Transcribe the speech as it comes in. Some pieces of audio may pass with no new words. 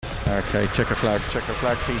Okay, checker flag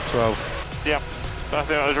P12. Yeah, I think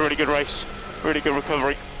that was a really good race, really good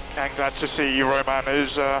recovery, and glad to see Roman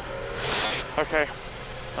is okay.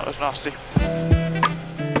 That was nasty.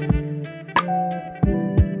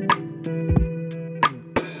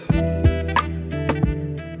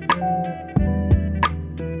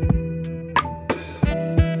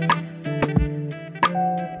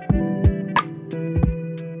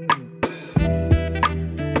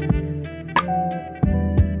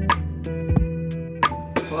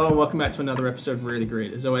 Hello and welcome back to another episode of Really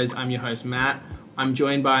Grid. As always, I'm your host Matt. I'm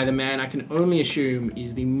joined by the man I can only assume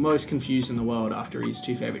is the most confused in the world after his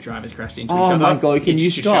two favourite drivers crashed into each other. Oh my god, can It's you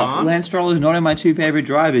stop? Deshaun. Lance Stroll is not in my two favourite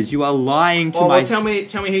drivers. You are lying to Oh, my... well, tell me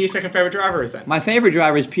who your second favourite driver is then. My favourite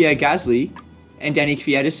driver is Pierre Gasly, and Danny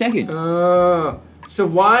Kvyat is second. So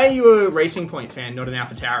why are you a Racing Point fan, not an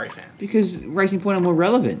AlphaTauri fan? Because Racing Point are more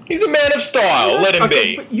relevant. He's a man of style. Let him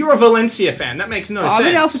Okay, be. but you're a Valencia fan. That makes no I'm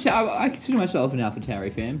an sense. I consider myself an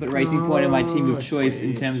AlphaTauri fan, but Racing Point are my team I of choice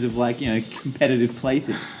see. in terms of, competitive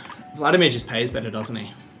placing. Vladimir just pays better, doesn't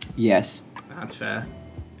he? Yes. That's fair.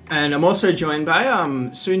 And I'm also joined by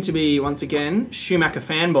soon to be once again Schumacher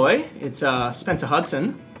fanboy. It's Spencer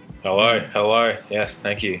Hudson. Hello. Yes,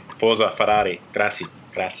 thank you. Forza Ferrari. Grazie.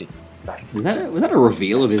 Was that a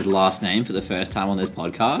reveal of his last name for the first time on this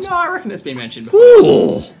podcast? No, I reckon it's been mentioned before.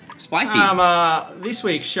 Ooh, spicy. This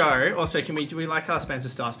do we like how Spencer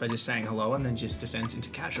starts by just saying hello and then just descends into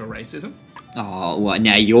casual racism? Oh, well,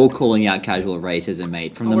 now you're calling out casual racism,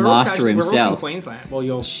 mate, from the master We're all from himself. Queensland. Well,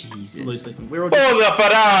 you're Jesus. loosely from. We're all just, Forza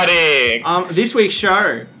Ferrari. this week's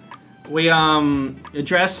show, we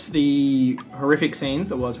address the horrific scenes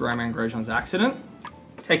that was Romain Grosjean's accident.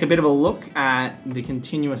 Take a bit of a look at the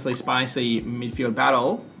continuously spicy midfield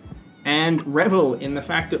battle, and revel in the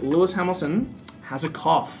fact that Lewis Hamilton has a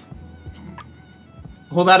cough.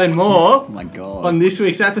 All that and more Oh my god. on this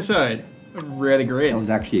week's episode of Really Grid. That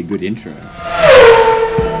was actually a good intro.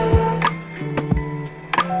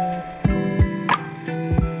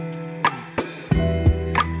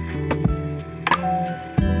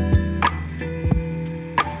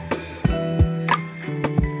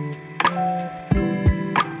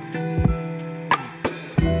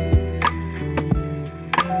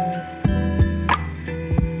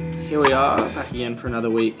 Here we are, back again for another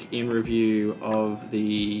week in review of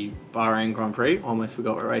the Bahrain Grand Prix. Almost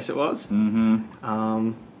forgot what race it was. Mm-hmm.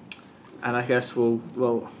 And I guess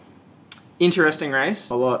interesting race.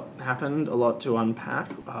 A lot happened, a lot to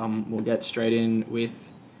unpack. We'll get straight in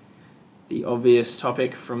with the obvious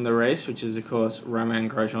topic from the race, which is, of course, Romain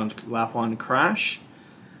Grosjean's lap 1 crash.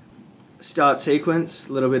 Start sequence,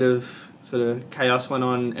 a little bit of sort of chaos went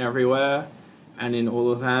on everywhere. And in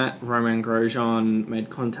all of that, Romain Grosjean made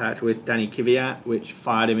contact with Danny Kvyat, which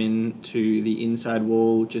fired him into the inside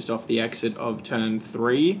wall just off the exit of turn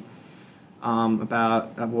 3.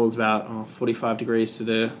 That wall's about 45 degrees to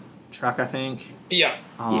the track, I think. Yeah.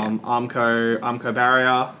 Armco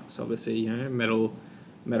barrier. So obviously, metal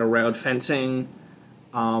railed fencing.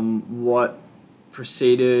 What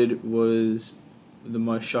preceded was the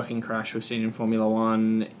most shocking crash we've seen in Formula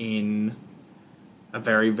One in a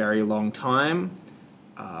very, very long time,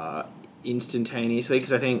 instantaneously,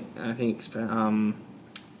 because I think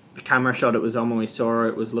the camera shot it was on when we saw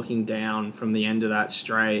it was looking down from the end of that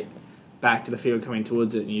straight back to the field coming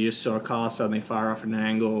towards it, and you just saw a car suddenly fire off at an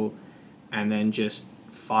angle and then just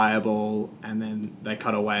fireball, and then they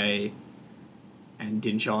cut away and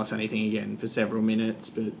didn't show us anything again for several minutes.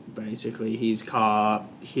 But basically his car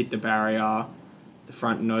hit the barrier. The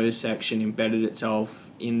front nose section embedded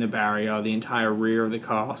itself in the barrier. The entire rear of the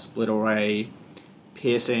car split away,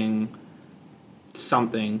 piercing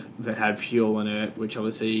something that had fuel in it, which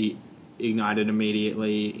obviously ignited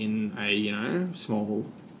immediately in a small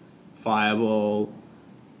fireball.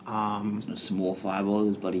 It's not a small fireball, it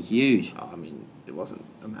was bloody huge. I mean, it wasn't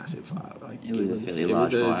a massive fire. It was a fairly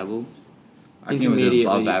large fireball. I think it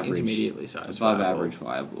was Intermediately sized above fireball. average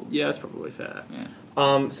fireball. Yeah, that's probably fair.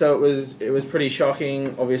 Yeah. So it was pretty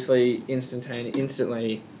shocking. Obviously,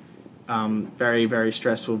 instantly, very, very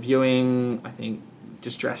stressful viewing. I think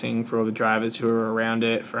distressing for all the drivers who were around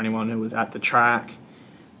it. For anyone who was at the track,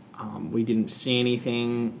 we didn't see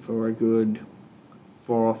anything for a good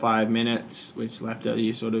 4 or 5 minutes, which left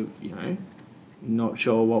you sort of not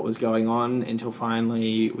sure what was going on until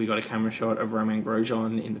finally we got a camera shot of Romain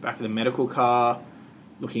Grosjean in the back of the medical car,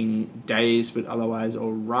 looking dazed but otherwise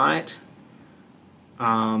all right.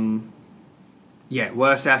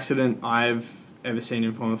 Worst accident I've ever seen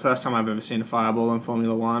in Formula. First time I've ever seen a fireball in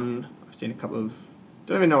Formula One. I've seen a couple of.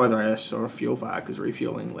 Don't even know whether I saw a fuel fire because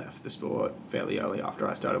refueling left the sport fairly early after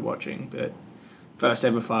I started watching. But first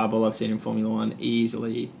ever fireball I've seen in Formula One,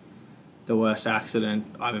 easily the worst accident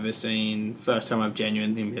I've ever seen. First time I've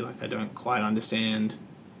genuinely been like, I don't quite understand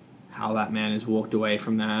how that man has walked away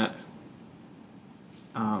from that.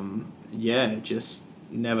 Just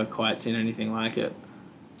never quite seen anything like it.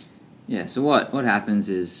 Yeah, so what happens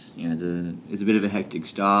is, it's a bit of a hectic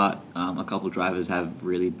start. A couple of drivers have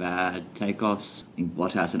really bad takeoffs. I think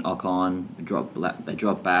Bottas and Ocon they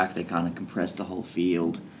drop back, they kind of compress the whole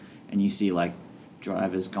field, and you see like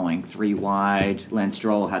drivers going 3 wide. Lance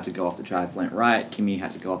Stroll had to go off the track, went right. Kimi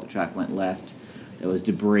had to go off the track, went left. There was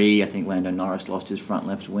debris. I think Lando Norris lost his front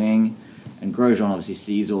left wing, and Grosjean obviously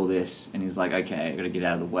sees all this, and he's like, okay, I've got to get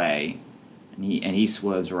out of the way, and he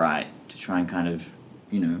swerves right to try and kind of,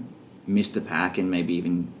 miss the pack and maybe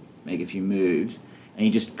even make a few moves, and he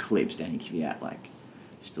just clips Danny Kvyat like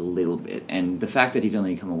just a little bit. And the fact that he's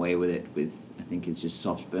only come away with it with, I think it's just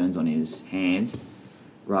soft burns on his hands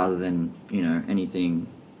rather than anything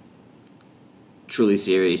truly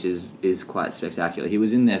serious is quite spectacular. He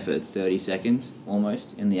was in there for 30 seconds almost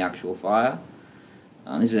in the actual fire.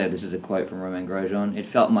 This is a quote from Romain Grosjean. It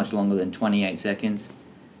felt much longer than 28 seconds.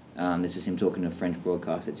 This is him talking to a French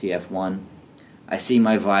broadcast at TF1. I see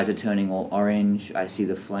my visor turning all orange. I see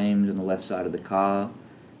the flames on the left side of the car.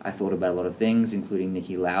 I thought about a lot of things, including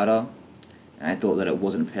Niki Lauda. And I thought that it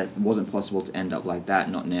wasn't possible to end up like that.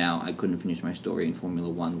 Not now. I couldn't finish my story in Formula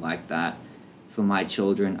One like that. For my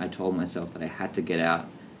children, I told myself that I had to get out.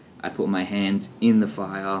 I put my hands in the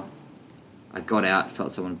fire. I got out,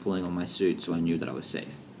 felt someone pulling on my suit, so I knew that I was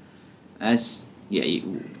safe.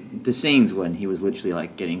 The scenes when he was literally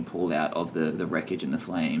like getting pulled out of the wreckage and the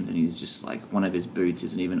flames, and he's just like, one of his boots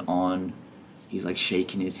isn't even on. He's like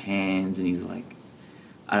shaking his hands, and he's like,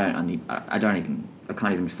 I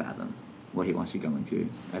can't even fathom what he wants to be going through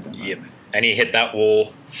at that moment. Yep, and he hit that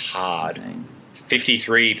wall hard. Insane.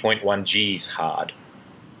 53.1 G's hard,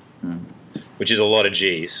 which is a lot of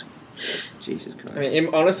G's. Jesus Christ. I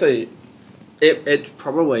mean, honestly, it's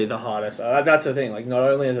probably the hardest. That's the thing. Like, not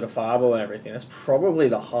only is it a fireball and everything, it's probably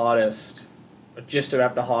the hardest, just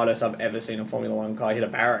about the hardest I've ever seen a Formula One car hit a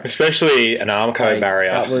barrier. Especially an Armco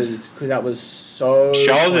barrier. That was so.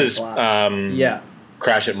 Charles's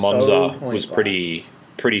crash at So Monza point was blank.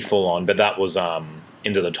 pretty full on, but that was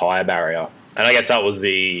into the tyre barrier, and I guess that was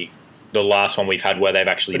the last one we've had where they've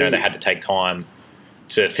actually they had to take time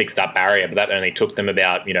to fix that barrier, but that only took them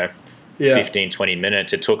about 15, 20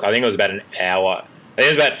 minutes. I think it was about an hour. I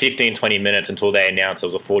think it was about 15, 20 minutes until they announced it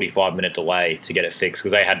was a 45-minute delay to get it fixed,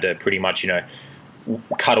 because they had to pretty much,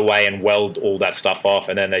 cut away and weld all that stuff off,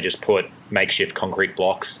 and then they just put makeshift concrete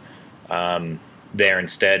blocks there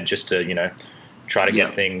instead, just to, try to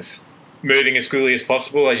get things moving as quickly as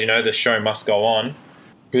possible. As you know, the show must go on.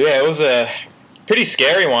 But yeah, it was a pretty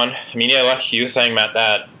scary one. I mean, like you were saying, Matt,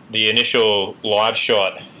 that the initial live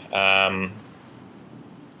shot,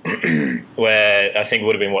 where I think it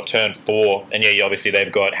would have been turn 4, and obviously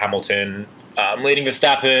they've got Hamilton leading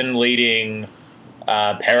Verstappen, leading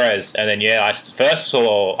Perez, and then I first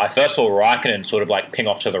saw Raikkonen sort of like ping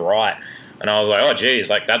off to the right, and I was like, oh geez,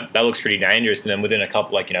 like that looks pretty dangerous. And then within a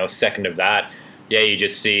couple, a second of that, you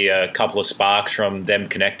just see a couple of sparks from them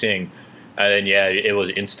connecting, and then it was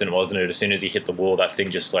instant, wasn't it? As soon as he hit the wall, that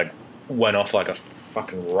thing just like went off like a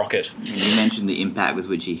fucking rocket. You mentioned the impact with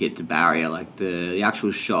which he hit the barrier, like the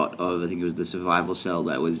actual shot of, I think it was the survival cell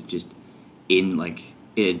that was just in, like,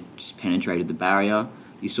 it had just penetrated the barrier.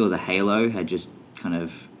 You saw the halo had just kind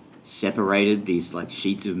of separated these like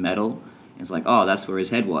sheets of metal. And it's like, oh, that's where his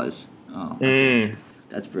head was. Oh, okay.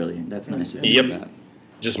 That's brilliant. That's nice to think about.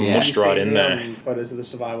 Just mushed right in there. Photos of the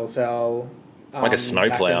survival cell. Like a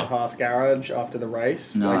snowplow. Back in the past garage after the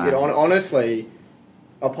race. No. Like, honestly,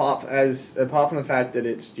 apart from the fact that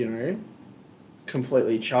it's,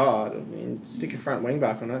 completely charred, I mean, stick a front wing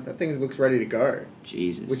back on it, that thing looks ready to go.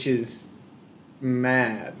 Jesus. Which is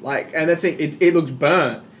mad. Like, and that's it looks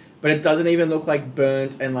burnt, but it doesn't even look like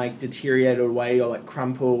burnt and like deteriorated away or like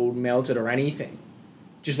crumpled, melted or anything.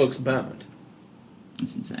 Just looks burnt.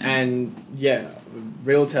 That's insane. And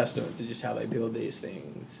real testament to just how they build these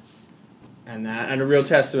things. And a real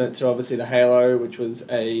testament to obviously the Halo, which was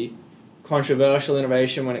a controversial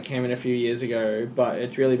innovation when it came in a few years ago, but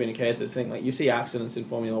it's really been a case that's thing, like, you see accidents in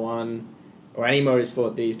Formula One or any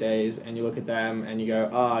motorsport these days, and you look at them and you go,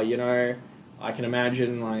 I can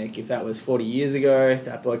imagine, like, if that was 40 years ago,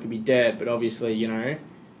 that bloke could be dead, but obviously,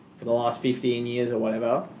 for the last 15 years or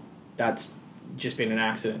whatever, that's just been an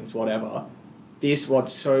accident, it's whatever.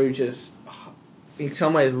 What's so just, in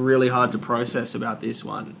some ways, really hard to process about this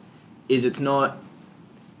one is it's not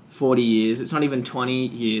 40 years, it's not even 20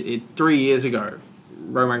 years, 3 years ago,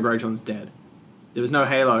 Romain Grosjean's dead. There was no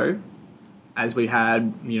Halo, as we've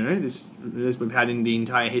had, as we've had in the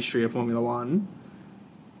entire history of Formula One,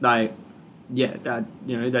 like, yeah, that,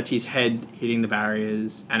 that's his head hitting the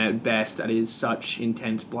barriers, and at best, that is such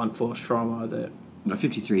intense blunt force trauma that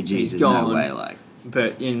 53 Gs, he's there's gone. no way, like.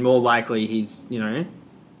 But in more likely, he's,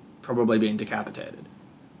 probably been decapitated.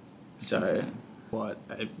 So, Okay. what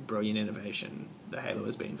a brilliant innovation the Halo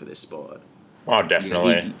has been for this sport. Oh,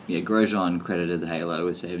 definitely. Yeah, Grosjean credited the Halo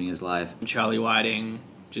with saving his life. Charlie Whiting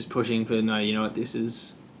just pushing for, no, you know what, this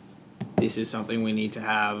is something we need to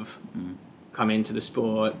have come into the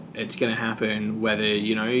sport. It's going to happen whether,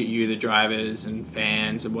 you, the drivers and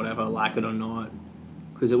fans and whatever, like it or not.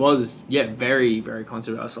 Because it was, very, very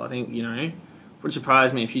controversial. I think, would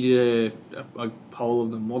surprise me if you did a poll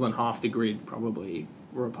of them, more than half the grid probably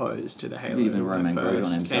were opposed to the Halo. Even when it Romain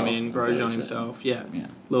first Grosjean himself. came in, Grosjean himself, yeah.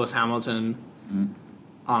 Lewis Hamilton. Mm.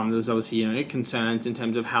 There was obviously, concerns in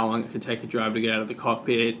terms of how long it could take a driver to get out of the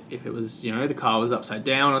cockpit. If it was, the car was upside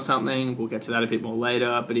down or something. We'll get to that a bit more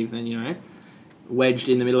later. But even then, wedged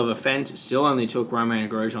in the middle of a fence, it still only took Romain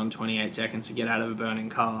Grosjean 28 seconds to get out of a burning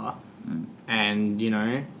car. Mm.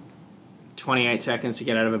 And, 28 seconds to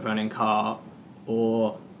get out of a burning car,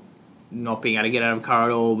 or not being able to get out of a car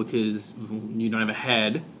at all because you don't have a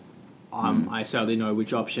head. I certainly know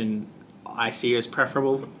which option I see as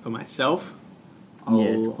preferable for myself.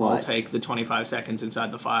 I'll take the 25 seconds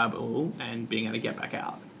inside the fireball and being able to get back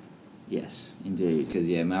out. Yes, indeed. Because,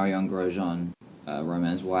 Marion Grosjean,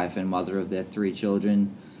 Romain's wife and mother of their 3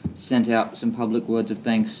 children, sent out some public words of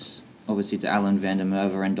thanks, obviously, to Alan van der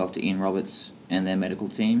Merwe and Dr. Ian Roberts and their medical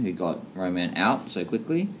team who got Romain out so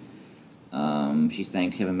quickly. She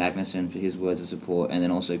thanked Kevin Magnussen for his words of support, and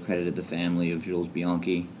then also credited the family of Jules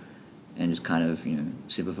Bianchi, and just kind of,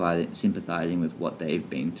 sympathizing with what they've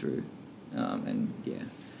been through.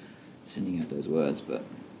 Sending out those words, but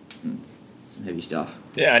some heavy stuff.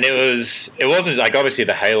 Yeah, and it wasn't like, obviously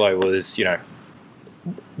the Halo was,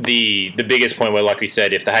 the biggest point where, like we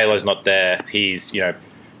said, if the Halo's not there, he's, you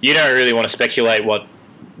don't really want to speculate what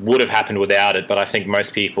would have happened without it, but I think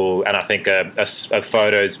most people, and I think a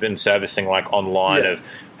photo's been surfacing like online of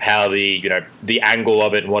how the angle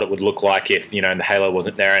of it and what it would look like if, the Halo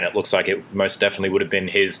wasn't there, and it looks like it most definitely would have been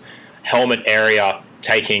his helmet area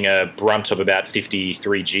taking a brunt of about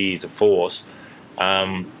 53 Gs of force.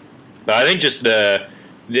 But I think just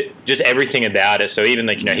just everything about it. So even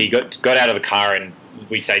like, he got out of the car in,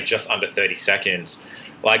 we'd say, just under 30 seconds.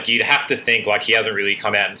 Like, you'd have to think, like, he hasn't really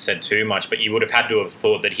come out and said too much, but you would have had to have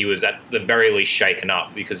thought that he was at the very least shaken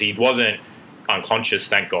up, because he wasn't unconscious,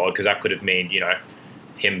 thank God, because that could have meant,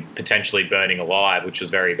 him potentially burning alive, which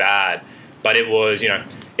was very bad. But it was,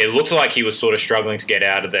 it looked like he was sort of struggling to get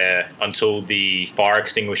out of there until the fire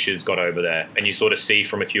extinguishers got over there. And you sort of see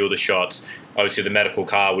from a few of the shots, obviously the medical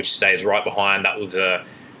car, which stays right behind, that was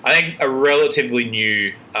I think a relatively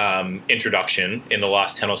new introduction in the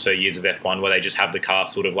last 10 or so years of F1, where they just have the car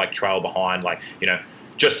sort of like trail behind, like,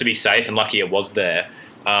 just to be safe, and lucky it was there.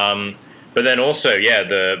 But then also,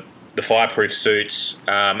 the fireproof suits,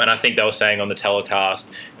 and I think they were saying on the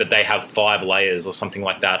telecast that they have 5 layers or something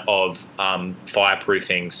like that of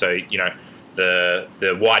fireproofing. So,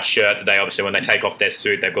 the white shirt that they obviously, when they take off their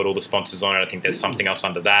suit, they've got all the sponsors on it. I think there's something else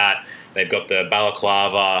under that. They've got the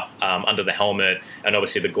balaclava under the helmet, and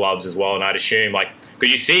obviously the gloves as well. And I'd assume, like,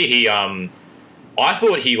 because you see I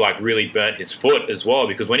thought he, like, really burnt his foot as well,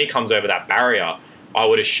 because when he comes over that barrier, I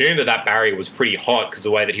would assume that barrier was pretty hot because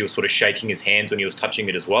the way that he was sort of shaking his hands when he was touching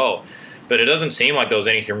it as well. But it doesn't seem like there was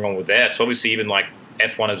anything wrong with that. So obviously even, like,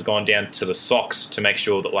 F1 has gone down to the socks to make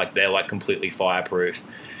sure that, like, they're, like, completely fireproof.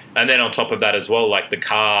 And then on top of that as well, like, the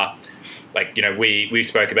car, like, we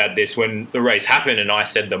spoke about this when the race happened, and I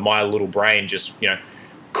said that my little brain just,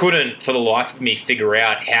 couldn't for the life of me figure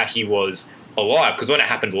out how he was alive, because when it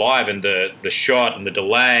happened live, and the shot and the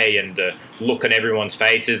delay and the look on everyone's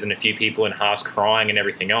faces and a few people in Haas crying and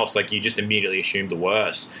everything else, like, you just immediately assumed the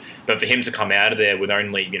worst. But for him to come out of there with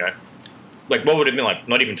only, like, what would it have been, like,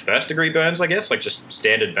 not even first degree burns, I guess, like just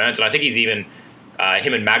standard burns. And I think he's even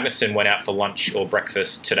him and Magnussen went out for lunch or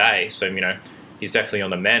breakfast today, so he's definitely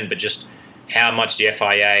on the mend. But just how much the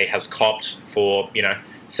FIA has copped for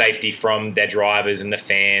safety from their drivers and the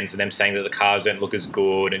fans, and them saying that the cars don't look as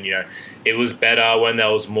good, and it was better when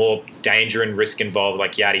there was more danger and risk involved,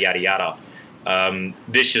 like yada yada yada.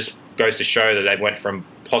 This just goes to show that they went from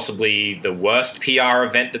possibly the worst PR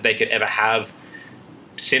event that they could ever have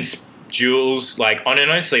since Jules, like,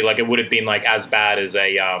 honestly, like, it would have been like as bad as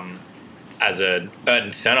a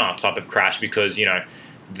Ayrton Senna type of crash, because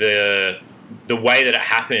the way that it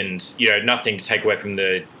happened, nothing to take away from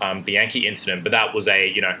the Bianchi incident, but that was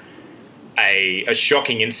a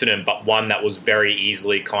shocking incident, but one that was very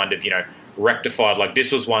easily kind of, rectified. Like,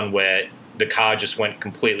 this was one where the car just went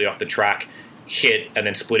completely off the track, hit, and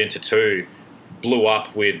then split into two, blew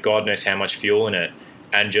up with God knows how much fuel in it.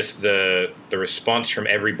 And just the response from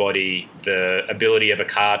everybody, the ability of a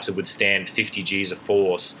car to withstand 50 Gs of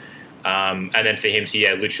force, and then for him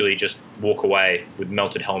to literally just walk away with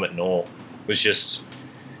melted helmet and all, was just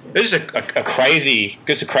a crazy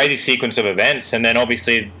sequence of events. And then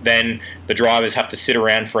obviously then the drivers have to sit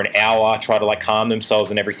around for an hour, try to like calm themselves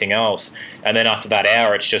and everything else, and then after that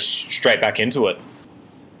hour it's just straight back into it.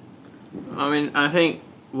 I mean, I think,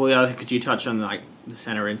 well, because you touched on like the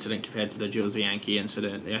Senna incident compared to the Jules Bianchi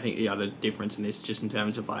incident. I think the other difference in this, just in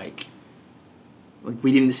terms of like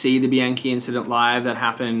we didn't see the Bianchi incident live. That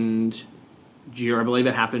happened, I believe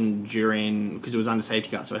it happened during, because it was under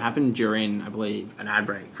safety car, so it happened during, I believe, an ad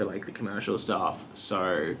break for like the commercial stuff.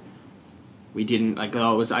 So we didn't it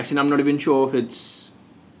was actually, I'm not even sure if it's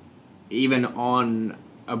even on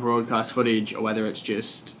a broadcast footage or whether it's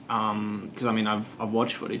just because I mean I've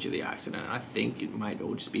watched footage of the accident and I think it might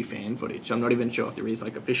all just be fan footage. I'm not even sure if there is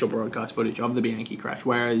like official broadcast footage of the Bianchi crash,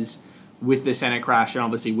 whereas with the Senna crash and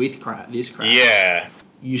obviously with this crash,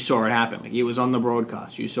 you saw it happen. Like, it was on the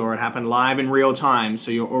broadcast, you saw it happen live in real time,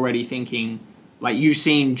 so you're already thinking, like, you've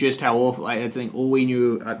seen just how awful. Like, I think all we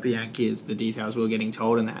knew at Bianchi is the details we were getting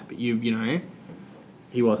told in that, but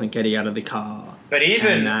he wasn't getting out of the car. But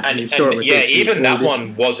even that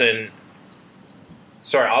one wasn't.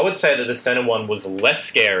 Sorry, I would say that the Senna one was less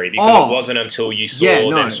scary because it wasn't until you saw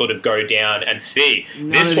them sort of go down and see.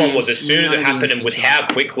 This one was as soon as it happened and with how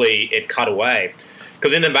quickly it cut away.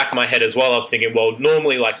 Because in the back of my head as well, I was thinking, well,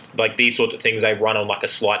 normally like these sorts of things, they run on like a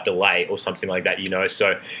slight delay or something like that,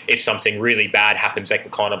 So if something really bad happens, they can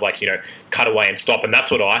kind of cut away and stop. And that's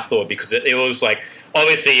what I thought, because it was like,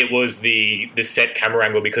 obviously it was the set camera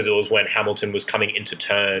angle because it was when Hamilton was coming into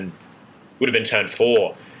would have been turn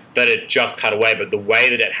 4, that it just cut away. But the way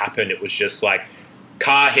that it happened, it was just like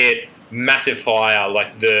car hit, massive fire,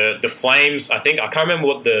 like the flames. I can't remember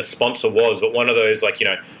what the sponsor was, but one of those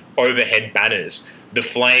overhead banners. The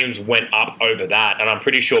flames went up over that, and I'm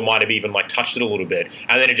pretty sure might have even touched it a little bit,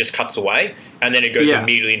 and then it just cuts away, and then it goes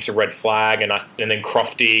immediately into red flag, and then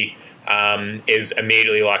Crofty is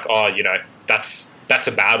immediately like, that's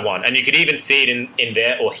a bad one, and you could even see it in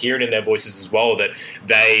their, or hear it in their voices as well, that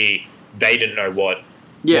they didn't know what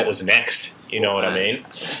was next. You know what I mean? I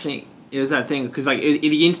think it was that thing because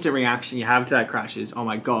the instant reaction you have to that crash is, oh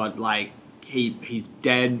my god, he's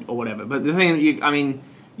dead or whatever. But the thing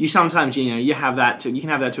you sometimes, you have that you can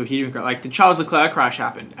have that to a few different, like the Charles Leclerc crash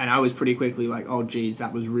happened, and I was pretty quickly like, oh geez,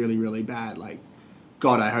 that was really, really bad. Like,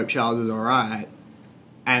 God, I hope Charles is alright.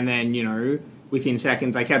 And then, within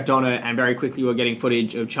seconds, I kept on it, and very quickly we were getting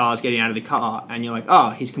footage of Charles getting out of the car, and you're like, oh,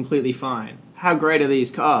 he's completely fine. How great are these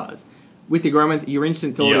cars? With the Grosjean, your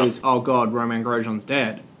instant thought is, oh God, Romain Grosjean's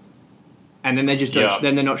dead. And then they just don't,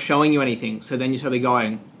 then they're not showing you anything, so then you're sort of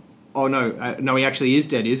going, oh no, he actually is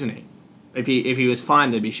dead, isn't he? If he was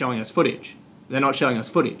fine, they'd be showing us footage. They're not showing us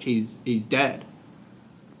footage. He's dead.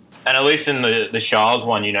 And at least in the Charles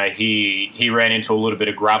one, he ran into a little bit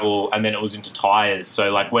of gravel and then it was into tyres.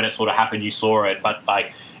 So when it sort of happened, you saw it. But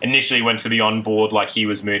initially went to the onboard, he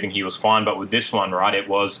was moving, he was fine. But with this one, right, it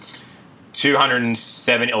was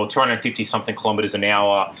 270 or 250 something kilometers an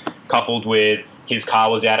hour, coupled with his car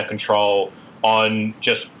was out of control on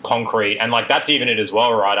just concrete, and that's even it as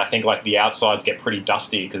well, right? I think the outsides get pretty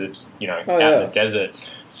dusty because it's out in the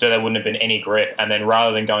desert, so there wouldn't have been any grip. And then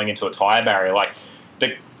rather than going into a tire barrier,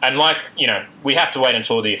 we have to wait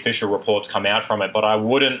until the official reports come out from it. But I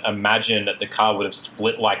wouldn't imagine that the car would have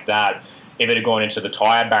split like that if it had gone into the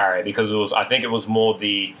tire barrier, because I think it was more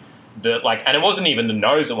the and it wasn't even the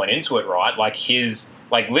nose that went into it, right?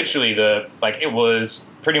 Literally it was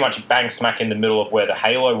pretty much bang smack in the middle of where the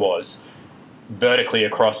halo was, vertically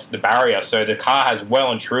across the barrier. So the car has well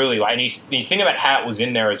and truly, and you think about how it was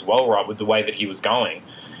in there as well, right, with the way that he was going.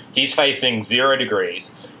 He's facing 0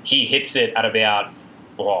 degrees. He hits it at about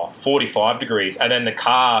 45 degrees, and then the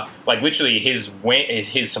car, literally his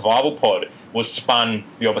survival pod was spun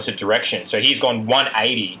the opposite direction. So he's gone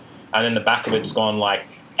 180, and then the back of it's gone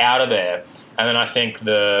out of there. And then I think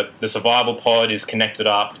the survival pod is connected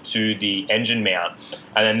up to the engine mount,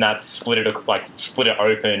 and then that's split it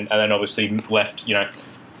open, and then obviously left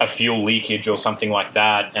a fuel leakage or something like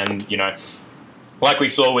that. And like we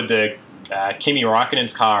saw with the Kimi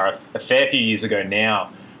Raikkonen's car a fair few years ago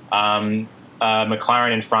now,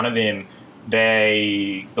 McLaren in front of him,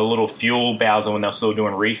 the little fuel bowser when they were still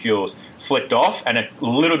doing refuels flicked off, and a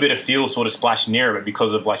little bit of fuel sort of splashed near it, but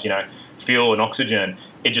because of fuel and oxygen,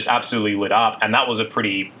 it just absolutely lit up, and that was a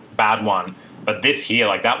pretty bad one. But this here,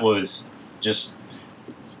 that was just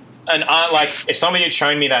And like, if somebody had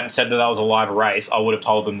shown me that and said that was a live race, I would have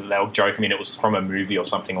told them that they were joking and it was from a movie or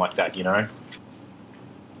something like that, you know?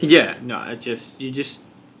 Yeah, no, I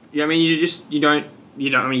mean, you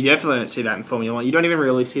definitely don't see that in Formula One. You don't even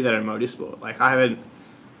really see that in motorsport. Like, I haven't.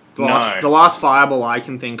 The last fireball I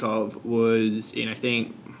can think of was in, I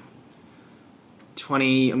think, I'm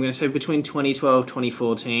going to say between 2012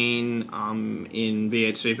 2014 in V8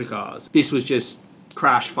 Supercars. This was just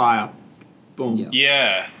crash, fire, boom.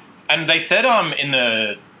 Yeah. And they said in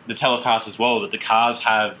the telecast as well that the cars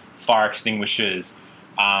have fire extinguishers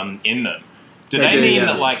in them. Do they mean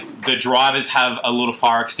that, like, the drivers have a little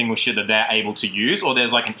fire extinguisher that they're able to use, or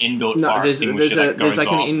there's, like, an inbuilt fire extinguisher that goes off? There's,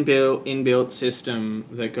 like, an inbuilt system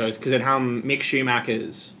that goes... Because at Mick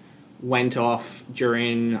Schumacher's went off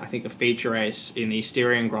during, I think, the feature race in the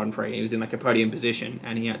Styrian Grand Prix. He was in, like, a podium position,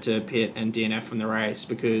 and he had to pit and DNF from the race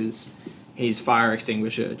because his fire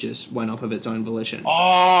extinguisher just went off of its own volition.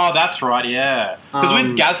 Oh, that's right, yeah. Because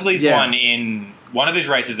with Gasly's one in one of his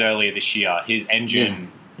races earlier this year, his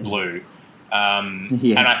engine blew.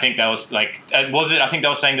 And I think that was like, I think they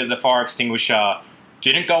were saying that the fire extinguisher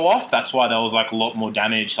didn't go off. That's why there was like a lot more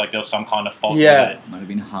damage. Like there was some kind of fault with it. Might have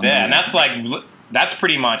been hung. Yeah, and that's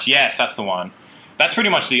pretty much, yes, that's the one. That's pretty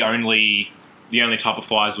much the only type of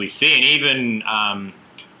fires we see. And even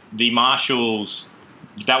the marshals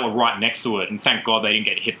that were right next to it, and thank God they didn't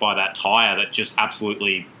get hit by that tyre that just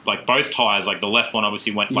absolutely, like both tyres, like the left one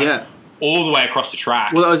obviously went all the way across the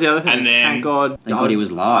track. Well, that was the other thing. And then, thank God he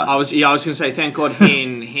was last. I was going to say, thank God he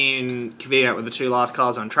and Kvyat were the two last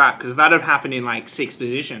cars on track, because if that had happened in like sixth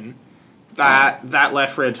position, that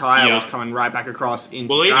left rear tyre was coming right back across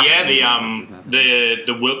into traffic.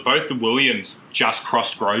 Both the Williams just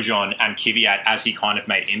crossed Grosjean and Kvyat as he kind of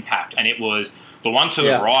made impact, and it was the one to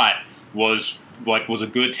the right was a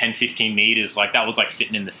good 10-15 meters, like that was like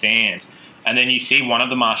sitting in the sand, and then you see one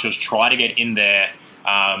of the marshals try to get in there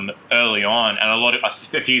early on, and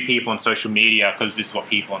a few people on social media, because this is what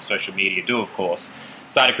people on social media do, of course,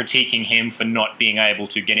 started critiquing him for not being able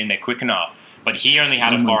to get in there quick enough. But he only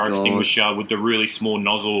had a fire extinguisher with the really small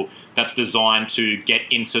nozzle that's designed to get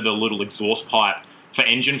into the little exhaust pipe for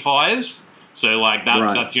engine fires. So like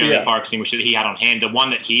that's the only fire extinguisher that he had on hand. The one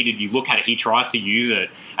that he did, you look at it, he tries to use it,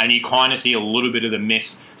 and you kind of see a little bit of the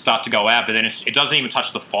mist start to go out, but then it doesn't even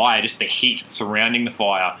touch the fire, just the heat surrounding the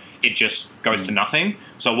fire. It just goes to nothing.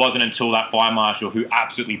 So it wasn't until that fire marshal, who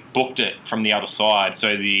absolutely booked it from the other side,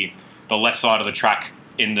 so the left side of the track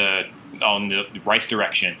on the race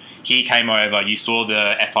direction, he came over. You saw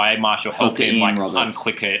the FIA marshal help him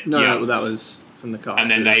unclick it. No, that was from the car. And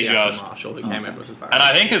then they just marshal who came over with the fire. And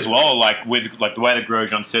I think as well, like with like the way that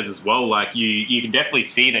Grosjean says as well, like you can definitely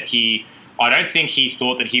see that I don't think he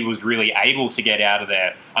thought that he was really able to get out of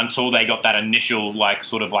there until they got that initial like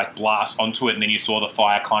sort of like blast onto it, and then you saw the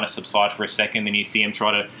fire kind of subside for a second, then you see him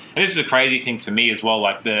try to. And this is a crazy thing for me as well,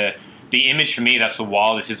 like the image for me that's the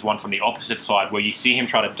wildest is one from the opposite side, where you see him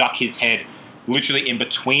try to duck his head literally in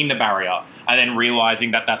between the barrier, and then realizing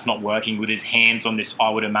that that's not working with his hands on this, I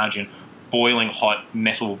would imagine, boiling hot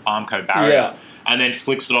metal Armco barrier. And then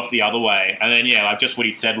flicks it off the other way. And then, like just what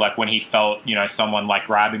he said, like when he felt, someone like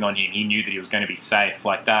grabbing on him, he knew that he was going to be safe.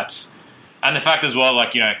 Like that's... And the fact as well,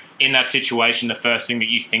 like, in that situation, the first thing that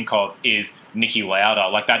you think of is Niki Lauda.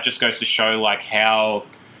 Like that just goes to show like how,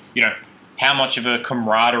 how much of a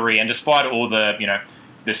camaraderie, and despite all the,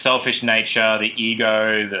 the selfish nature, the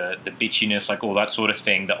ego, the bitchiness, like all that sort of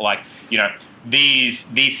thing, that like, these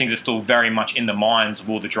things are still very much in the minds of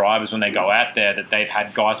all the drivers when they go out there, that they've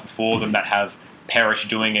had guys before them that have perished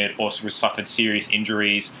doing it or suffered serious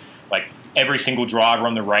injuries. Like every single driver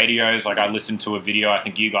on the radios, like I listened to a video, I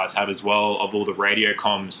think you guys have as well, of all the radio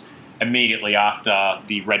comms immediately after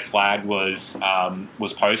the red flag was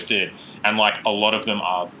posted, and like a lot of them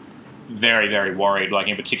are very, very worried. Like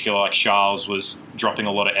in particular, like Charles was dropping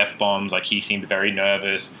a lot of F-bombs, like he seemed very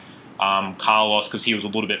nervous. Carlos, because he was a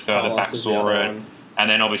little bit further back, saw it. And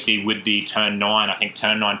then obviously with the turn 9, I think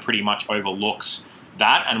turn 9 pretty much overlooks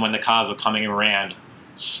that, and when the cars were coming around,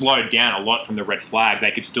 slowed down a lot from the red flag, they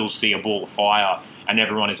could still see a ball of fire, and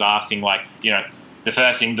everyone is asking, like, the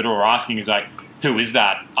first thing that we're asking is like, who is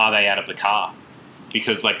that? Are they out of the car?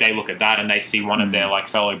 Because like they look at that and they see one of their like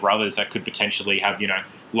fellow brothers that could potentially have,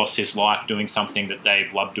 lost his life doing something that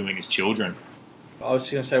they've loved doing as children. I was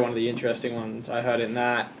just going to say one of the interesting ones I heard in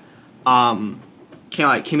that,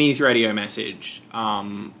 like Kimmy's radio message,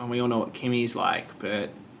 and we all know what Kimmy's like, but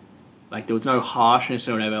like there was no harshness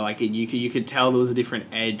or whatever. Like you could tell there was a different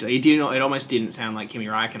edge. It almost didn't sound like Kimi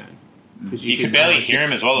Räikkönen. You could barely hear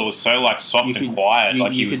him as well. It was so like soft and quiet.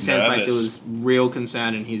 Like he was nervous. You could sense like there was real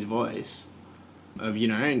concern in his voice. of, you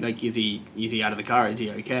know, like, is he out of the car? Is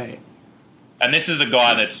he okay? And this is a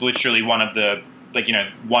guy that's literally one of the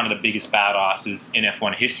biggest badasses in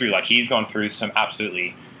F1 history. Like, he's gone through some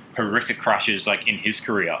absolutely horrific crashes, like, in his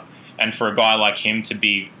career. And for a guy like him to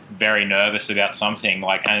be very nervous about something,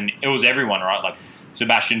 like, and it was everyone, right? Like,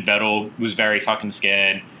 Sebastian Vettel was very fucking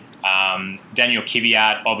scared. Daniel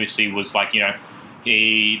Kvyat obviously was like, you know,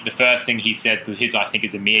 the first thing he said, because his, I think,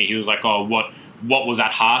 is immediate, he was like, oh, what was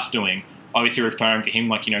that Haas doing? Obviously referring to him,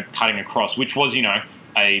 like, you know, cutting across, which was, you know,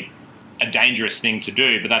 a dangerous thing to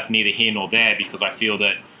do, but that's neither here nor there, because I feel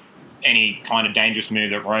that any kind of dangerous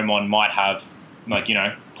move that Romain might have, like, you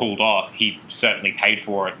know, pulled off, he certainly paid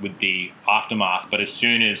for it with the aftermath. But as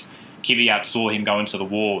soon as Kvyat saw him go into the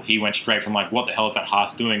wall, he went straight from, like, what the hell is that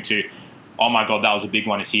Haas doing, to, oh my God, that was a big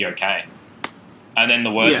one, is he okay? And then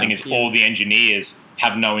the worst thing is all the engineers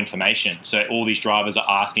have no information. So all these drivers are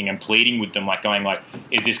asking and pleading with them, like, going, like,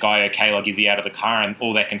 is this guy okay? Like, is he out of the car? And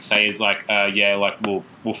all they can say is, like, yeah, like,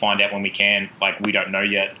 we'll find out when we can. Like, we don't know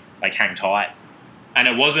yet. Like, hang tight. And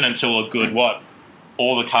it wasn't until a good,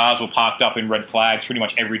 all the cars were parked up in red flags. Pretty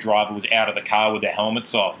much every driver was out of the car with their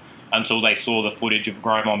helmets off until they saw the footage of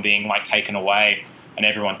Romain being, like, taken away and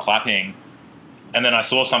everyone clapping. And then I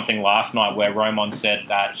saw something last night where Romain said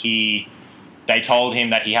that they told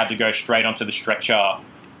him that he had to go straight onto the stretcher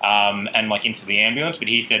and, like, into the ambulance, but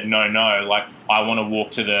he said, no, like, I want to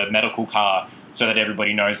walk to the medical car so that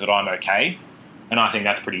everybody knows that I'm okay. And I think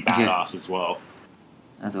that's pretty badass as well.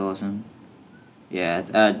 That's awesome. Yeah,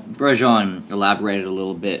 Grosjean elaborated a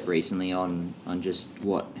little bit recently on just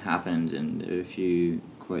what happened, and a few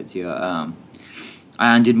quotes here.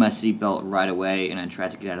 I undid my seatbelt right away and I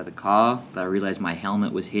tried to get out of the car, but I realized my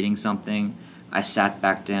helmet was hitting something. I sat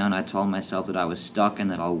back down. I told myself that I was stuck and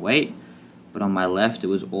that I'll wait. But on my left, it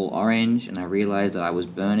was all orange, and I realized that I was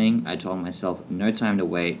burning. I told myself, no time to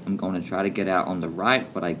wait. I'm going to try to get out on the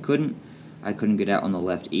right, but I couldn't. I couldn't get out on the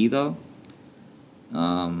left either.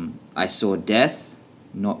 I saw death,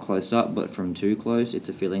 not close up, but from too close. It's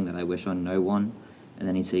a feeling that I wish on no one. And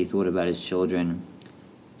then he said he thought about his children,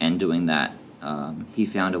 and doing that, he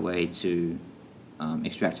found a way to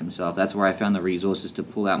extract himself. That's where I found the resources to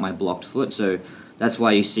pull out my blocked foot. So that's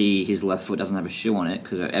why you see his left foot doesn't have a shoe on it,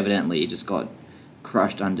 because evidently it just got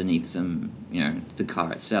crushed underneath some, the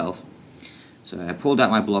car itself. So I pulled out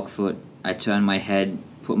my blocked foot. I turned my head,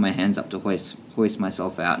 put my hands up to hoist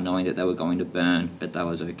myself out, knowing that they were going to burn, but that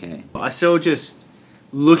was okay. I still just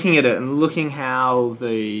looking at it and looking how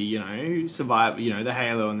the the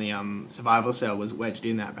halo and the survival cell was wedged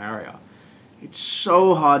in that barrier. It's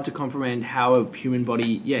so hard to comprehend how a human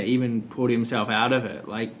body, even pulled himself out of it.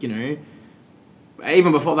 Like,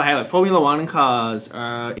 even before the halo, Formula One cars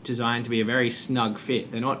are designed to be a very snug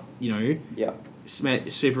fit. They're not,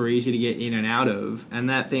 super easy to get in and out of. And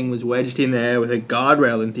that thing was wedged in there with a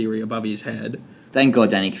guardrail, in theory, above his head. Thank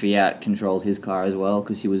God Danny Kvyat controlled his car as well,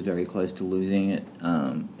 because he was very close to losing it.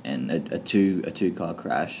 And a two-car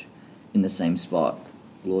crash in the same spot.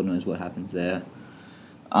 Lord knows what happens there.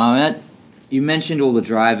 You mentioned all the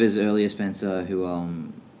drivers earlier, Spencer,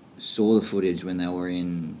 who saw the footage when they were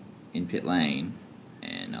in pit lane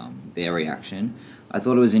and their reaction. I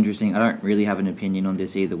thought it was interesting. I don't really have an opinion on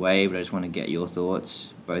this either way, but I just want to get your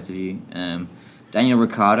thoughts, both of you. Daniel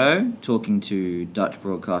Ricciardo, talking to Dutch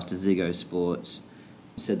broadcaster Ziggo Sports,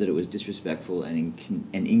 said that it was disrespectful and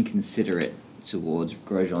inconsiderate towards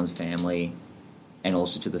Grosjean's family and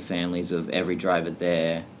also to the families of every driver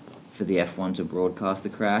there for the F1 to broadcast the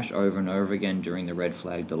crash over and over again during the red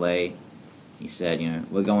flag delay. He said,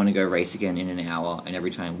 we're going to go race again in an hour, and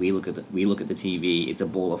every time we look at the TV, it's a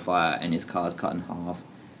ball of fire and his car's cut in half.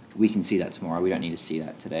 We can see that tomorrow. We don't need to see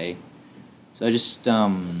that today. So just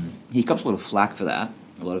he cops a lot of flack for that,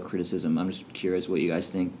 a lot of criticism. I'm just curious what you guys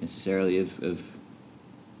think necessarily of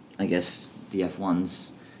I guess, the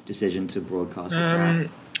F1's decision to broadcast the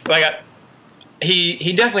crash.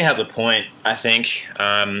 He definitely has a point, I think.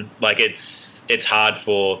 It's hard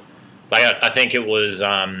for... I think it was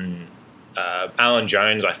Alan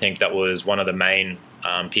Jones, I think, that was one of the main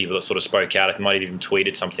people that sort of spoke out. I might have even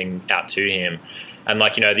tweeted something out to him. And,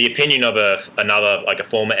 the opinion of a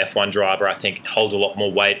former F1 driver, I think, holds a lot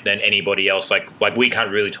more weight than anybody else. Like we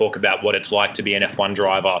can't really talk about what it's like to be an F1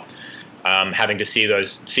 driver, having to see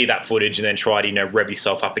that footage and then try to, rev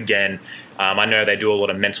yourself up again. I know they do a lot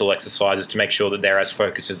of mental exercises to make sure that they're as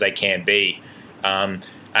focused as they can be. And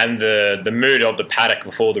the mood of the paddock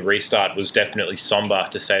before the restart was definitely somber,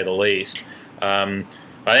 to say the least. I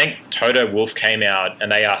think Toto Wolff came out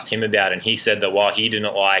and they asked him about it, and he said that while he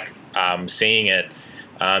didn't like seeing it,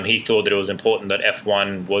 he thought that it was important that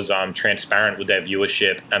F1 was transparent with their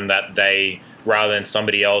viewership and that they rather than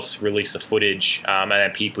somebody else release the footage, and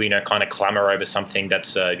then people, kind of clamour over something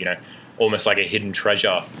that's, almost like a hidden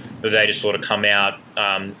treasure, that they just sort of come out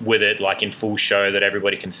with it like in full show that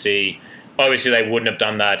everybody can see. Obviously, they wouldn't have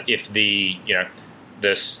done that if the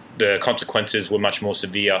consequences were much more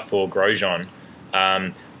severe for Grosjean.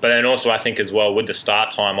 But then also, I think as well, with the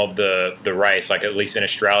start time of the race, like at least in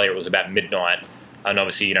Australia, it was about midnight, and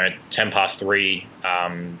obviously 3:10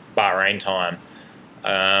 Bahrain time.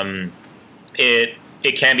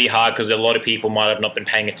 It can be hard because a lot of people might have not been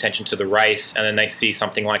paying attention to the race, and then they see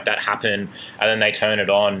something like that happen, and then they turn it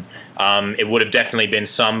on. It would have definitely been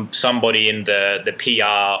somebody in the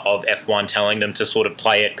PR of F1 telling them to sort of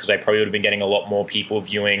play it, because they probably would have been getting a lot more people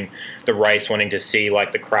viewing the race, wanting to see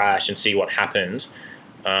like the crash and see what happens.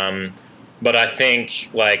 But I think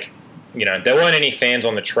there weren't any fans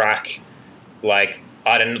on the track.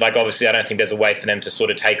 Obviously I don't think there's a way for them to sort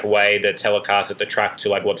of take away the telecast at the track to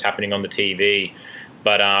like what's happening on the TV.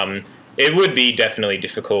 But it would be definitely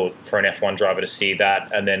difficult for an F1 driver to see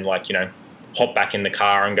that and then hop back in the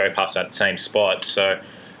car and go past that same spot. So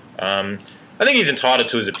I think he's entitled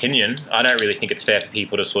to his opinion. I don't really think it's fair for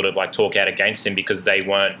people to sort of talk out against him because they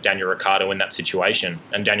weren't Daniel Ricciardo in that situation.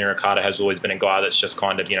 And Daniel Ricciardo has always been a guy that's just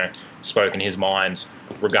kind of, spoken his mind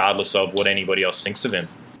regardless of what anybody else thinks of him.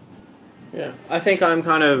 Yeah, I think I'm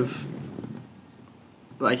kind of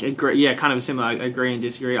agree. Yeah, kind of similar. I agree and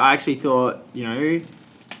disagree. I actually thought,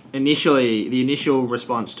 initially the initial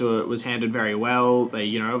response to it was handled very well.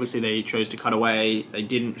 They, obviously they chose to cut away. They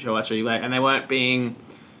didn't show us really late, and they weren't being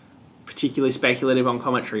particularly speculative on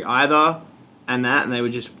commentary either. And they were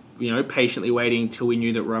just, patiently waiting till we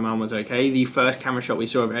knew that Romain was okay. The first camera shot we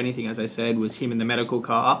saw of anything, as I said, was him in the medical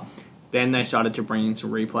car. Then they started to bring in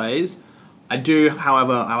some replays. I do,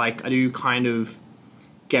 however, I do kind of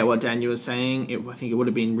get what Daniel was saying. I think it would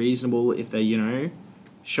have been reasonable if they,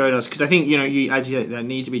 showed us, because I think, they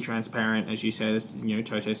need to be transparent, as you said,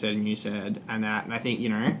 Toto said and you said, and I think,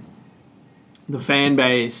 the fan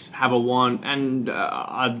base have a want and,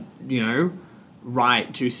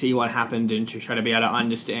 right to see what happened and to try to be able to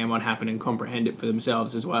understand what happened and comprehend it for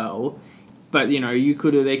themselves as well. But,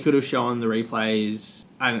 they could have shown the replays,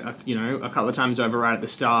 and, a couple of times over right at the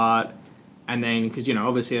start. And then, because,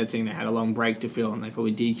 obviously that thing, they had a long break to fill and they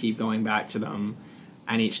probably did keep going back to them.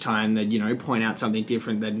 And each time they'd, point out something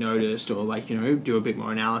different they'd noticed or, do a bit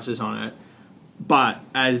more analysis on it. But,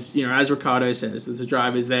 as Ricciardo says, there's a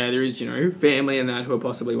drivers there is, family and that who are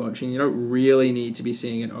possibly watching. You don't really need to be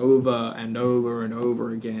seeing it over and over and over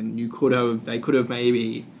again. They could have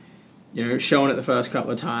maybe, shown it the first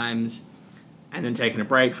couple of times and then taken a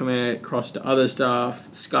break from it, crossed to other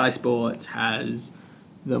stuff. Sky Sports has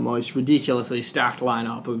the most ridiculously stacked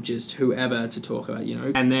lineup of just whoever to talk about,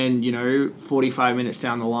 And then, 45 minutes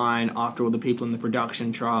down the line, after all the people in the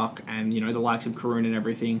production truck and, the likes of Karun and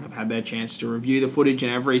everything have had their chance to review the footage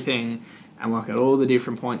and everything and work out all the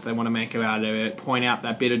different points they want to make about it, point out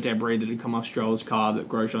that bit of debris that had come off Stroll's car that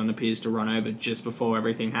Grosjean appears to run over just before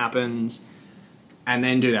everything happens, and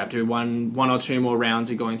then do one or two more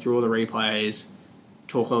rounds of going through all the replays,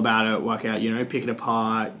 talk all about it, work out, pick it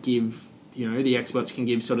apart, give... the experts can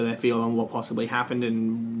give sort of their feel on what possibly happened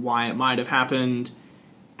and why it might have happened.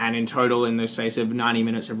 And in total, in the space of 90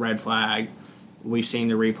 minutes of red flag, we've seen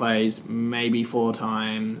the replays maybe 4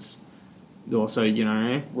 times. Also,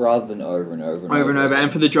 rather than over and over and over.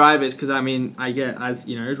 And for the drivers, because I get, as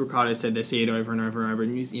as Ricciardo said, they see it over and over and over.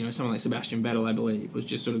 And someone like Sebastian Vettel, I believe, was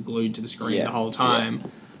just sort of glued to the screen the whole time. Yeah.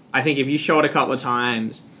 I think if you show it a couple of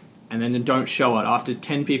times and then don't show it after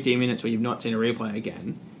 10-15 minutes where you've not seen a replay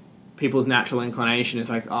again, people's natural inclination is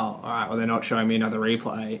like, oh, all right, well, they're not showing me another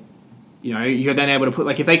replay. You're then able to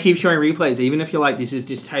put, if they keep showing replays, even if you're like, this is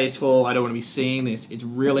distasteful, I don't want to be seeing this, it's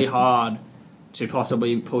really hard to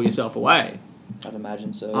possibly pull yourself away. I'd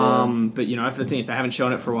imagine so. Yeah. But, if they haven't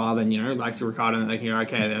shown it for a while, then, like to Ricciardo, they can go,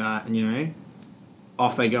 okay, they're that, and,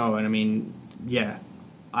 off they go. And, yeah,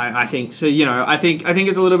 I think, so, I think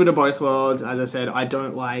it's a little bit of both worlds. As I said, I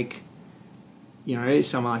don't like...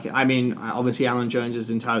 someone like... obviously Alan Jones is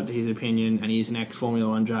entitled to his opinion, and he's an ex-Formula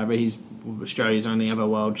 1 driver. He's Australia's only ever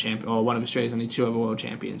world champion, or one of Australia's only 2 ever world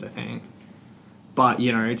champions, I think. But,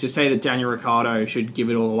 to say that Daniel Ricciardo should give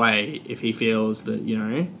it all away if he feels that,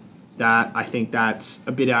 that, I think that's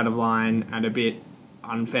a bit out of line and a bit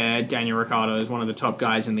unfair. Daniel Ricciardo is one of the top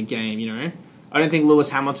guys in the game, I don't think Lewis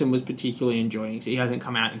Hamilton was particularly enjoying it. He hasn't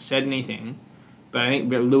come out and said anything. But I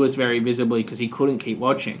think Lewis very visibly, because he couldn't keep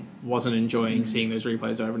watching, wasn't enjoying seeing those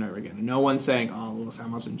replays over and over again. No one's saying, oh, Lewis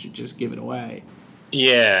Hamilton should just give it away.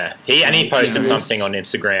 Yeah, he posted something on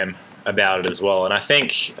Instagram about it as well. And I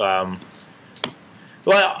think, I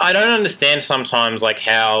don't understand sometimes,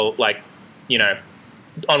 how, you know,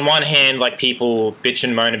 on one hand, like people bitch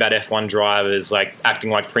and moan about F1 drivers like acting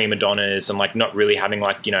like prima donnas and like not really having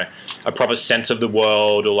like, you know, a proper sense of the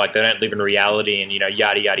world, or like they don't live in reality and, you know,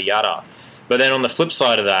 yada yada yada. But then on the flip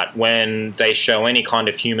side of that, when they show any kind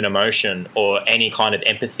of human emotion or any kind of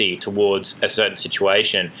empathy towards a certain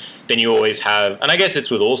situation, then you always have, and I guess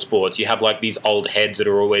it's with all sports, you have like these old heads that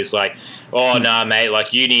are always like, oh nah mate,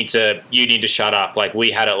 like you need to shut up, like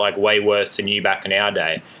we had it like way worse than you back in our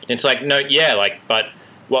day. And it's like, no, yeah, like, but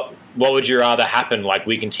what would you rather happen? Like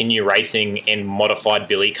we continue racing in modified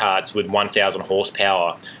billy carts with 1,000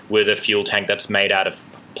 horsepower with a fuel tank that's made out of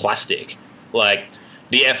plastic. Like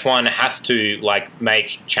the F1 has to like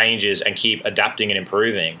make changes and keep adapting and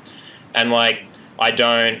improving. And like I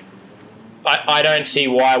don't see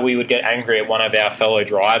why we would get angry at one of our fellow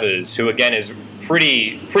drivers who again is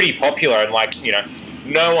pretty popular, and like, you know,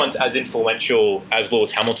 no one's as influential as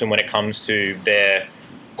Lewis Hamilton when it comes to their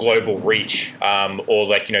global reach, or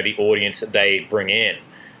like, you know, the audience that they bring in.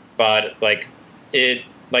 But like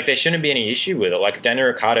there shouldn't be any issue with it. Like Daniel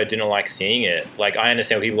Ricciardo didn't like seeing it. Like I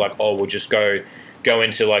understand people like, oh, we'll just go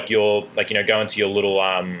into like your, like, you know, go into your little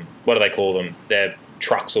what do they call them, their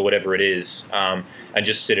trucks or whatever it is, and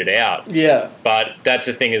just sit it out. Yeah. But that's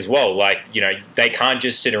the thing as well, like, you know, they can't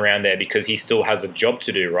just sit around there because he still has a job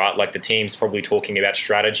to do, right? Like the team's probably talking about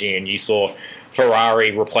strategy, and you saw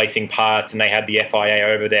Ferrari replacing parts, and they had the FIA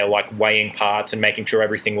over there like weighing parts and making sure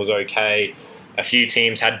everything was okay. A few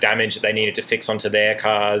teams had damage that they needed to fix onto their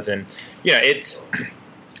cars, and, you know, it's,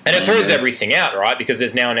 and it throws everything out, right? Because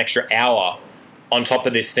there's now an extra hour on top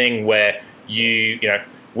of this thing where you know,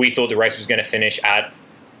 we thought the race was going to finish at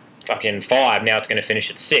fucking 5, now it's going to finish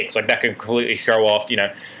at 6. Like that could completely throw off, you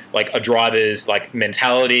know, like a driver's like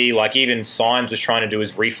mentality. Like even Sainz was trying to do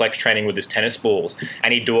his reflex training with his tennis balls,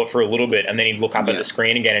 and he'd do it for a little bit and then he'd look up at the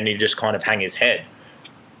screen again and he'd just kind of hang his head.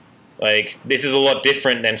 Like this is a lot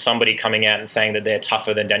different than somebody coming out and saying that they're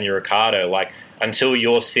tougher than Daniel Ricciardo. Like until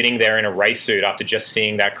you're sitting there in a race suit after just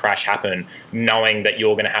seeing that crash happen, knowing that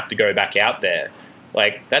you're going to have to go back out there,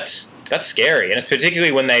 like that's scary. And it's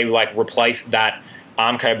particularly when they like replace that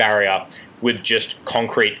Armco barrier with just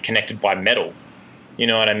concrete connected by metal. You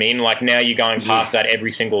know what I mean? Like now you're going past that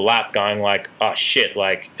every single lap going like, oh shit,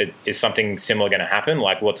 like is something similar going to happen?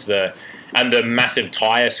 Like what's the, and the massive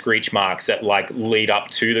tire screech marks that like lead up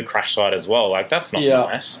to the crash site as well. Like that's not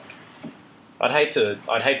nice. I'd hate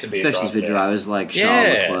to be especially for drivers like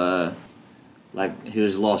Charles Leclerc, like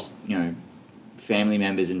who's lost, you know, family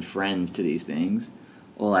members and friends to these things,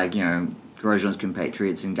 or like, you know, Grosjean's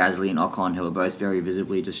compatriots and Gasly and Ocon, who are both very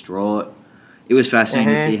visibly distraught. It was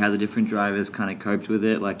fascinating to see how the different drivers kind of coped with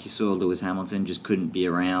it. Like you saw Lewis Hamilton just couldn't be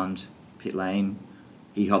around pit lane.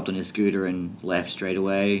 He hopped on his scooter and left straight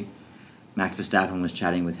away. Max Verstappen was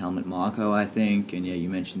chatting with Helmut Marko, I think. And yeah, you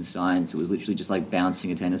mentioned Sainz. It was literally just like bouncing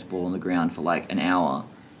a tennis ball on the ground for like an hour,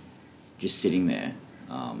 just sitting there.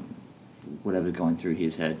 Whatever's going through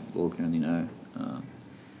his head, Lord can only know.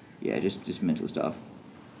 Yeah, just mental stuff.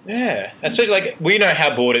 Yeah, especially like we know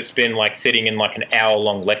how bored it's been, like sitting in like an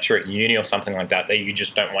hour-long lecture at uni or something like that you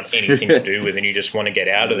just don't want anything to do with, and you just want to get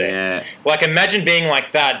out of there. Yeah. Like imagine being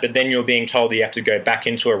like that, but then you're being told that you have to go back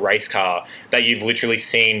into a race car that you've literally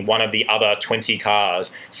seen one of the other 20 cars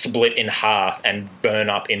split in half and burn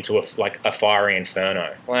up into a fiery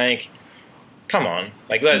inferno. Like, come on,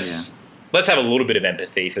 like let's have a little bit of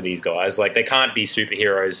empathy for these guys. Like they can't be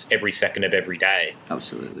superheroes every second of every day.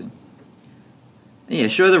 Absolutely. Yeah,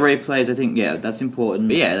 show the replays. I think that's important.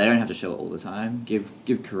 But yeah, they don't have to show it all the time. Give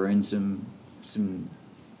Karun some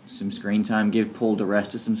screen time. Give Paul di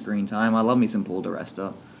Resta some screen time. I love me some Paul di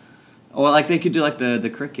Resta. Or like they could do like the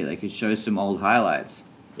cricket. They could show some old highlights.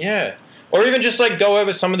 Yeah. Or even just like go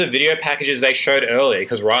over some of the video packages they showed earlier,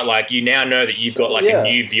 because right, like you now know that you've got like a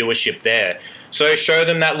new viewership there. So show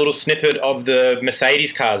them that little snippet of the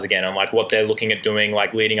Mercedes cars again and like what they're looking at doing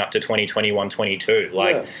like leading up to 2021, 22.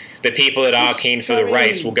 Like the people that are keen for the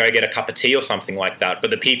race will go get a cup of tea or something like that. But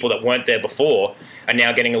the people that weren't there before are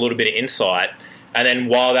now getting a little bit of insight. And then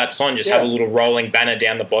while that's on, just have a little rolling banner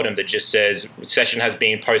down the bottom that just says session has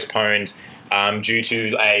been postponed due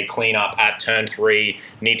to a cleanup at turn 3,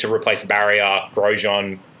 need to replace barrier,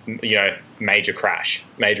 Grosjean, you know, major crash,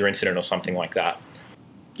 major incident or something like that.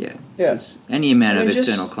 Yeah. Any amount of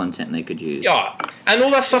external content they could use. Yeah, and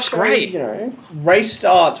all that stuff's great. You know, race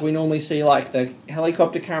starts, we normally see like the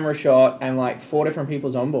helicopter camera shot and like 4 different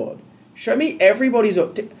people's on board. Show me everybody's...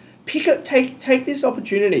 Take this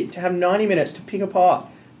opportunity to have 90 minutes to pick apart.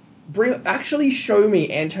 Actually show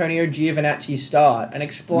me Antonio Giovinazzi's start and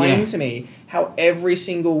explain to me how every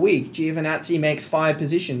single week Giovinazzi makes 5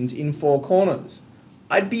 positions in 4 corners.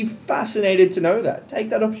 I'd be fascinated to know that. Take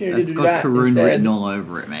that opportunity That's to do got that Karun instead. written all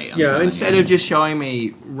over it, mate. I'm telling Instead you. of just showing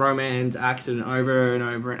me Roman's accident over and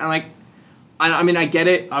over, and like, I mean, I get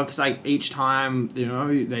it because like each time,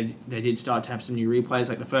 they did start to have some new replays.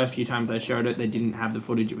 Like the first few times they showed it, they didn't have the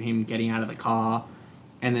footage of him getting out of the car,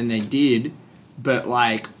 and then they did, but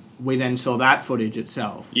like we then saw that footage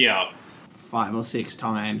itself. Yeah. 5 or 6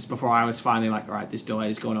 times before I was finally like, all right, this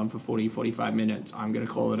delay's gone on for 45 minutes. I'm going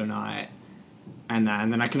to call it a night. And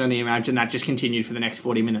then I can only imagine that just continued for the next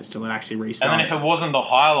 40 minutes till it actually restarted. And then if it wasn't the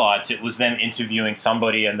highlights, it was them interviewing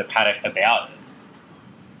somebody in the paddock about it.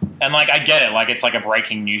 And, like, I get it. Like, it's like a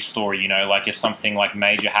breaking news story, Like, if something, like,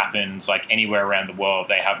 major happens, like, anywhere around the world,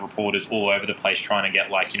 they have reporters all over the place trying to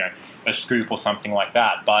get, like, a scoop or something like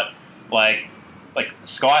that. But, like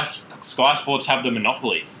Sky Sports have the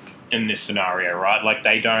monopoly in this scenario, right? Like,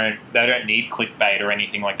 they don't need clickbait or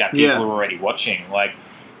anything like that. People are already watching.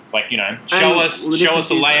 Show us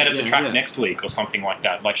a layout of the track next week or something like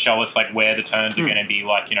that. Like, show us, like, where the turns are going to be.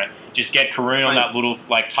 Like, just get Karun on that little,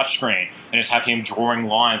 like, touch screen and just have him drawing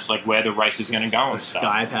lines, like, where the race is going to go and stuff.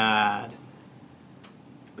 Skypad.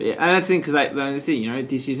 But yeah, and that's the thing, because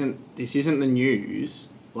this isn't the news.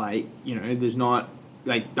 Like, there's not,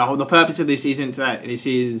 like, the purpose of this isn't that. This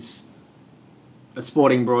is a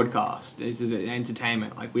sporting broadcast. This is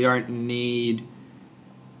entertainment. Like, we don't need...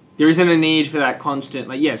 There isn't a need for that constant...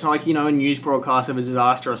 Like, yeah, it's not like, a news broadcast of a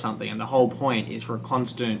disaster or something, and the whole point is for a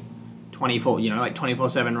constant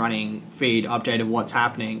 24/7 running feed update of what's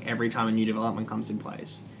happening every time a new development comes in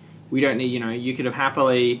place. We don't need, you could have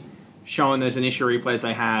happily shown those initial replays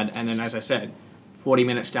they had, and then, as I said, 40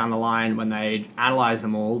 minutes down the line when they analyze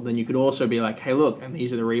them all, then you could also be like, hey, look, and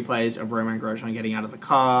these are the replays of Romain Grosjean getting out of the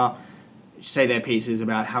car, say their pieces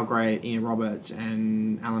about how great Ian Roberts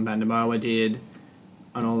and Alan Van der Merwe did,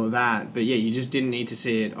 and all of that. But yeah, you just didn't need to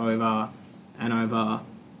see it over and over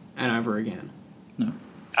and over again. No.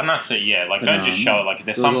 And that's it, yeah. Like, don't just show it. Like, if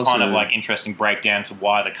there's some kind of, like, interesting breakdown to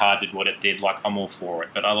why the car did what it did, like, I'm all for it.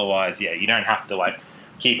 But otherwise, yeah, you don't have to, like,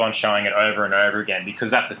 keep on showing it over and over again, because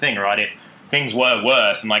that's the thing, right? If things were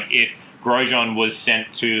worse, and, like, if Grosjean was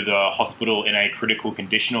sent to the hospital in a critical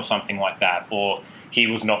condition or something like that, or he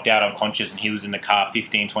was knocked out unconscious and he was in the car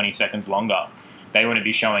 15, 20 seconds longer, they wouldn't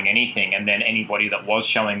be showing anything, and then anybody that was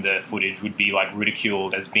showing the footage would be, like,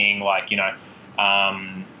 ridiculed as being, like,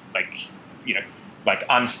 like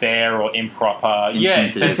unfair or improper.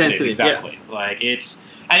 Insensitive, exactly. Yeah. Like, it's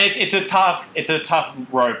a tough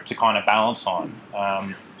rope to kind of balance on.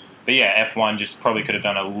 But yeah, F1 just probably could have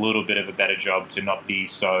done a little bit of a better job to not be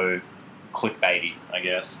so clickbaity, I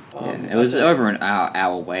guess. Yeah, it was over an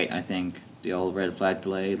hour wait, I think, the old red flag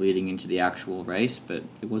delay leading into the actual race, but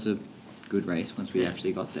it was a good race once we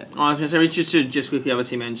actually got there. I was going to say, just quickly,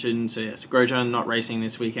 obviously mentioned, so yes, Grosjean not racing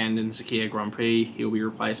this weekend in the Sakhir Grand Prix. He'll be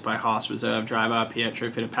replaced by Haas reserve driver Pietro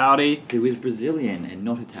Fittipaldi. Who is Brazilian and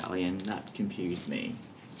not Italian. That confused me.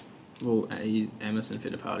 Well, Emerson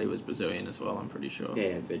Fittipaldi was Brazilian as well, I'm pretty sure.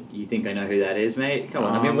 Yeah, but you think I know who that is, mate? Come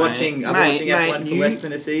on, I've been mate. watching F1 for less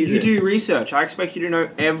than a season. You do research. I expect you to know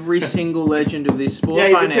every single legend of this sport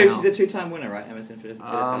yeah, by now. He's a two-time winner, right, Emerson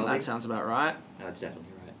Fittipaldi? That sounds about right. No, that's definitely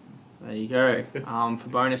right. There you go. For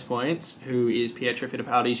bonus points, who is Pietro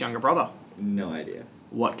Fittipaldi's younger brother? No idea.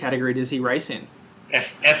 What category does he race in?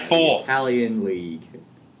 F4. Italian League.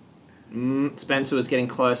 Spencer was getting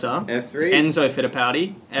closer. F3? Enzo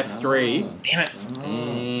Fittipaldi, F3. Oh. Damn it.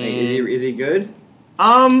 Hey, is he good?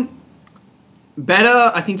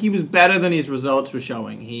 Better. I think he was better than his results were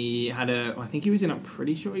showing. I think he was in a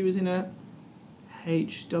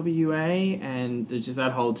HWA, and just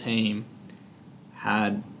that whole team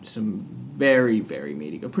had some very, very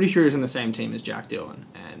mediocre. Pretty sure he was in the same team as Jack Dillon,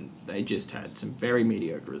 and they just had some very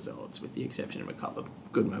mediocre results, with the exception of a couple of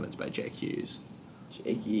good moments by Jake Hughes.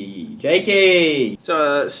 Jakey!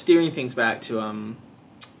 So, steering things back to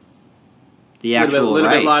the actual a little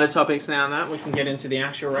race. bit lighter topics now and that. We can get into the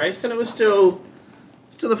actual race, and it was still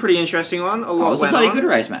a pretty interesting one. A lot it was a went bloody on. good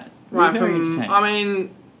race, Matt. Right, Very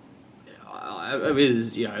entertaining.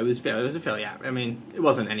 It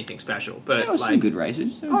wasn't anything special, but there was some good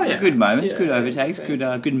races. Good moments, good overtakes,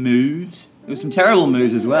 good moves. There was some terrible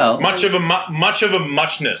moves as well. Much of a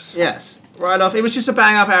muchness. Yes, right off. It was just a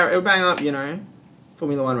bang up,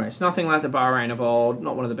 Formula One race. Nothing like the Bahrain of old.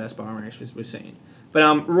 Not one of the best Bahrain races we've seen.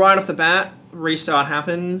 But right off the bat, restart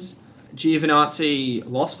happens. Giovinazzi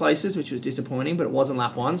lost places, which was disappointing, but it wasn't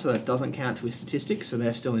lap 1, so that doesn't count to his statistics, so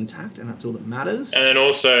they're still intact, and that's all that matters. And then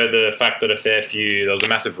also the fact that there was a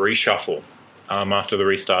massive reshuffle after the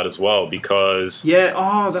restart as well, because... Yeah,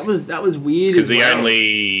 that was weird. Because the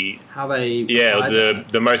only... How they... Yeah,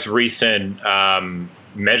 the most recent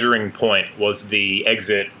measuring point was the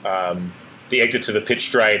exit to the pit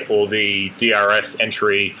straight or the DRS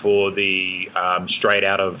entry for the straight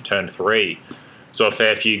out of turn 3. So a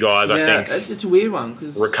fair few guys, I think. It's a weird one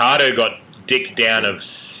because Ricardo got dicked down of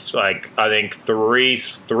I think three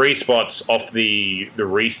spots off the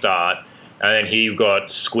restart, and then he got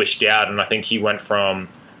squished out, and I think he was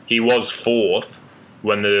 4th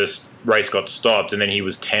when the race got stopped, and then he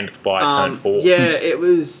was 10th by turn 4. Yeah, it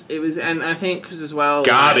was, and I think because as well,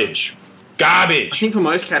 Garbage. I think for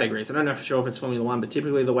most categories, I don't know for sure if it's Formula 1, but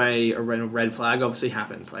typically the way a red flag obviously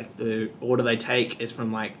happens, like the order they take is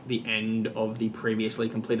from like the end of the previously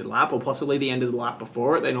completed lap or possibly the end of the lap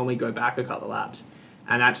before it. They normally go back a couple of laps,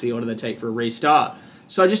 and that's the order they take for a restart.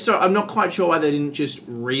 So I'm not quite sure why they didn't just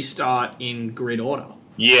restart in grid order.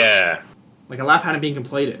 Yeah. Like a lap hadn't been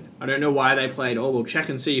completed. I don't know why they played, we'll check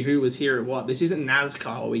and see who was here at what. This isn't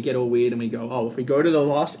NASCAR where we get all weird and we go, if we go to the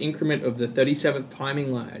last increment of the 37th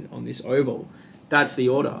timing line on this oval, that's the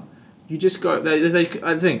order. You just go,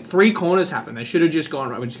 I think 3 corners happen. They should have just gone,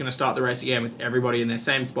 right, we're just going to start the race again with everybody in their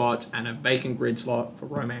same spots and a vacant grid slot for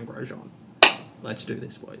Romain Grosjean. Let's do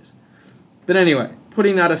this, boys. But anyway,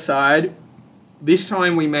 putting that aside, this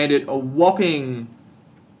time we made it a whopping...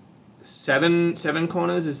 Seven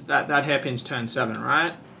corners. Is that hairpin's turn 7,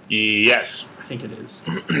 right? Yes. I think it is.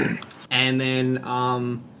 And then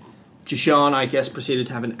Grosjean, I guess, proceeded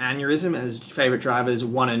to have an aneurysm as favourite drivers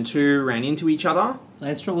 1 and 2 ran into each other.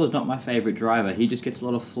 Lance Stroll is not my favourite driver. He just gets a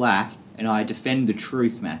lot of flack, and I defend the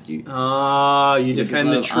truth, Matthew. You defend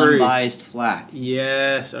the truth. Unbiased flack.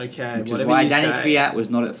 Yes, okay. Which is why Danny Kvyat was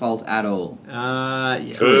not at fault at all.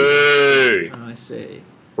 Yeah. Boo! I see.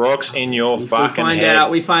 Rocks in your fucking head.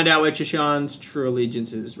 We find out where Grosjean's true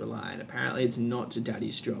allegiances rely, and apparently it's not to Daddy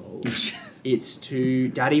Stroll. It's to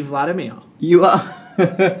Daddy Vladimir. You are...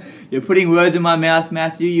 You're putting words in my mouth,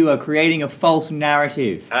 Matthew. You are creating a false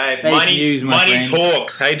narrative. Hey, Fake money news, my friend.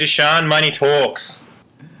 talks. Hey, Deshaun, money talks.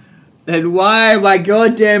 Then why am I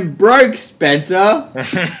goddamn broke, Spencer?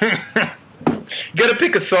 You gotta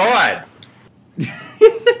pick a side.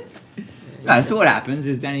 No, so what happens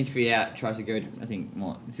is Danny Kvyat tries to go, I think,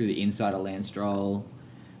 through the inside of Lance Stroll.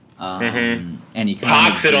 And he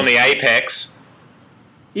parks it on the apex.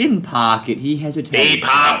 He didn't park it. He hesitated. He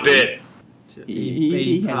parked it.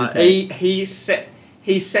 He hesitated.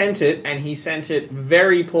 He sent it, and he sent it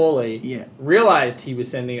very poorly. Yeah. Realized he was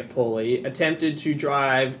sending it poorly. Attempted to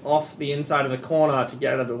drive off the inside of the corner to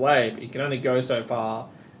get out of the way, but he can only go so far.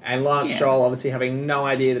 And Lance Stroll, obviously having no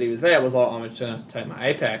idea that he was there, was like, I'm just going to take my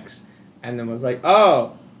apex. And then was like,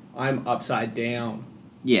 I'm upside down.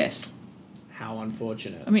 Yes. How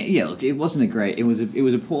unfortunate. I mean, yeah, look, it wasn't a great... It was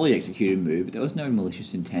a poorly executed move, but there was no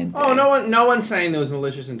malicious intent there. No one's saying there was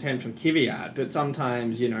malicious intent from Kvyat, but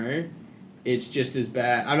sometimes, it's just as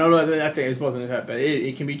bad. I don't know whether that's it wasn't hurt, but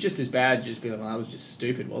it can be just as bad, just be like, that was just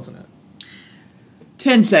stupid, wasn't it?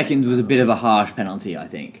 10 seconds was a bit of a harsh penalty, I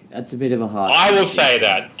think. That's a bit of a harsh I will penalty. say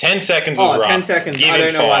that. 10 seconds was rough. 10 seconds. Give I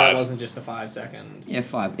don't know why it 5. wasn't just a 5 second. Yeah,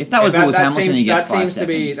 5. If that was Lewis Hamilton, he gets 5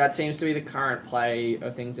 seconds. That seems to be the current play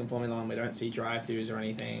of things in Formula 1. We don't see drive-thrus or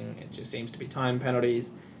anything. It just seems to be time penalties.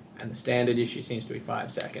 And the standard issue seems to be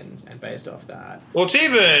 5 seconds. And based off that... Well, it's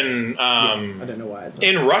even... I don't know why it's not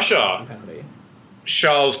in Russia, penalty.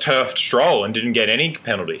 Charles turfed Stroll and didn't get any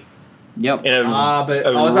penalty. Yep. In a but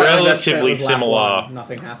relatively similar...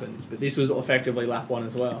 Nothing happened. But this was effectively lap 1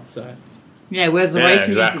 as well, so... Yeah, where's the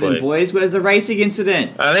racing incident, boys? Where's the racing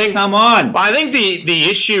incident? Come on. I think the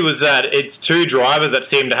issue is that it's 2 drivers that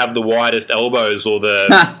seem to have the widest elbows or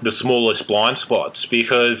the smallest blind spots,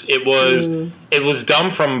 because it was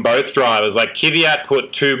dumb from both drivers. Like Kvyat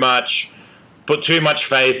put too much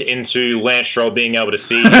faith into Lance Stroll being able to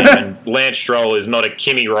see him, and Lance Stroll is not a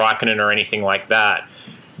Kimi Raikkonen or anything like that.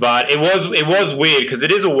 But it was weird because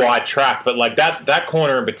it is a wide track, but like that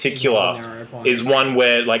corner in particular is one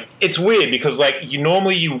where like it's weird because like you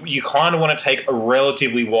kind of want to take a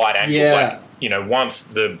relatively wide angle. Yeah. Like, once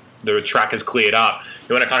the track is cleared up,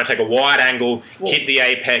 you want to kind of take a wide angle, hit the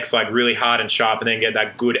apex like really hard and sharp, and then get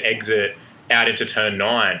that good exit out into turn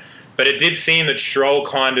 9. But it did seem that Stroll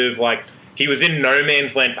kind of like he was in no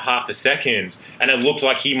man's land for half a second, and it looked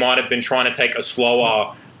like he might have been trying to take a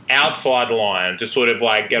slower outside line to sort of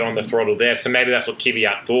like get on the throttle there. So maybe that's what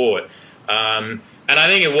Kvyat thought. And I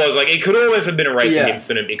think it was like it could always have been a racing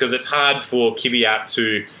incident because it's hard for Kvyat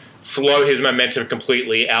to slow his momentum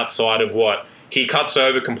completely outside of what he cuts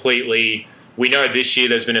over completely. We know this year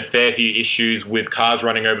there's been a fair few issues with cars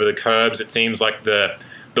running over the curbs. It seems like the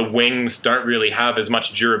wings don't really have as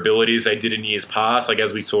much durability as they did in years past, like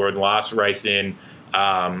as we saw in the last race in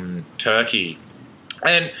Turkey.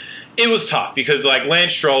 And it was tough because like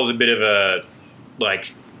Lance Stroll is a bit of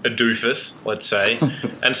like a doofus, let's say,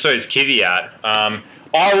 and so is Kvyat.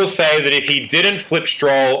 I will say that if he didn't flip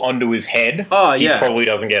Stroll onto his head, he probably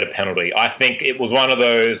doesn't get a penalty. I think it was one of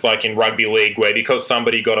those, like in rugby league, where because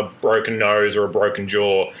somebody got a broken nose or a broken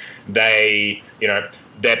jaw, they're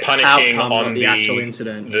punishing on the actual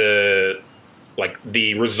incident.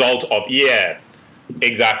 The result of,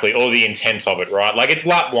 exactly, or the intent of it, right? Like, it's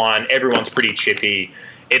lap one, everyone's pretty chippy.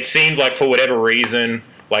 It seemed like for whatever reason,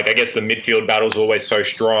 like, I guess the midfield battle's always so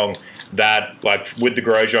strong that, like, with the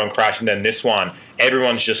Grosjean crash and then this one,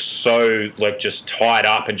 everyone's just so, like, just tied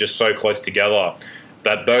up and just so close together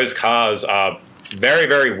that those cars are very,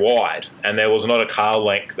 very wide, and there was not a car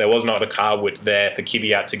width there for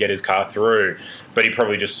Kvyat to get his car through, but he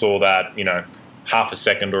probably just saw that, half a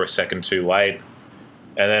second or a second too late.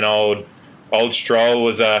 And then old Stroll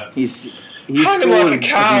was he's hung scored like a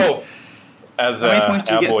cow, as our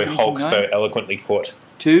boy for Hulk finishing so ninth? eloquently put.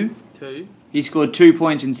 2. 2. He scored 2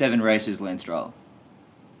 points in 7 races, Lance Stroll.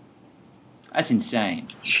 That's insane.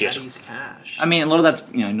 Shit. That is cash. I mean, a lot of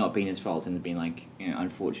that's not been his fault and been like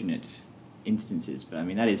unfortunate instances, but I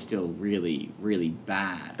mean that is still really, really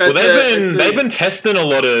bad. Well, they've been testing a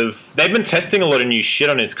lot of new shit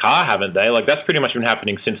on his car, haven't they? Like, that's pretty much been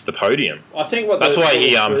happening since the podium. I think that's why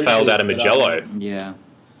he failed out of Mugello. Yeah.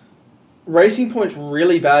 Racing Point's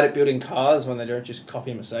really bad at building cars when they don't just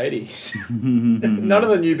copy Mercedes. None of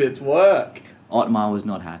the new bits work. Otmar was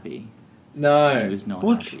not happy. No. He was not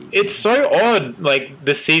Well, happy. it's so odd, like,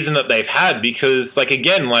 the season that they've had, because, like,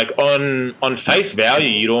 again, like, on face value,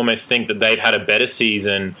 you'd almost think that they've had a better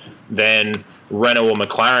season than Renault or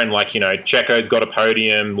McLaren. Like, Checo's got a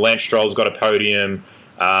podium, Lance Stroll's got a podium,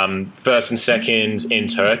 first and second in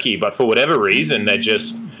Turkey, but for whatever reason,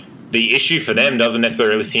 the issue for them doesn't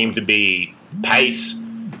necessarily seem to be pace.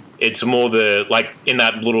 It's more in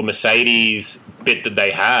that little Mercedes bit that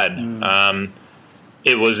they had.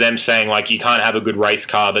 It was them saying, like, you can't have a good race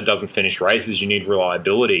car that doesn't finish races. You need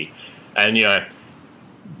reliability. And,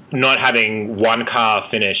 not having one car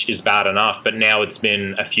finish is bad enough, but now it's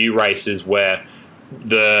been a few races where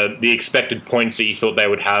the expected points that you thought they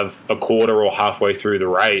would have a quarter or halfway through the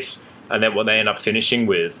race, and then what they end up finishing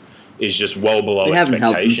with is just well below They haven't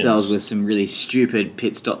expectations. helped themselves with some really stupid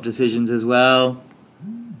pit stop decisions as well,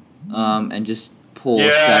 and just poor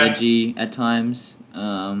strategy at times.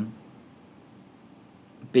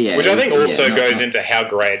 But yeah, which I think also not goes into how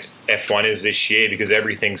great F1 is this year, because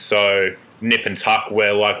everything's so nip and tuck,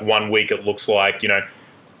 where, like, 1 week it looks like,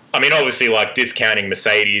 I mean, obviously, like, discounting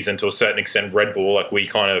Mercedes and to a certain extent Red Bull, like, we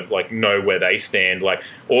kind of, like, know where they stand. Like,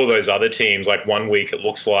 all those other teams, like, 1 week it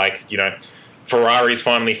looks like, Ferrari's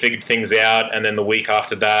finally figured things out, and then the week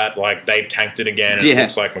after that, like, they've tanked it again, and it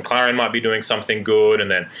looks like McLaren might be doing something good, and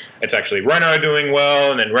then it's actually Renault doing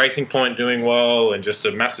well, and then Racing Point doing well, and just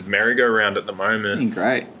a massive merry-go-round at the moment. Been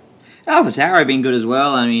great. AlphaTauri been good as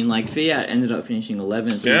well. I mean, like, Fiat ended up finishing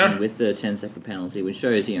 11th even with the 10-second penalty, which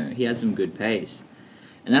shows, he had some good pace.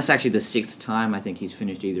 And that's actually the 6th time I think he's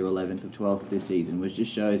finished either 11th or 12th this season, which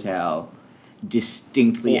just shows how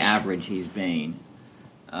distinctly average he's been.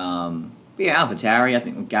 But yeah, AlphaTauri, I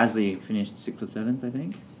think Gasly finished 6th or 7th, I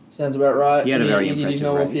think. Sounds about right. He had a very He did his impressive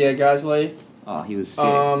normal race. Pierre Gasly. Oh, he was sick.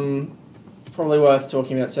 Probably worth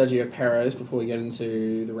talking about Sergio Perez before we get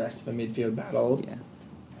into the rest of the midfield battle. Yeah.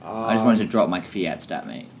 I just wanted to drop my Fiat stat,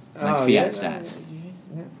 mate. My Fiat stats.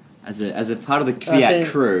 Yeah. As a part of the Fiat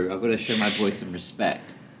crew, I've got to show my boys some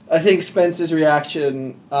respect. I think Spencer's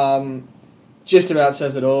reaction just about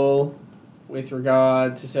says it all with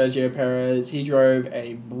regard to Sergio Perez. He drove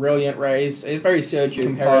a brilliant race. A very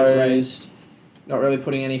Sergio Perez race. Not really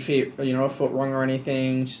putting any a foot wrong or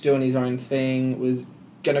anything. Just doing his own thing. Was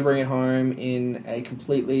going to bring it home in a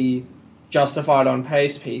completely justified on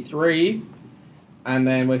pace P3. And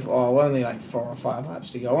then with only like 4 or 5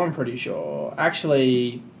 laps to go, I'm pretty sure.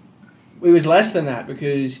 Actually, it was less than that,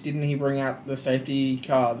 because didn't he bring out the safety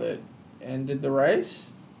car that ended the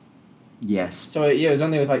race? Yes. So it was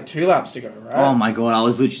only with like 2 laps to go, right? Oh my god, I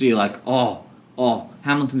was literally like,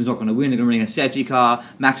 Hamilton's not going to win. They're going to bring a safety car.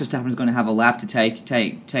 Max Verstappen's going to have a lap to take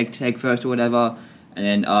first or whatever. And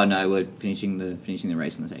then, oh no, we're finishing the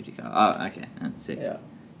race on the safety car. Oh, okay, that's it. Yeah.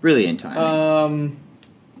 Brilliant timing.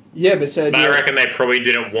 Yeah, but Sergio... I reckon they probably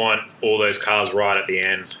didn't want all those cars right at the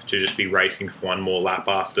end to just be racing for one more lap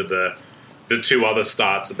after the 2 other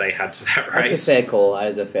starts that they had to that race. That's a fair call. That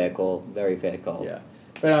is a fair call. Very fair call. Yeah.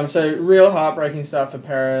 But so real heartbreaking stuff for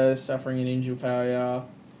Perez, suffering an engine failure.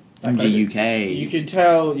 MG UK. You could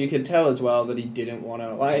tell as well that he didn't want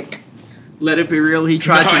to Let it be real. He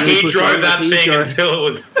tried to. Really he push drove on, that he thing drove- until it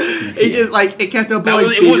was. He just it kept on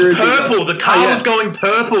going. It was bigger and purple. bigger. The car Oh, yeah. was going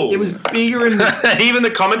purple. It was bigger and Even the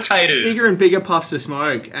commentators. bigger and bigger puffs of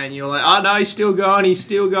smoke, and you're like, oh no, he's still going.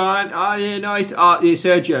 Oh yeah, no,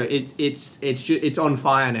 Sergio, it's on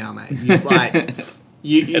fire now, mate.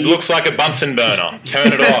 It looks like a Bunsen burner.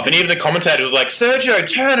 Turn it off. And even the commentator was like,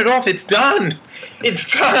 Sergio, turn it off. It's done.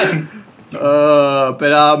 It's done. So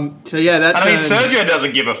yeah, that's. I mean, Sergio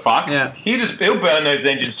doesn't give a fuck. Yeah. He'll burn those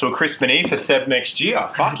engines to a crisp and E for Seb next year.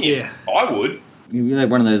 Fuck him. Yeah. I would. You'd be like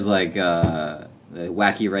one of those the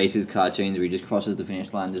wacky races cartoons where he just crosses the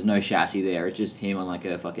finish line. There's no chassis there. It's just him on like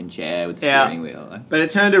a fucking chair with a steering wheel. But it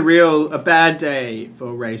turned a bad day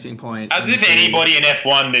for Racing Point. As if anybody in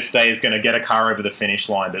F1 this day is going to get a car over the finish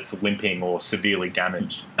line that's limping or severely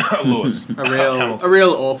damaged. Lewis. A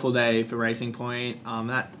real awful day for Racing Point.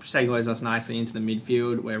 That segues us nicely into the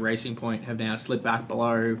midfield, where Racing Point have now slipped back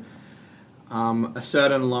below a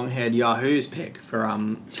certain long-haired Yahoo's pick for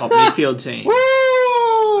top midfield team.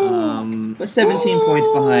 But 17 points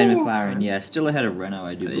behind McLaren, yeah. Still ahead of Renault,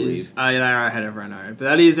 I do believe. Oh, yeah, they are ahead of Renault. But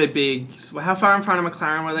that is a big... How far in front of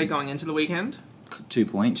McLaren were they going into the weekend? 2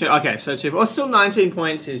 points. Okay, so 2... Well, still 19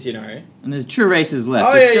 points is, And there's 2 races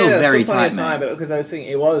left. It's still very still tight, time, but because I was thinking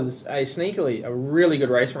it was a really good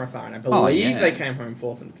race for McLaren. I believe they came home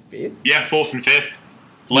 4th and 5th. Yeah, 4th and 5th.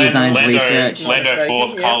 He's done his research. Lando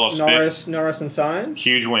 4th, Carlos 5th. Norris and Sainz.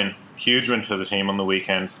 Huge win for the team on the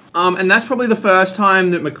weekend. And that's probably the first time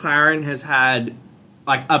that McLaren has had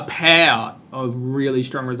a pair of really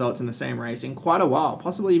strong results in the same race in quite a while,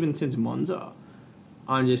 possibly even since Monza.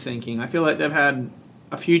 I'm just thinking. I feel like they've had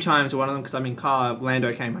a few times, one of them, because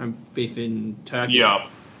Lando came home 5th in Turkey. Yeah.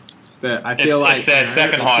 But I feel it's their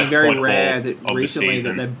second highest it's very point rare haul that of recently the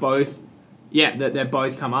season. that they're both... Yeah, that they're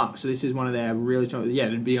both come up. So this is one of their really strong... Yeah,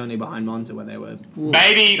 it'd be only behind Monza where they were...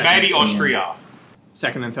 Maybe Austria.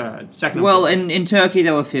 Second and third. Well, in Turkey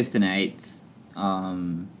they were 5th and 8th.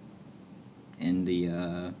 In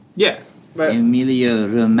the but Emilia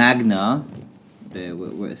Romagna,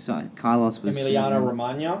 Carlos was Emiliano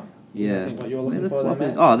Romagna. Yeah. I think what you were Where looking the for fuck there,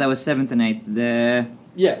 is- mate. Oh, that was 7th and 8th there.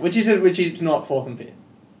 Yeah, which is not 4th and 5th.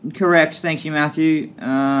 Correct, thank you, Matthew.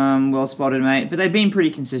 Well spotted, mate. But they've been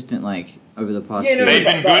pretty consistent, over the past. Yeah, no, They've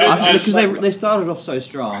been good at because they started off so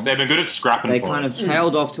strong. They've been good at scrapping They points. kind of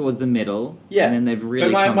tailed off towards the middle. Yeah, and then they've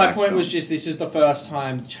really. But come my back point strong. was just this is the first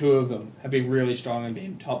time 2 of them have been really strong and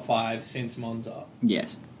been top 5 since Monza,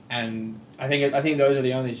 Yes. and I think those are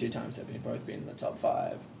the only 2 times they've both been in the top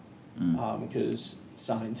 5. Because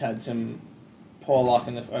Sainz had some poor luck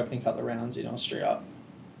in the opening couple of rounds in Austria.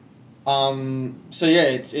 So yeah,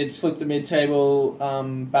 it's flipped the mid-table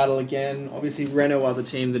battle again. Obviously, Renault are the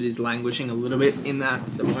team that is languishing a little bit in that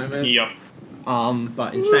at the moment. Yep.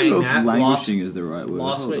 But in saying that, languishing is the right word.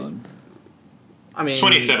 last Hold week- on. I mean,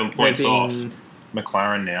 27 they've points off been-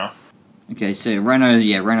 McLaren now. Okay, so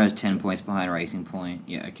Renault's 10 points behind Racing Point.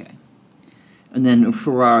 Yeah, okay. And then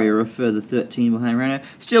Ferrari are a further 13 behind Renault.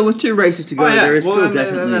 Still with 2 races to go, there is still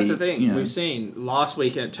definitely. That's the thing. We've seen last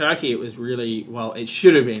week at Turkey, it was really it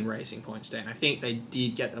should have been Racing Point's day, and I think they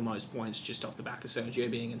did get the most points just off the back of Sergio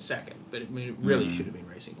being in second. But it really should have been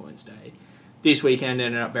Racing Point's day. This weekend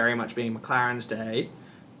ended up very much being McLaren's day.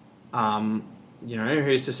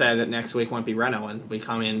 Who's to say that next week won't be Renault and we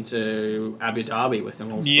come into Abu Dhabi with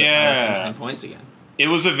them all split less than 10 points again? It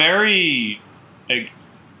was a very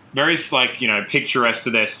picturesque to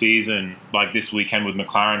their season, this weekend with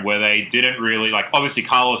McLaren, where they didn't really, obviously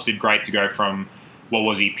Carlos did great to go from, what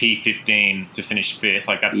was he, P15 to finish 5th,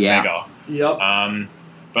 that's mega. Yep.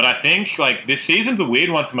 But I think, this season's a weird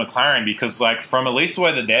one for McLaren because, from at least the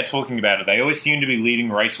way that they're talking about it, they always seem to be leaving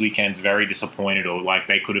race weekends very disappointed or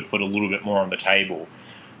they could have put a little bit more on the table.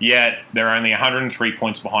 Yet, they're only 103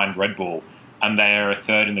 points behind Red Bull, and they are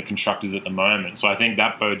 3rd in the Constructors at the moment. So I think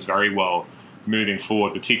that bodes very well moving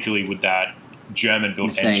forward, particularly with that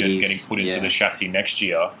German-built engine getting put into the chassis next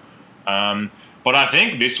year. But I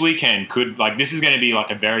think this weekend this is going to be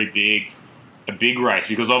a very big race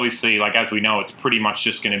because obviously, as we know, it's pretty much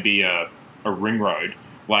just going to be a ring road,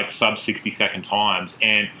 sub 60-second times.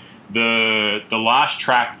 And the last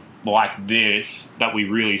track like this that we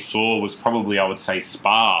really saw was probably, I would say,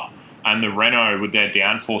 Spa. And the Renault with their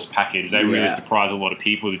downforce package, they really surprised a lot of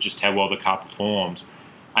people with just how well the car performed.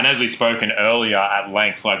 And as we've spoken earlier at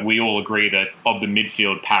length, we all agree that of the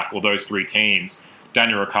midfield pack, or those 3 teams,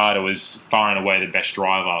 Daniel Ricciardo is far and away the best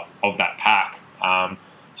driver of that pack.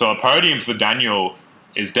 So a podium for Daniel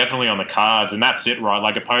is definitely on the cards, and that's it,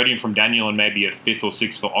 right? A podium from Daniel and maybe a 5th or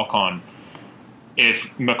 6th for Ocon.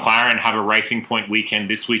 If McLaren have a Racing Point weekend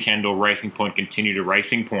this weekend or Racing Point continue to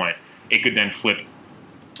Racing Point, it could then flip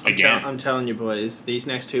again. I'm telling you, boys, these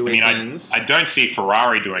next 2 I mean, weekends, I don't see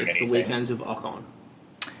Ferrari doing it's anything. the weekends of Ocon.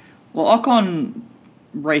 Well, Ocon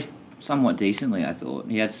raced somewhat decently, I thought.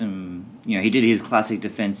 He had some, he did his classic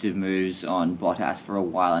defensive moves on Bottas for a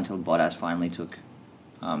while until Bottas finally took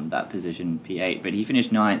that position, P8. But he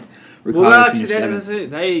finished 9th. Ricardo Well, actually, finished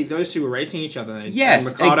 7th. those two were racing each other. Yes,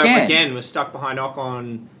 and Ricardo again. was stuck behind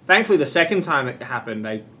Ocon. Thankfully, the second time it happened,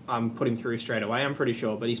 they put him through straight away. I'm pretty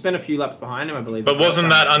sure, but he spent a few laps behind him, I believe. But wasn't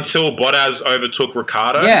that until Bottas overtook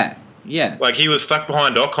Ricardo? Yeah. Like, he was stuck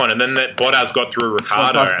behind Ocon, and then Bottas got through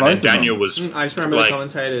Ricardo, Well, and both then of them. Daniel was I just remember the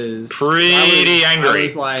commentators pretty angry.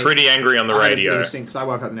 Pretty angry on the radio. Because I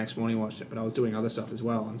woke up the next morning and watched it, but I was doing other stuff as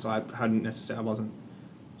well, and so I wasn't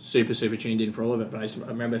super tuned in for all of it. But I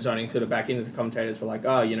remember zoning sort of back in as the commentators were like,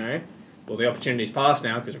 well, the opportunity's passed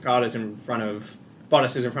now because Bottas is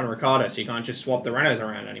in front of Ricardo, so you can't just swap the Renaults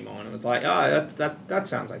around anymore. And it was like, that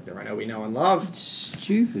sounds like the Renault we know and love.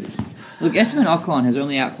 Stupid. Look, Esteban Ocon has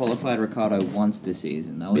only out-qualified Ricardo once this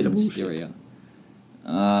season. That was in Styria.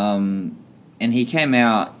 And he came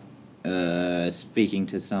out speaking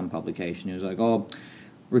to some publication. He was like,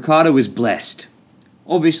 Ricardo is blessed.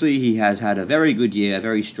 Obviously, he has had a very good year, a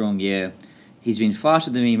very strong year. He's been faster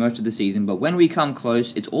than me most of the season, but when we come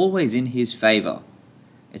close, it's always in his favour.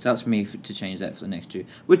 It's up to me to change that for the next two.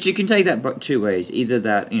 Which you can take that 2 ways. Either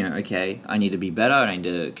that, okay, I need to be better, I need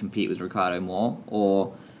to compete with Ricardo more,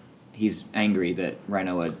 or he's angry that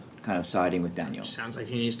Renault are kind of siding with Daniel. Sounds like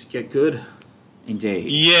he needs to get good. Indeed.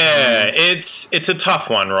 Yeah, it's a tough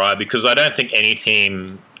one, right? Because I don't think any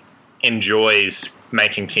team enjoys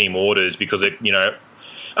making team orders because it,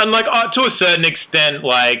 and like to a certain extent,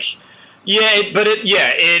 like, but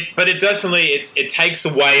it definitely it takes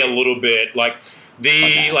away a little bit. Like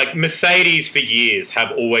like Mercedes for years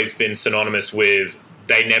have always been synonymous with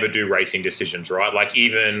they never do racing decisions, right? Like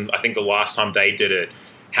even I think the last time they did it,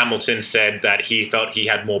 Hamilton said that he felt he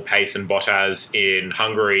had more pace than Bottas in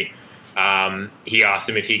Hungary. He asked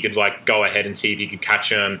him if he could go ahead and see if he could catch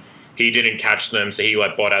him. He didn't catch them, so he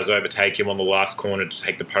let Bottas overtake him on the last corner to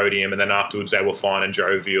take the podium, and then afterwards they were fine and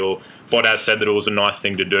jovial. Bottas said that it was a nice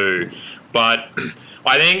thing to do. But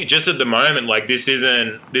I think just at the moment, this is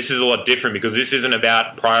a lot different because this isn't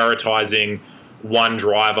about prioritising one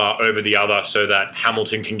driver over the other so that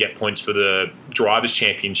Hamilton can get points for the Drivers'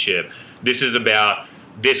 Championship. This is about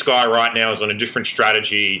this guy right now is on a different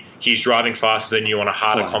strategy. He's driving faster than you on a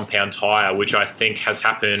harder compound tyre, which I think has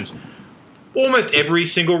happened almost every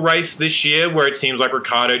single race this year where it seems like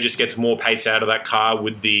Ricardo just gets more pace out of that car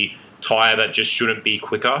with the tyre that just shouldn't be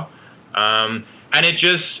quicker. And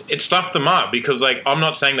it stuffed them up because, I'm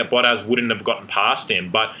not saying that Bottas wouldn't have gotten past him,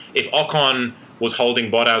 but if Ocon was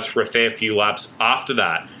holding Bottas for a fair few laps after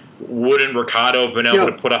that, wouldn't Ricardo have been able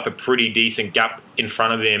to put up a pretty decent gap in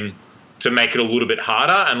front of him to make it a little bit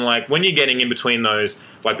harder? And when you're getting in between those,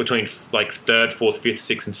 between 3rd, 4th, 5th,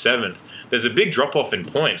 6th and 7th, there's a big drop off in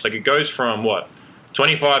points. It goes from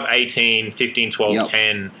 25, 18, 15, 12,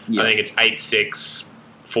 10. I think it's 8, 6,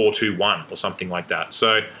 4, 2, 1 or something like that.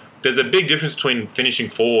 So there's a big difference between finishing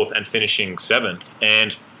 4th and finishing 7th.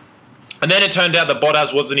 And then it turned out that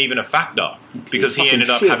Bottas wasn't even a factor because he ended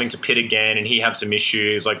up having to pit again and he had some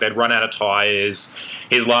issues. They'd run out of tyres.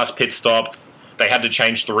 His last pit stop, they had to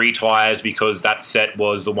change 3 tyres because that set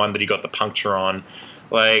was the one that he got the puncture on.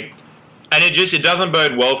 And it doesn't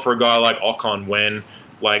bode well for a guy like Ocon when,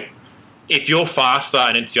 if you're faster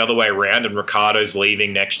and it's the other way around and Ricardo's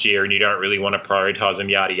leaving next year and you don't really want to prioritise him,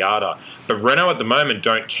 yada, yada. But Renault at the moment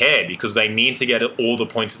don't care because they need to get all the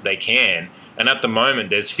points that they can. And at the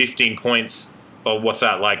moment, there's 15 points, or what's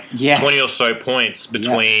that, 20 or so points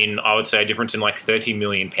between, I would say, a difference in £30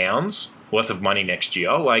 million worth of money next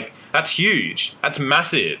year. That's huge. That's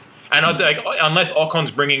massive. And unless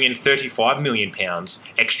Ocon's bringing in £35 million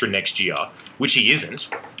extra next year, which he isn't,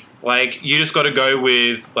 you just got to go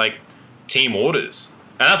with team orders.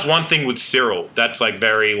 And that's one thing with Cyril. That's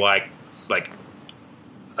very I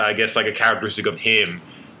guess a characteristic of him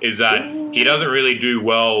is that he doesn't really do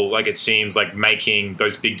well. It seems making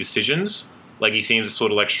those big decisions. He seems to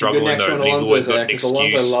sort of struggle in those. And he's always got an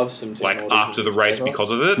excuse after the race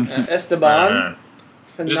because of it. Esteban.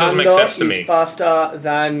 It just doesn't make sense to me. Is faster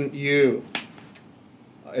than you.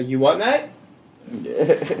 You what, mate?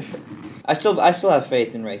 I still have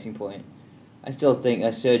faith in Racing Point. I still think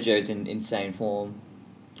Sergio's in insane form.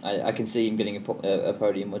 I can see him getting a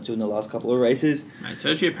podium or two in the last couple of races. Mate,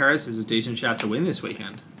 Sergio Perez is a decent shot to win this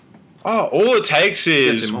weekend. Oh, all it takes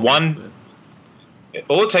is one.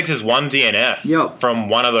 All it takes is one DNF from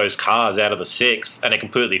one of those cars out of the 6, and it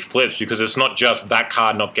completely flips because it's not just that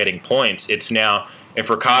car not getting points. It's now if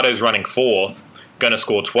Ricardo's running 4th, going to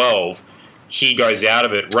score 12, he goes out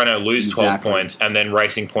of it, Renault lose 12 Exactly. points, and then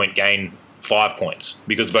Racing Point gain 5 points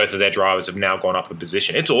because both of their drivers have now gone up a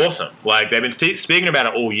position. It's awesome. Like, they've been speaking about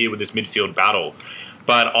it all year with this midfield battle.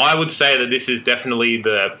 But I would say that this is definitely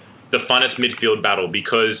the funnest midfield battle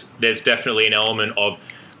because there's definitely an element of,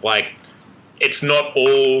 like, it's not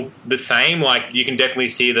all the same. Like, you can definitely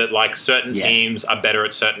see that, like, certain Yes. teams are better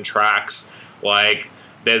at certain tracks. Like,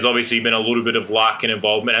 there's obviously been a little bit of luck and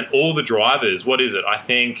involvement. And all the drivers, what is it? I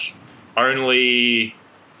think only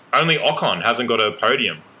Ocon hasn't got a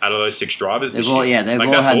podium out of those 6 drivers this year. They've Like,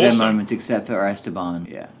 all that's had their awesome. moments except for Esteban.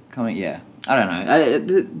 Yeah, I don't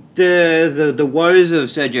know. The woes of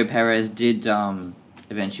Sergio Perez did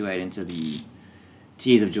eventuate into the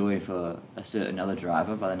tears of joy for a certain other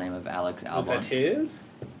driver by the name of Alex Albon. Was there tears?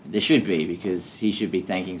 There should be, because he should be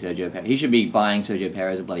thanking Sergio Perez. He should be buying Sergio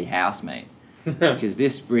Perez a bloody house, mate. Because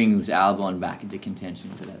this brings Albon back into contention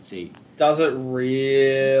for that seat. Does it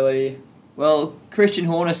really? Well, Christian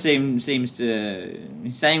Horner seems to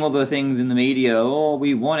he's saying all the things in the media. Oh,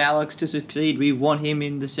 we want Alex to succeed. We want him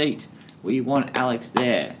in the seat. We want Alex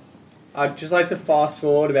there. I'd just like to fast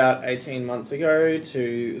forward about 18 months ago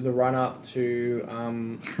to the run-up to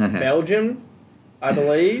Belgium, I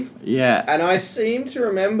believe. Yeah. And I seem to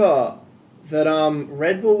remember that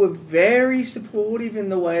Red Bull were very supportive in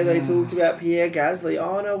the way they talked about Pierre Gasly.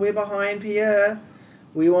 Oh, no, we're behind Pierre.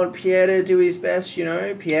 We want Pierre to do his best, you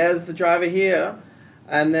know. Pierre's the driver here.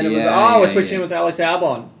 And then it was, we're switching with Alex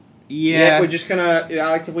Albon. Yeah. We're just going to...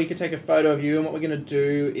 Alex, if we could take a photo of you, and what we're going to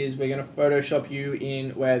do is we're going to Photoshop you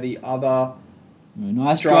in where the other...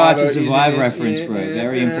 Nice drive drive to to survive survive reference, bro. yeah,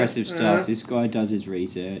 Very yeah, impressive yeah. stuff. This guy does his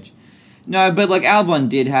research. No, but like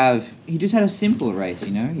Albon he just had a simple race,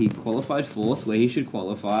 you know. He qualified 4th where he should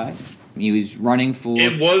qualify. He was running for...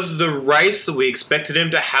 It was the race that we expected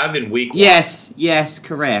him to have in week 1. Yes,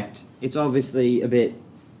 correct. It's obviously a bit...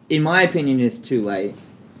 In my opinion, it's too late.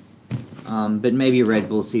 But maybe Red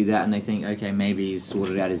Bull see that and they think, okay, maybe he's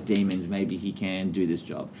sorted out his demons. Maybe he can do this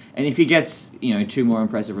job. And if he gets, 2 more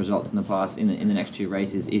impressive results in the next 2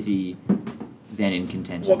 races, is he then in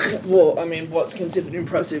contention? What's considered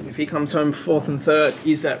impressive if he comes home 4th and 3rd?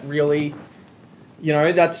 Is that really...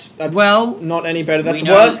 that's not any better. That's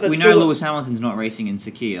worse. We know Lewis Hamilton's not racing in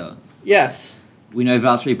Sakhir. Yes. We know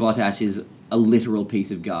Valtteri Bottas is a literal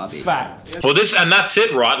piece of garbage. Fact. Well, that's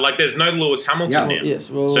it, right? Like, there's no Lewis Hamilton now.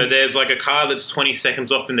 Yes, well... So there's like a car that's 20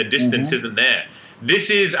 seconds off in the distance isn't there. This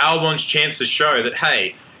is Albon's chance to show that,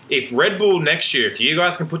 hey, if Red Bull next year, if you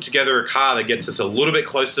guys can put together a car that gets us a little bit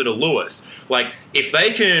closer to Lewis, like, if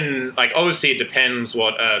they can, like, obviously it depends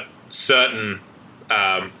what a certain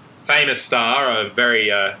famous star, a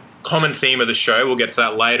very common theme of the show, we'll get to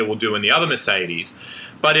that later, we'll do in the other Mercedes.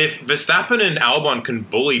 But if Verstappen and Albon can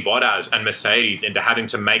bully Bottas and Mercedes into having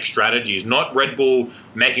to make strategies, not Red Bull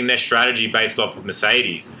making their strategy based off of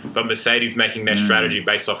Mercedes, but Mercedes making their strategy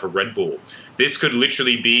based off of Red Bull, this could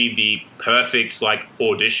literally be the perfect, like,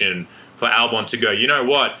 audition for Albon to go, you know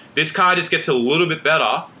what, this car just gets a little bit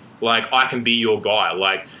better, like, I can be your guy.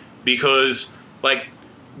 Like, because, like,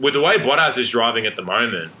 with the way Bottas is driving at the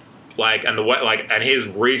moment, like, and the way, like, and his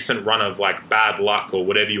recent run of, like, bad luck or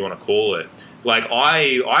whatever you want to call it, like,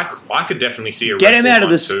 I could definitely see a Get Red him Bull out of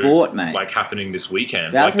the 1-2, sport, mate. like, happening this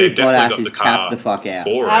weekend. Valtteri Like, they've definitely Bottas got is the car tapped the fuck out.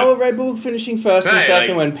 for How it. are Red Bull finishing 1st and Hey, 2nd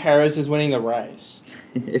like- when Perez is winning the race?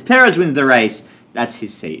 If Perez wins the race, that's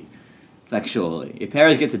his seat. Like, surely. If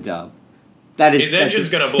Perez gets a dub, that is... His engine's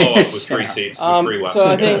going to blow up with 3 seats, with 3 laps. So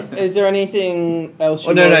I think, is there anything else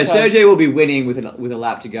you Oh, no, boys have? Sergio will be winning with a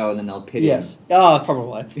lap to go, and then they'll pit him. Yes.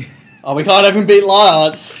 Probably. We can't even beat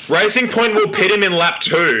Lance. Racing Point will pit him in lap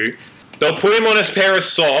 2. They'll put him on a pair of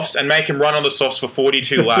softs and make him run on the softs for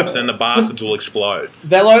 42 laps, and the bastards will explode.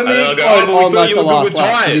 They'll only they'll go, explode "Oh, we on thought like you the were good last with lap.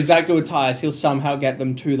 If tyres." he's that good with tyres, he'll somehow get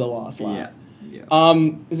them to the last lap. Yeah.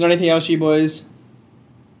 Is there anything else you boys...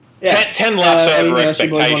 10 laps over anything else you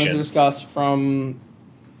boys wanted to expectation. discuss from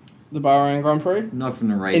the Bahrain Grand Prix? Not from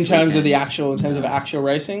the race In terms of weekend. of actual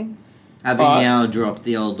racing? Having Alright. now dropped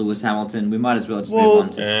the old Lewis Hamilton, we might as well just Well,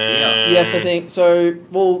 move on to... Yes, I think so.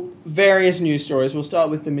 Well, various news stories. We'll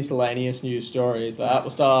start with the miscellaneous news stories.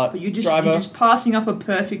 We'll start. But you're driver. just passing up a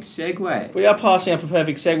perfect segue. We are passing up a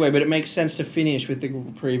perfect segue, but it makes sense to finish with the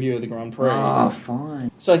preview of the Grand Prix. Oh,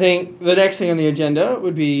 fine. So I think the next thing on the agenda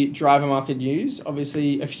would be driver market news.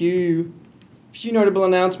 Obviously, a few notable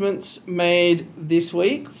announcements made this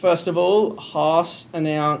week. First of all, Haas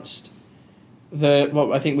announced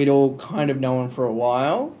what I think we'd all kind of known for a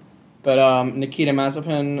while, but Nikita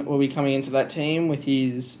Mazepin will be coming into that team with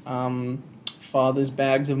his father's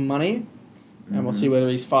bags of money, and we'll see whether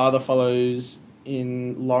his father follows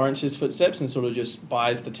in Lawrence's footsteps and sort of just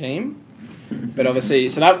buys the team. But obviously,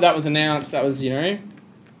 so that was announced. That was,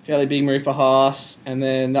 fairly big move for Haas. And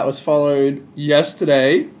then that was followed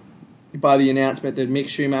yesterday by the announcement that Mick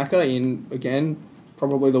Schumacher, again,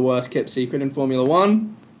 probably the worst kept secret in Formula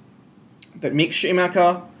One, but Mick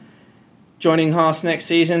Schumacher joining Haas next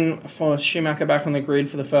season, for Schumacher back on the grid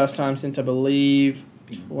for the first time since, I believe,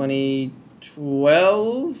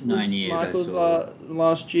 2012 9 years, Michael's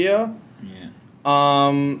last year. Yeah.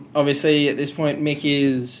 Obviously, at this point, Mick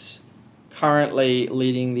is currently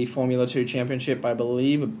leading the Formula 2 Championship, I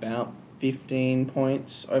believe, about 15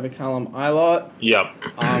 points over Callum Eilert. Yep.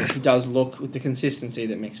 He does look, with the consistency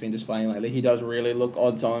that Mick's been displaying lately, he does really look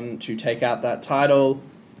odds on to take out that title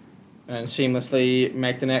and seamlessly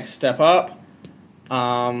make the next step up.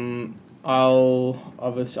 I might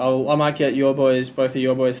get both of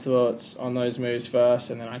your boys' thoughts on those moves first,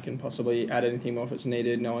 and then I can possibly add anything more if it's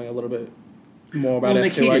needed, knowing a little bit more about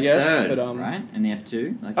F2, I guess. Third, but right? And the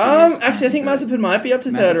F2. Actually, I think Mazepin might be up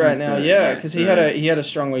to third right now. Yeah, because he had a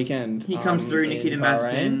strong weekend. He comes through, Nikita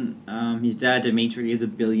Mazepin. His dad Dmitry is a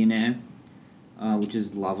billionaire, which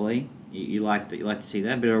is lovely. You like to see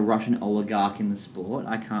that. A bit of a Russian oligarch in the sport.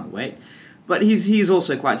 I can't wait. But he's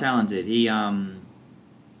also quite talented. He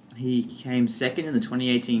came second in the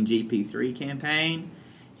 2018 GP3 campaign.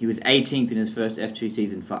 He was 18th in his first F2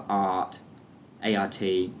 season for ART,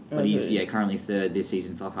 but he's currently third this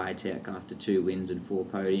season for High Tech after 2 wins and 4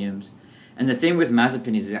 podiums. And the thing with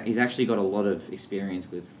Mazepin is he's actually got a lot of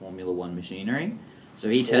experience with Formula One machinery. So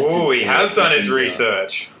he tested. Oh, he has done his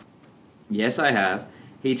research. Yes, I have.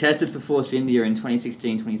 He tested for Force India in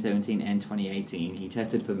 2016, 2017, and 2018. He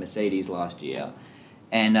tested for Mercedes last year,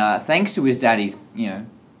 and thanks to his daddy's,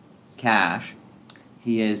 cash,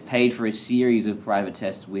 he has paid for a series of private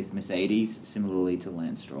tests with Mercedes, similarly to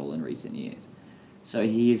Lance Stroll in recent years. So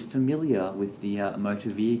he is familiar with the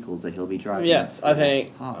motor vehicles that he'll be driving. Yes, I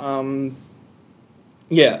think.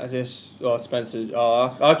 Spencer.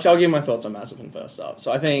 I'll give my thoughts on Mazepin first up.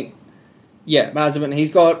 So I think, Mazepin. He's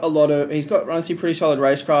got honestly pretty solid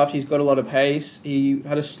racecraft. He's got a lot of pace. He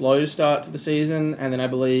had a slow start to the season, and then I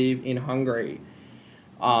believe in Hungary,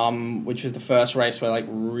 which was the first race where that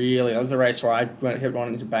was the race where I kept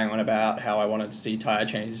wanting to bang on about how I wanted to see tyre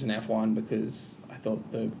changes in F1 because I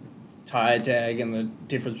thought the tyre deg and the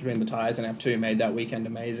difference between the tyres in F2 made that weekend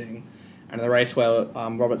amazing. And the race where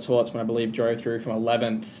Robert Schwartzman, I believe, drove through from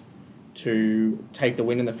 11th to take the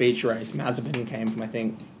win in the feature race, Mazepin came from, I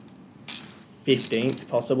think, 15th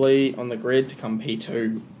possibly on the grid to come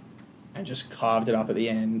P2 and just carved it up at the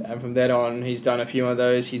end. And from then on, he's done a few of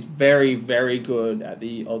those. He's very, very good at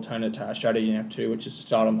the alternate tyre strategy in F2, which is to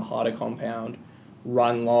start on the harder compound,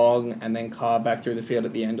 run long, and then carve back through the field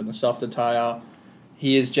at the end on the softer tyre.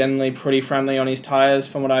 He is generally pretty friendly on his tyres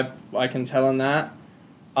from what I can tell on that.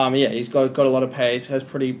 He's got a lot of pace, has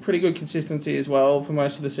pretty good consistency as well for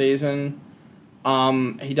most of the season.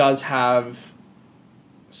 He does have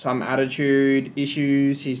some attitude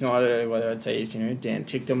issues. He's not whether I'd say he's Dan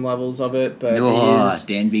Ticktum levels of it, but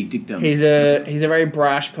Dan Big Ticktum. He's a very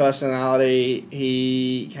brash personality.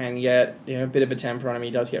 He can get a bit of a temper on him. He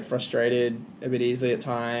does get frustrated a bit easily at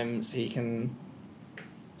times. He can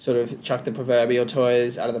sort of chuck the proverbial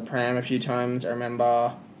toys out of the pram a few times. I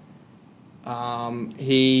remember.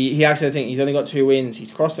 He actually, I think he's only got 2 wins.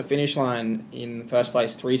 He's crossed the finish line in first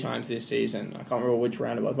place 3 times this season. I can't remember which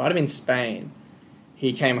round it was. It might have been Spain.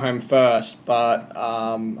 He came home first, but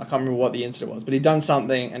I can't remember what the incident was. But he'd done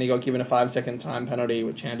something, and he got given a 5-second time penalty,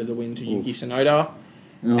 which handed the win to Yuki Tsunoda.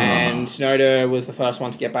 And Tsunoda was the first one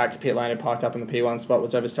to get back to pit lane and parked up in the P1 spot,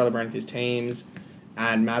 was over celebrating with his teams.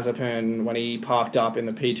 And Mazepin, when he parked up in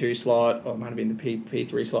the P2 slot, or it might have been the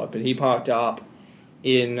P3 slot, but he parked up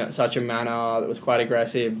in such a manner that was quite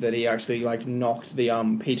aggressive that he actually knocked the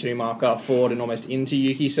P2 marker forward and almost into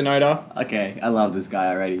Yuki Tsunoda. Okay, I love this guy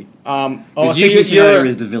already. Yuki Tsunoda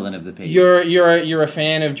is the villain of the piece. You're a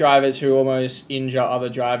fan of drivers who almost injure other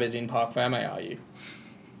drivers in Parc Ferme, are you?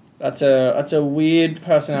 That's a weird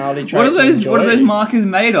personality trait. What are those markers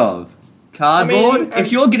made of? Cardboard? If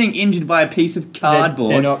you're getting injured by a piece of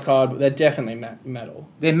cardboard... They're not cardboard. They're definitely metal.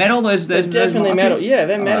 They're metal? They're definitely metal. Yeah,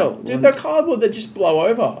 they're metal. Right. Dude, they're cardboard that just blow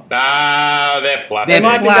over. They're plastic. They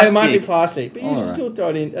might be plastic, but you just still throw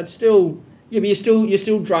it in. That's still... Yeah, but you're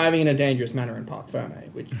still driving in a dangerous manner in Parc Ferme,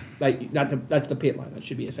 which that's the pit line. That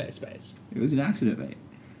should be a safe space. It was an accident, mate.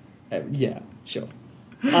 Yeah, sure.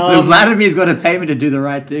 Vladimir's got to pay me to do the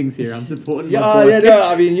right things here. I'm supporting my boy.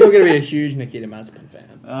 I mean, you're going to be a huge Nikita Mazepin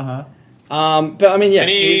fan. Uh-huh. But I mean, yeah. And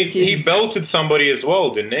he belted somebody as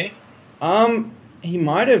well, didn't he? He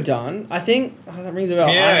might have done. I think that rings a bell.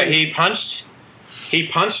 Yeah, he punched he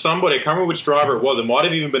punched somebody. I can't remember which driver it was. It might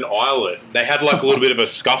have even been Islet. They had like a little bit of a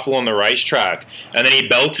scuffle on the racetrack, and then he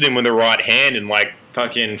belted him with the right hand and like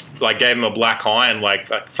fucking like gave him a black eye and like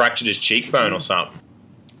fractured his cheekbone or something.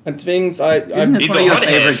 And things Isn't this He's one a of your hot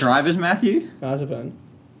favourite hand. drivers, Matthew? Mazepin.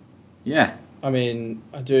 Yeah. I mean,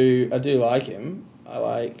 I do like him. I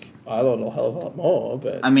like Islet a hell of a lot more,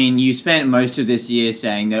 but I mean, you spent most of this year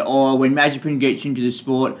saying that, when Mazepin gets into the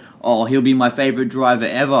sport, he'll be my favourite driver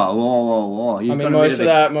ever. I mean, most of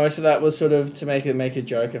that was sort of to make a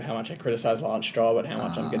joke of how much I criticize Lance Stroll, but how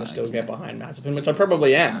much I'm going to still get behind Mazepin, which I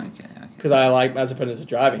probably am. Okay. Because I like Mazepin as a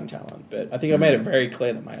driving talent, but I think I made it very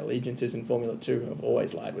clear that my allegiances in Formula 2 have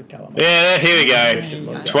always lied with Callum. Yeah, here we go. Christian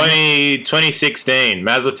Lundgaard. 2016,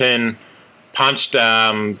 Mazepin punched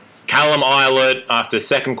Callum Islet after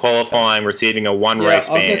second qualifying, receiving a one-race I was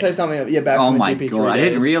going to ban. say something, back Oh from the my GP3 god, I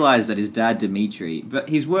didn't days. realise that his dad, Dimitri, but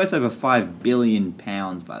he's worth over £5 billion,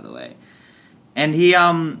 by the way. And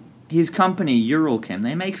his company, Uralchem,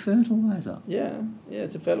 they make fertiliser. Yeah,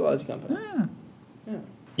 it's a fertilizer company. Yeah.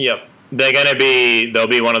 Yep. They'll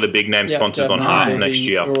be one of the big name sponsors on definitely. Haas They'll next be-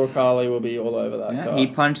 year. Uralkali will be all over that Yeah, car. he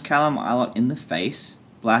punched Callum Islet in the face,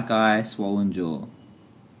 black eye, swollen jaw.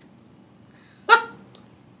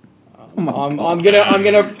 I'm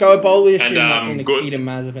gonna go boldly assume that's a good- Nikita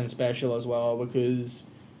Mazepin special as well, because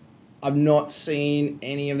I've not seen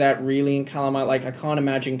any of that really in Callum Islet. Like, I can't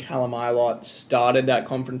imagine Callum Islet started that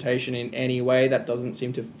confrontation in any way. That doesn't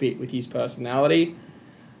seem to fit with his personality.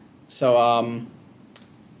 So,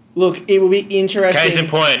 look, it will be interesting. Case in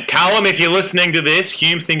point, Callum, if you're listening to this,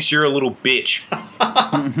 Hume thinks you're a little bitch.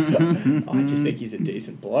 I just think he's a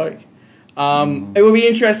decent bloke. It will be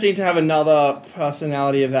interesting to have another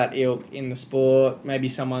personality of that ilk in the sport. Maybe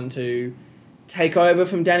someone to take over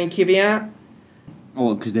from Danny Kvyat.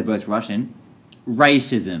 Because they're both Russian.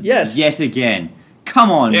 Racism. Yes. Yet again. Come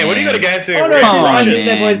on, Yeah, man. what do you got against it? Oh no, Come I on, think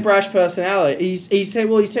they're man. both brash personality. He's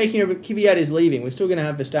taking over. Kvyat is leaving. We're still going to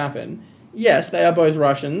have Verstappen. Yes, they are both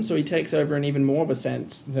Russian, so he takes over in even more of a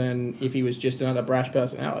sense than if he was just another brash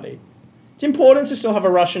personality. It's important to still have a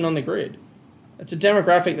Russian on the grid. It's a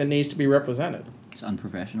demographic that needs to be represented. It's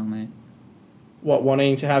unprofessional, mate. What,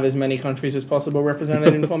 wanting to have as many countries as possible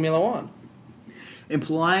represented in Formula One?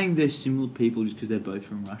 Implying they're similar people just because they're both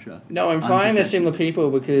from Russia. No, implying they're similar people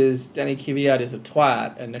because Danny Kvyat is a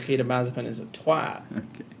twat and Nikita Mazepin is a twat.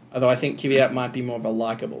 Okay. Although I think Kvyat might be more of a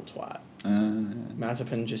likable twat.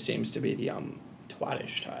 Mazepin just seems to be the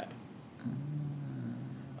twatish type.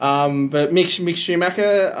 But Mick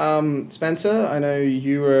Schumacher, Spencer, I know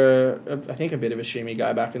you were, I think, a bit of a Schumi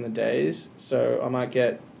guy back in the days, so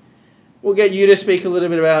we'll get you to speak a little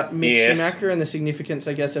bit about Mick Schumacher and the significance,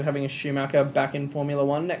 I guess, of having a Schumacher back in Formula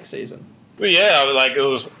One next season. Well, yeah, like it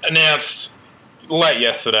was announced late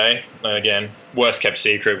yesterday. Again, worst kept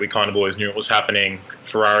secret. We kind of always knew it was happening.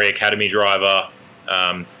 Ferrari Academy driver,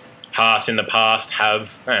 Haas in the past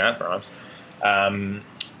have that rhymes.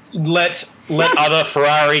 Let other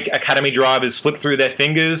Ferrari Academy drivers slip through their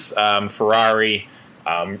fingers. Ferrari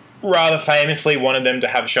rather famously wanted them to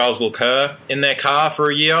have Charles Leclerc in their car for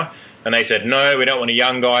a year, and they said no, we don't want a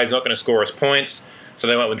young guy. He's not going to score us points. So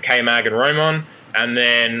they went with K-Mag and Roman. And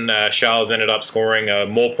then Charles ended up scoring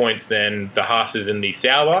more points than the Haas's in the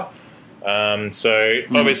Sauber. So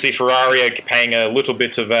obviously Ferrari are paying a little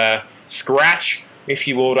bit of a scratch, if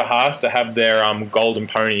you will, to Haas to have their golden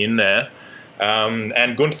pony in there.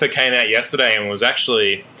 And Gunther came out yesterday and was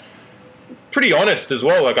actually pretty honest as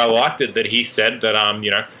well. Like, I liked it that he said that,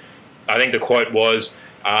 I think the quote was,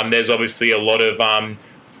 there's obviously a lot of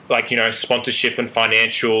sponsorship and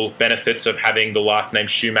financial benefits of having the last name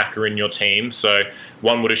Schumacher in your team. So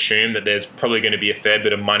one would assume that there's probably going to be a fair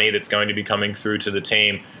bit of money that's going to be coming through to the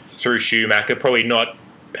team through Schumacher. Probably not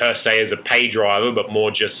per se as a pay driver, but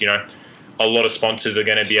more just, a lot of sponsors are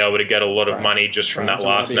going to be able to get a lot of money just from that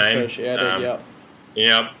last name.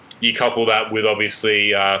 You couple that with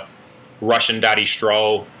obviously Russian daddy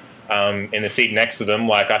Stroll in the seat next to them.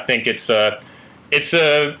 Like, I think it's a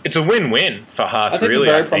win-win for Haas.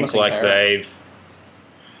 Really, I think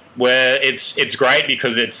it's great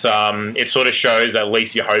because it sort of shows, at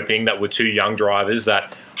least you're hoping, that with two young drivers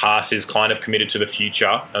that Haas is kind of committed to the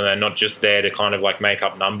future and they're not just there to kind of like make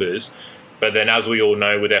up numbers. But then, as we all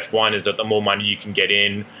know with F1, is that the more money you can get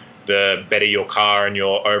in, the better your car and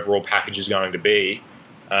your overall package is going to be.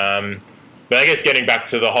 But I guess getting back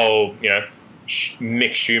to the whole,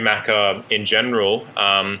 Mick Schumacher in general,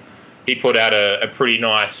 he put out a pretty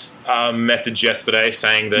nice message yesterday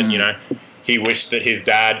saying that, he wished that his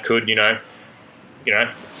dad could,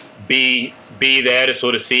 be there to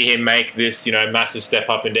sort of see him make this, massive step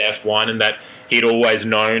up into F1, and that he'd always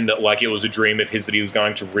known that, like, it was a dream of his that he was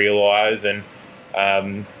going to realise. And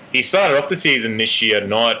He started off the season this year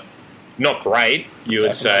not great, you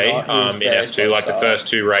would say, Definitely in not. F2. Like the first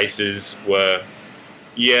two races were,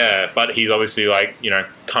 but he's obviously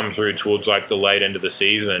come through towards the late end of the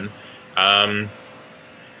season.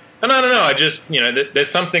 And I don't know, I just,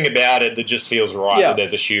 there's something about it that just feels right that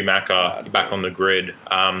there's a Schumacher back on the grid.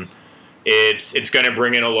 It's going to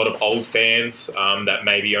bring in a lot of old fans that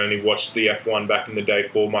maybe only watched the F1 back in the day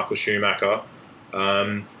for Michael Schumacher.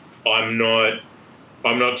 I'm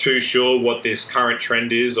not too sure what this current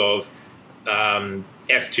trend is of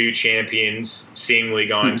F2 champions seemingly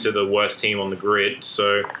going to the worst team on the grid.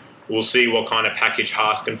 So we'll see what kind of package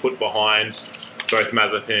Haas can put behind both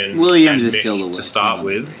Mazepin Williams and is still Mick the worst to start team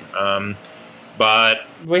with. But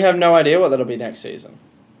We have no idea what that'll be next season.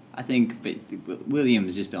 I think Williams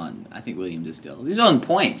is just on. I think Williams is still. He's on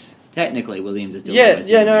points. Technically, Williams is still.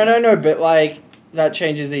 No, but that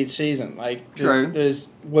changes each season. True. There's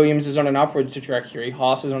Williams is on an upward trajectory.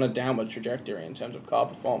 Haas is on a downward trajectory in terms of car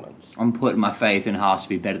performance. I'm putting my faith in Haas to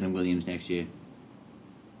be better than Williams next year.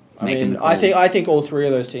 I think all three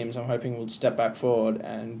of those teams, I'm hoping, will step back forward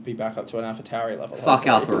and be back up to an AlphaTauri level. Fuck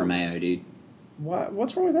Alfa Romeo, dude.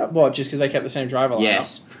 What's wrong with that? What? Just because they kept the same driver lineup?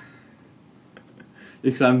 Yes.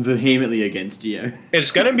 Because I'm vehemently against Gio. it's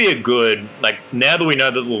going to be a good, now that we know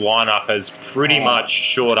that the lineup has pretty much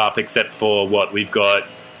shored up, except for we've got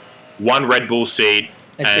one Red Bull seat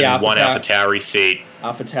and one AlphaTauri seat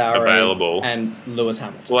AlphaTauri available. And Lewis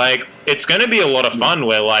Hamilton. It's going to be a lot of fun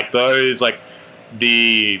where, we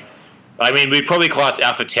probably class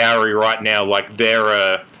AlphaTauri right now,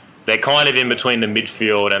 they're kind of in between the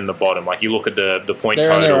midfield and the bottom. You look at the point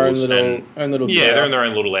totals. They're in their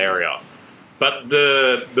own little area. But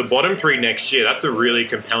the bottom three next year, that's a really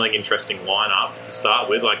compelling, interesting lineup to start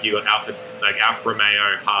with. You got Alfa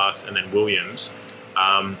Romeo, Haas, and then Williams.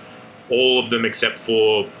 All of them except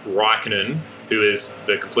for Raikkonen, who is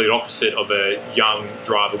the complete opposite of a young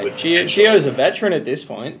driver with potential. Gio's a veteran at this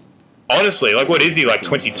point. Honestly, what is he,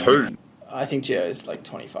 22? I think Gio's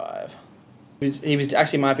 25. He was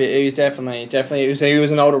definitely he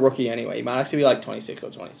was an older rookie anyway. He might actually be 26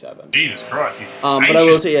 or 27. Jesus Christ, he's but I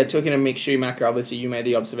will say, talking to Mick Schumacher, obviously you made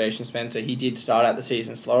the observation, Spencer, he did start out the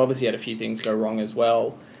season slow. Obviously he had a few things go wrong as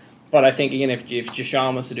well. But I think, again, if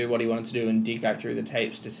Jashan was to do what he wanted to do and dig back through the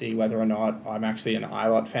tapes to see whether or not I'm actually an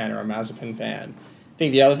Ilott fan or a Mazepin fan, I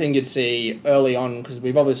think the other thing you'd see early on, because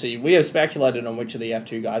we have speculated on which of the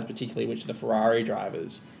F2 guys, particularly which of the Ferrari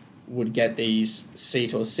drivers, would get these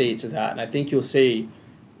seats as that. And I think you'll see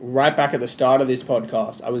right back at the start of this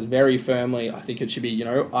podcast, I was very firmly, I think it should be,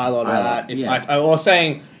 Ilott or that. I was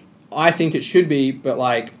saying, I think it should be, but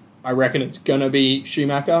I reckon it's going to be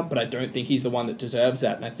Schumacher, but I don't think he's the one that deserves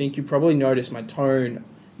that. And I think you probably noticed my tone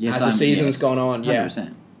as the season's gone on.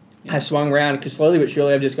 100%. Has swung around because slowly but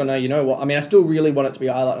surely I've just gone, no, you know what? I mean, I still really want it to be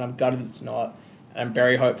Ilott, and I'm gutted it's not. And I'm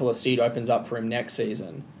very hopeful a seat opens up for him next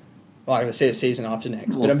season. The season after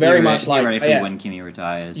next. But I'm very much when Kimi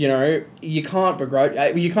retires. You can't begrudge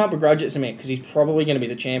it to me because he's probably going to be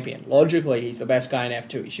the champion. Logically, he's the best guy in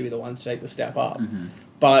F2. He should be the one to take the step up. Mm-hmm.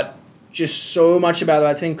 But just so much about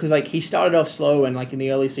that thing because he started off slow and in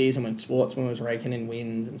the early season when Schwartzman was raking in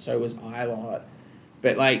wins and so was Ilott.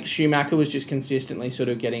 But Schumacher was just consistently sort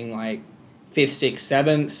of getting 5th, 6th,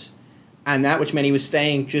 7th, and that which meant he was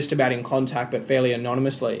staying just about in contact but fairly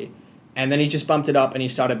anonymously. And then he just bumped it up and he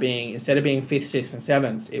started being, instead of being 5th, 6th, and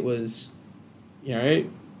 7th, it was,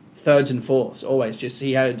 3rds and 4ths always.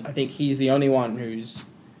 I think he's the only one who's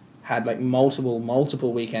had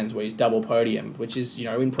multiple weekends where he's double podium, which is,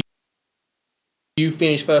 you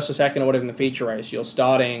finish 1st or 2nd or whatever in the feature race, you're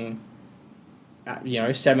starting at,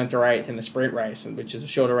 7th or 8th in the sprint race, which is a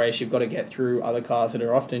shorter race. You've got to get through other cars that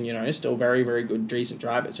are often, still very, very good, decent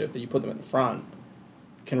drivers. So if you put them at the front,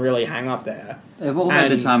 can really hang up there. They've all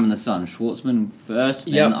had the time in the sun. Schwartzman first,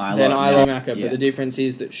 then Ilott. Then Schumacher. But the difference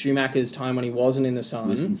is that Schumacher's time when he wasn't in the sun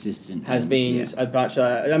was consistent. Has been a bunch.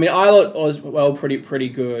 Ilott was pretty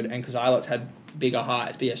good, and because Ilott's had bigger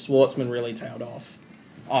highs, but Schwartzman really tailed off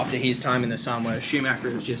after his time in the sun, where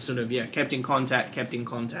Schumacher was just sort of kept in contact,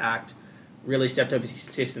 really stepped up his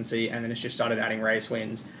consistency, and then it's just started adding race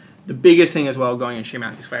wins. The biggest thing as well going in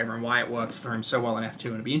Schumacher's favour and why it works for him so well in F2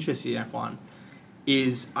 and to be interested in F1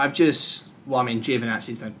 is Giovinazzi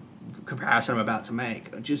is the comparison I'm about to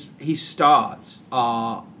make. His starts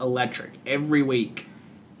are electric every week.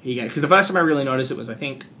 Because the first time I really noticed it was, I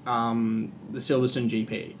think, the Silverstone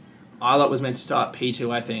GP. Ilott was meant to start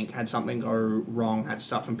P2, I think, had something go wrong, had to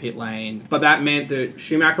start from pit lane. But that meant that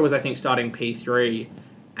Schumacher was, I think, starting P3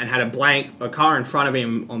 and had a car in front of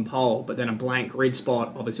him on pole, but then a blank grid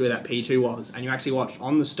spot, obviously where that P2 was. And you actually watched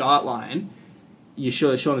on the start line, you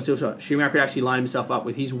saw the still shot. Schumacher actually lined himself up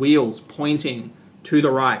with his wheels pointing to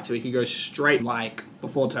the right so he could go straight like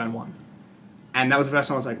before turn 1. And that was the first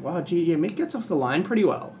time I was like, wow, gee, yeah, Mick gets off the line pretty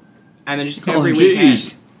well. And then just every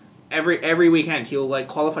weekend, every weekend he'll like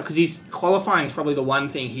qualify, because he's qualifying is probably the one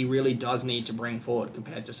thing he really does need to bring forward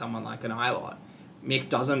compared to someone like an Ilott. Mick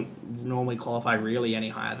doesn't normally qualify really any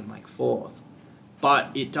higher than like 4th.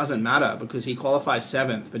 But it doesn't matter because he qualifies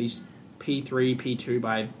 7th, but he's P3, P2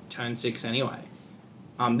 by turn 6 anyway.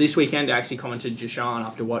 This weekend I actually commented Jashan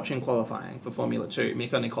after watching qualifying for Formula 2.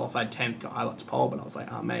 Mick only qualified 10th to Ilott's pole, but I was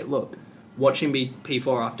like, mate, look, watch him be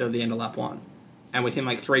P4 after the end of lap 1. And within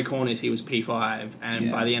like 3 corners he was P5,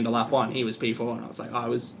 and by the end of lap 1 he was P4, and I was like, I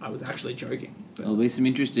was actually joking. But There'll be some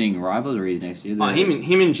interesting rivalries next year. him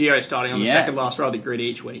and Gio starting on the second last row of the grid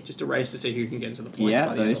each week, just a race to see who can get into the points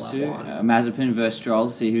by the end of lap 1. Mazepin versus Stroll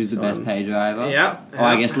to see who's the best pay driver.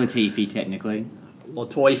 I guess Latifi technically.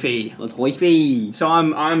 Latifi. So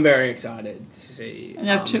I'm very excited to see. And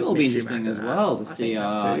F2 will be interesting as well to see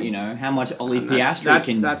how much Ollie Piastri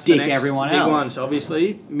can dick everyone else. Big one. So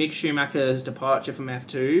obviously Mick Schumacher's departure from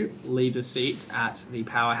F2 leaves a seat at the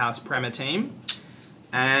powerhouse Prema team,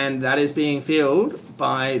 and that is being filled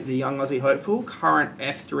by the young Aussie hopeful, current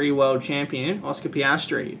F3 world champion Oscar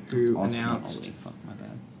Piastri, who announced.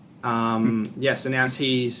 Announced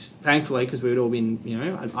he's, thankfully, because we would all been,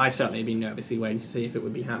 I certainly have been nervously waiting to see if it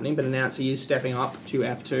would be happening, but announced he is stepping up to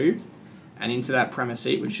F2 and into that Prema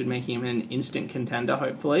seat, which should make him an instant contender,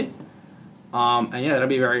 hopefully. That'll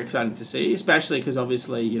be very exciting to see, especially because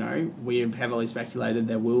obviously, we have heavily speculated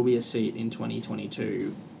there will be a seat in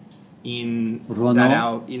 2022 in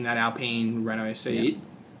that Alpine Renault seat.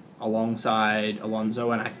 Alongside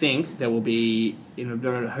Alonso, and I think there will be, I don't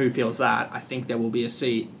know who feels that, I think there will be a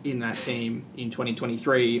seat in that team in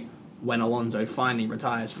 2023 when Alonso finally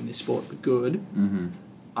retires from this sport for good. Mm-hmm.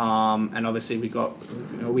 And obviously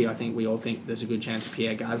we all think there's a good chance of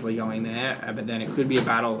Pierre Gasly going there, but then it could be a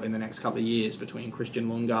battle in the next couple of years between Christian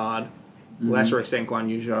Lundgaard, lesser extent Guan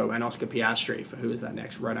Yu Zhou, and Oscar Piastri for who is that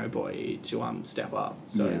next Renault boy to step up.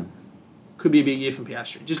 So could be a big year for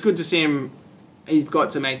Piastri. Just good to see him. He's got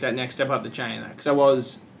to make that next step up the chain,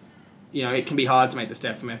 because it can be hard to make the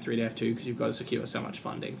step from F3 to F2 because you've got to secure so much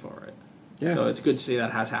funding for it. Yeah. So it's good to see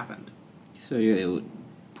that has happened. So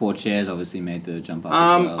Pourchaire's obviously made the jump up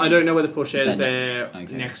as well. I don't know whether Pourchaire's there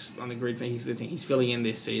next on the grid. He's filling in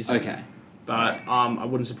this season. Okay. But I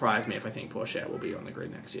wouldn't surprise me if I think Pourchaire will be on the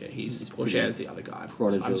grid next year. Pourchaire's the other guy.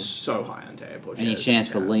 I'm so high on Teo Pourchaire. Any chance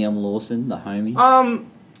for Liam Lawson, the homie?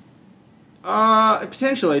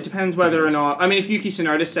 Potentially. It depends whether or not... I mean, if Yuki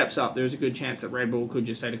Tsunoda steps up, there's a good chance that Red Bull could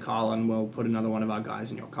just say to Carlin, we'll put another one of our guys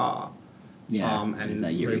in your car. Yeah. And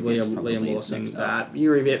Liam Lawson that.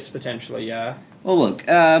 Yuri Vips, potentially, yeah. Well, look,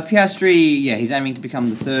 Piastri, he's aiming to become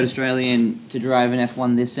the 3rd Australian to drive an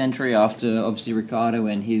F1 this century after, obviously, Ricciardo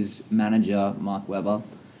and his manager, Mark Webber.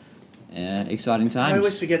 Exciting times. I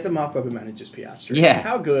always forget that Mark Webber manages Piastri. Yeah.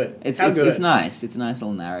 How good. It's nice. It's a nice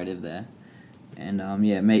little narrative there. And,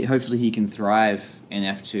 hopefully he can thrive in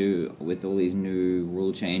F2 with all these new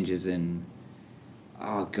rule changes and,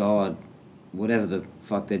 whatever the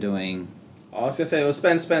fuck they're doing. I was going to say, well,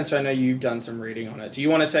 Spencer, I know you've done some reading on it. Do you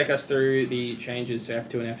want to take us through the changes to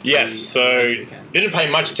F2 and F3? Yes, so didn't pay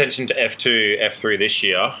much attention to F2, F3 this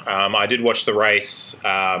year. I did watch the race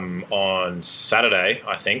on Saturday,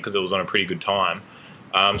 I think, because it was on a pretty good time.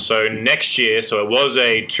 So next year, it was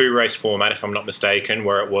a 2-race format, if I'm not mistaken,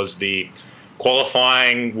 where it was the...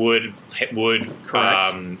 Qualifying would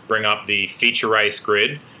bring up the feature race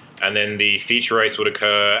grid, and then the feature race would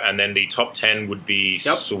occur, and then the top 10 would be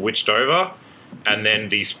switched over, and then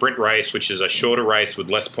the sprint race, which is a shorter race with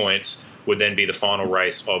less points, would then be the final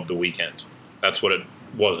race of the weekend. That's what it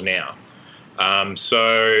was now. Now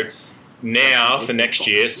for next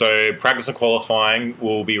year, practice and qualifying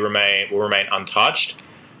will remain untouched.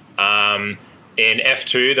 In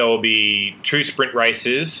F2, there will be 2 sprint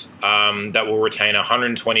races that will retain a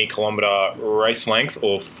 120-kilometre race length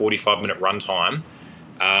or 45-minute run time.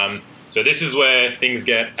 So this is where things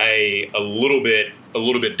get a little bit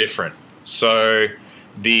different. So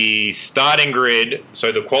the starting grid,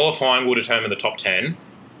 the qualifying will determine the top 10.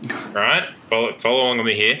 Right? Follow along with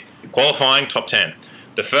me here. Qualifying, top 10.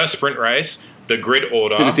 The first sprint race, the grid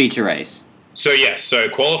order... For the feature race. So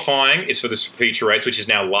qualifying is for the feature race, which is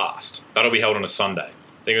now last. That'll be held on a Sunday.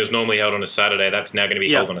 I think it was normally held on a Saturday. That's now going to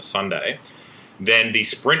be held on a Sunday. Then the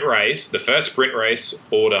sprint race, the first sprint race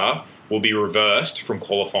order will be reversed from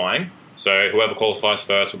qualifying. So whoever qualifies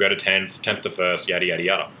first will go to 10th, 10th to first, yada, yada,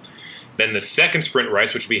 yada. Then the second sprint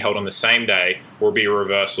race, which will be held on the same day, will be a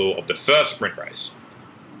reversal of the first sprint race.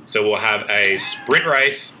 So we'll have a sprint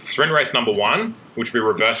race number 1, which will be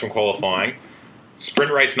reversed from qualifying,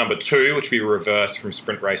 sprint race number 2, which will be reversed from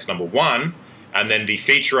sprint race number 1, and then the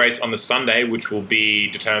feature race on the Sunday, which will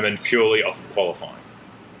be determined purely off of qualifying.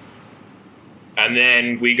 And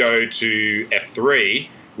then we go to F3,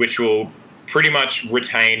 which will pretty much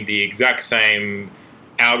retain the exact same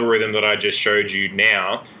algorithm that I just showed you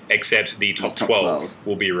now, except the top 12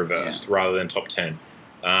 will be reversed rather than top 10.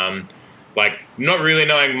 Not really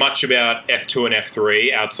knowing much about F2 and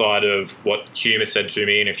F3 outside of what Hume has said to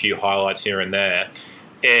me and a few highlights here and there,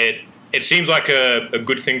 it seems like a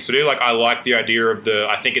good thing to do. I like the idea of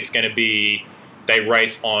I think it's going to be, they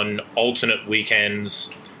race on alternate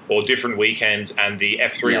weekends or different weekends, and the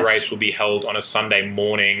F3 race will be held on a Sunday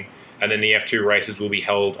morning, and then the F2 races will be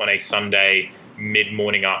held on a Sunday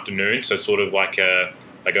mid-morning afternoon, so sort of like a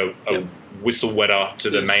whistle wetter to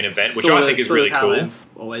the main event, which I think is really cool. I've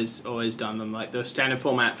always done them. Like the standard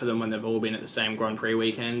format for them when they've all been at the same Grand Prix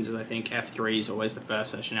weekend is I think F3 is always the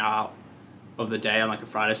first session out of the day on like a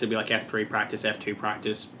Friday, so it'd be like F3 practice, F2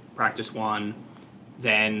 practice 1,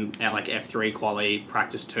 then at like F3 quali,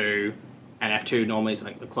 practice 2, and F2 normally is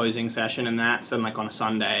like the closing session and that. So then like on a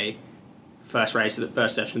Sunday, first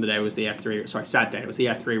session of the day was the Saturday, it was the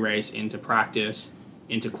F3 race into practice,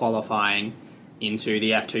 into qualifying, into the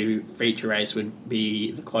F2 feature race would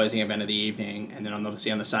be the closing event of the evening, and then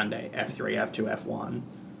obviously on the Sunday, F3, F2, F1.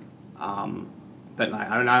 But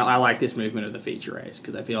I don't know, I like this movement of the feature race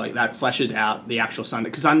because I feel like that fleshes out the actual Sunday.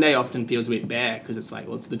 Because Sunday often feels a bit bare because it's like,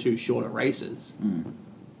 well, it's the two shorter races.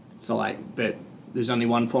 So but there's only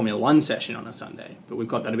one Formula 1 session on a Sunday, but we've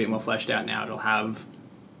got that a bit more fleshed out now. It'll have,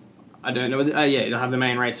 it'll have the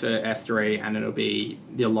main race for F3, and it'll be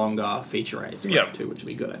the longer feature race for F2, which will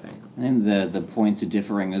be good, I think. And the points are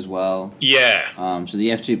differing as well. Yeah. So the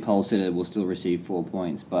F2 pole sitter will still receive 4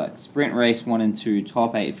 points, but sprint race 1 and 2,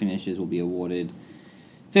 top 8 finishes will be awarded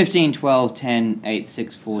 15, 12, 10, 8,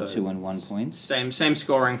 6, 4, 2, and 1 points. Same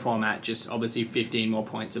scoring format, just obviously 15 more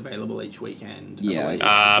points available each weekend.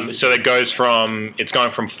 Yeah. So it's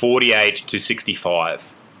going from 48 to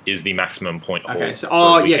 65 is the maximum point haul. Okay, so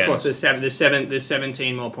of course there's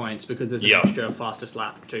 17 more points because there's an extra fastest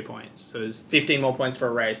lap 2 points. So there's 15 more points for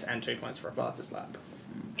a race and 2 points for a fastest lap.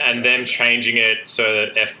 And then changing it so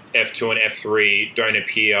that F2 and F3 don't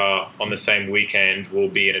appear on the same weekend will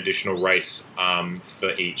be an additional race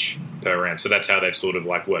for each per round. So that's how they've sort of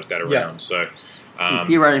worked that around. Yeah. So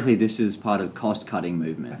theoretically, this is part of cost-cutting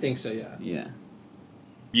movement. I think so. Yeah. Yeah.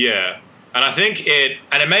 Yeah, and I think it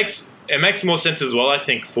makes more sense as well. I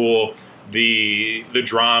think for the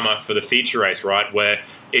drama for the feature race, right, where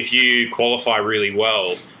if you qualify really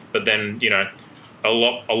well, but then a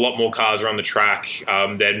lot more cars are on the track.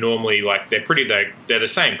 They're normally they're the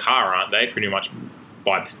same car, aren't they? Pretty much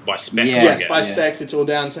by specs. Yes, by specs. It's all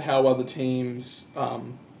down to how well the teams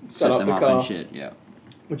set up the car. And shit, yeah.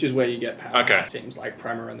 Which is where you get powerhouse teams like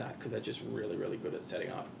Prema and that, because they're just really, really good at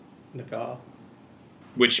setting up the car.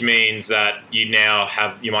 Which means that you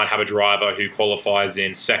might have a driver who qualifies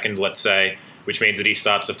in second, let's say, which means that he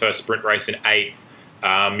starts the first sprint race in 8th.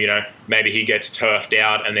 Maybe he gets turfed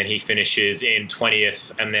out and then he finishes in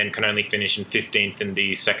 20th and then can only finish in 15th in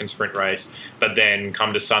the second sprint race. But then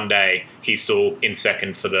come to Sunday, he's still in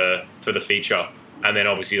second for the feature. And then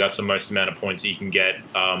obviously that's the most amount of points that you can get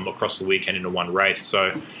across the weekend into one race.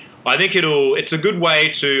 So I think it's a good way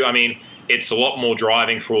to, it's a lot more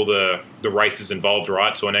driving for all the races involved,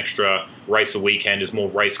 right? So an extra race a weekend is more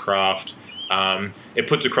racecraft. It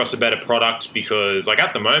puts across a better product because,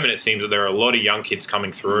 at the moment, it seems that there are a lot of young kids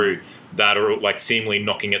coming through that are, seemingly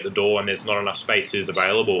knocking at the door and there's not enough spaces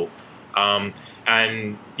available.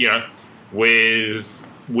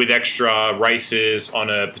 With extra races on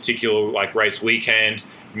a particular, race weekend,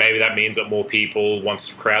 maybe that means that more people,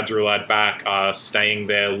 once crowds are allowed back, are staying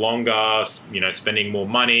there longer, spending more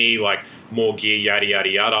money, more gear, yada, yada,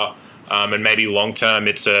 yada. And maybe long-term,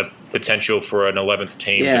 it's a potential for an 11th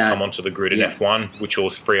team to come onto the grid in F1, which will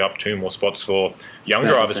free up 2 more spots for young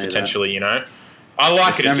drivers potentially. I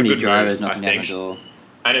like it. It's a good move, I think.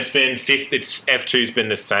 And it's been F2's been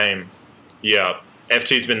the same. Yeah,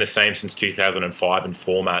 F2's been the same since 2005 in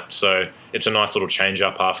format. So it's a nice little change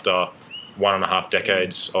up after 1.5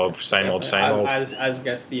 decades of same old. As I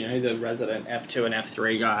guess the resident F2 and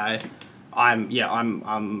F3 guy. I'm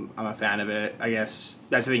a fan of it. I guess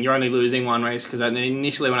that's the thing. You're only losing one race because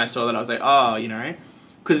initially when I saw that I was like,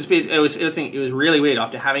 because it was really weird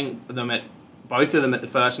after having both of them at the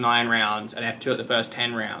first 9 rounds and F2 at the first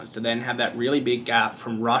 10 rounds to then have that really big gap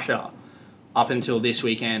from Russia up until this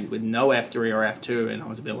weekend with no F3 or F2, and I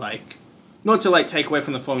was a bit not to take away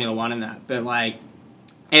from the Formula 1 and that, but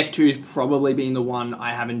F2's probably been the one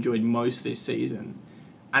I have enjoyed most this season.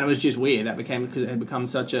 And it was just weird. Because it had become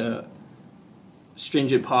such a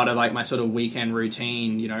stringent part of like my sort of weekend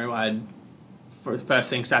routine. You know, first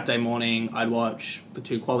thing Saturday morning, I'd watch the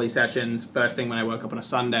 2 quality sessions. First thing when I woke up on a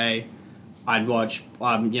Sunday, I'd watch,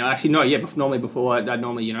 normally before,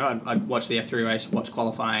 I'd watch the F3 race, watch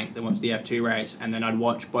qualifying, then watch the F2 race, and then I'd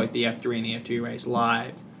watch both the F3 and the F2 race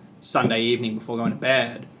live Sunday evening before going to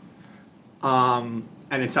bed. And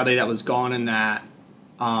then suddenly that was gone, and that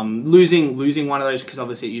losing one of those, because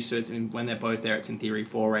obviously it used to, when they're both there, it's in theory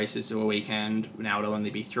 4 races to a weekend. Now it'll only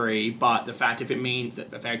be 3. But the fact, if it means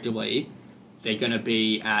that effectively they're going to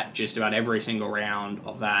be at just about every single round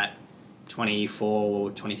of that 24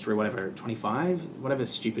 or 23, whatever, 25, whatever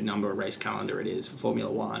stupid number of race calendar it is for Formula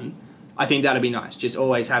 1, I think that'd be nice. Just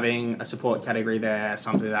always having a support category there,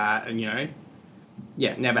 something like that, and,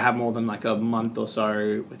 never have more than like a month or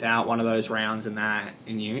so without one of those rounds and that,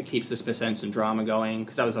 and, it keeps the suspense and drama going,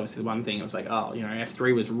 because that was obviously the one thing. It was like,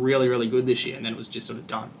 F3 was really, really good this year, and then it was just sort of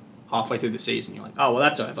done. Halfway through the season, you're like, oh, well,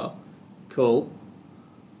 that's over. Cool.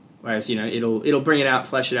 Whereas, it'll bring it out,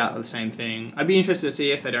 flesh it out, the same thing. I'd be interested to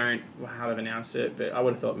see if they don't, how they've announced it, but I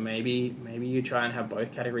would have thought maybe you try and have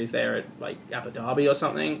both categories there at, like, Abu Dhabi or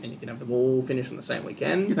something, and you can have them all finish on the same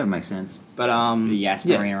weekend. Yeah, that makes sense. But, the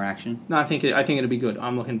Yasper interaction. No, I think it'll be good.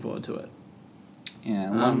 I'm looking forward to it.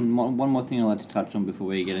 Yeah, one more thing I'd like to touch on before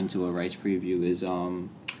we get into a race preview is,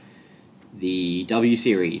 the W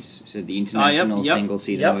Series, so the International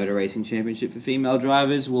Single-Seater Motor Racing Championship for female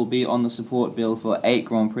drivers, will be on the support bill for 8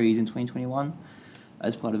 Grand Prix in 2021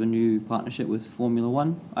 as part of a new partnership with Formula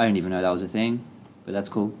 1. I didn't even know that was a thing, but that's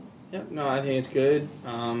cool. Yep, no, I think it's good.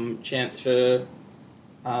 Chance for,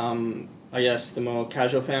 I guess, the more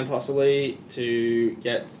casual fan possibly to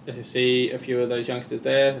get to see a few of those youngsters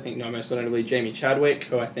there. I think most notably Jamie Chadwick,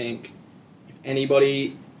 who I think, if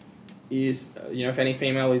anybody is, if any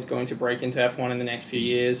female is going to break into F1 in the next few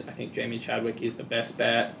years, I think Jamie Chadwick is the best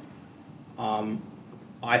bet.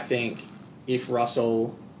 I think if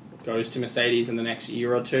Russell goes to Mercedes in the next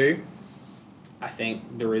year or two, I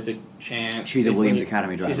think there is a chance. She's a Williams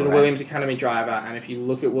Academy driver. She's a Williams Academy driver, and if you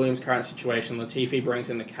look at Williams' current situation, Latifi brings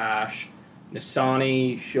in the cash.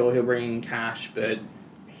 Nissany, sure, he'll bring in cash, but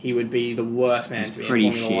he would be the worst man to be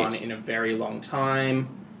in Formula 1 in a very long time.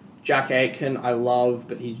 Jack Aitken, I love,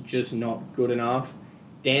 but he's just not good enough.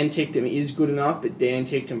 Dan Ticktum is good enough, but Dan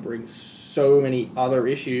Ticktum brings so many other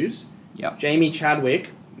issues. Yep. Jamie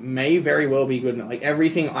Chadwick may very well be good enough. Like,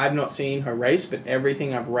 everything, I've not seen her race, but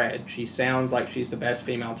everything I've read, she sounds like she's the best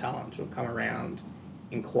female talent to have come around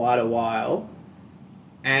in quite a while.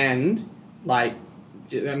 And,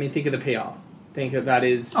 think of the PR. Think of that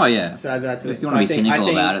is... Oh, yeah. So that's if you want to be cynical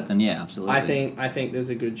about it, then yeah, absolutely. I think there's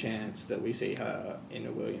a good chance that we see her in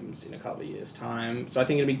a Williams in a couple of years' time. So I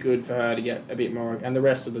think it'd be good for her to get a bit more, and the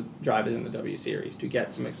rest of the drivers in the W Series, to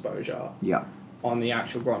get some exposure on the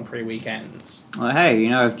actual Grand Prix weekends. Well, hey,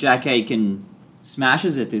 if Jack Aitken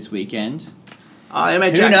smashes it this weekend...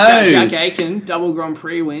 Jack Aitken, double Grand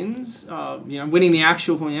Prix wins, winning the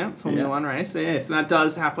actual Formula 1 race. Yes, and that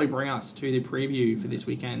does happily bring us to the preview for this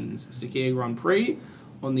weekend's Sakhir Grand Prix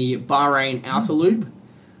on the Bahrain Outer Loop,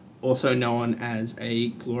 also known as a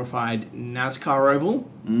glorified NASCAR oval.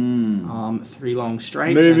 3 long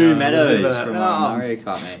straights. Moo Meadows from Mario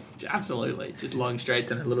Kart, mate. Absolutely, just long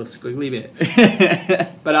straights and a little squiggly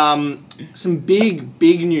bit. But some big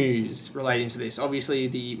news relating to this. Obviously,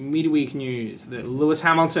 the midweek news that Lewis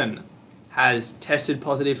Hamilton has tested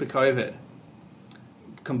positive for COVID,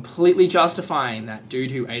 completely justifying that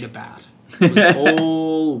dude who ate a bat. It was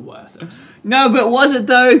all worth it. No, but was it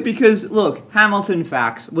though? Because look, Hamilton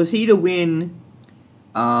facts. Was he to win?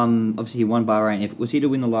 Obviously, he won Bahrain. Was he to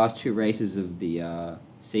win the last 2 races of the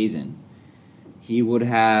season, he would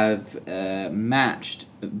have matched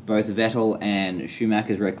both Vettel and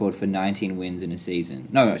Schumacher's record for 19 wins in a season.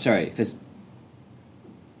 No, sorry, for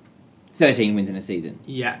 13 wins in a season.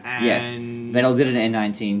 Yeah, and... Yes. Vettel did it in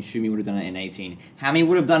 19, Schumi would have done it in 18. Hammy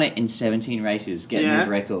would have done it in 17 races, getting his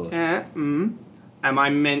record. Am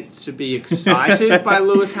I meant to be excited by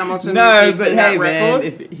Lewis Hamilton? No, but hey, man,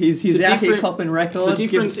 if he's out here copping records... The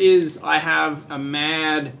difference is I have a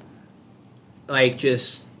mad,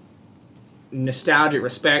 just nostalgic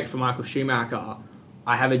respect for Michael Schumacher.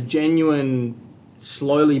 I have a genuine,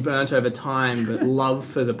 slowly burnt over time, but love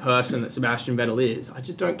for the person that Sebastian Vettel is. I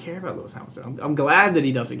just don't care about Lewis Hamilton. I'm glad that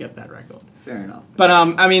he doesn't get that record. Fair enough. But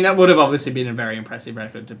that would have obviously been a very impressive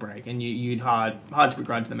record to break, and you'd hard to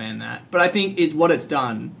begrudge the man that. But I think what it's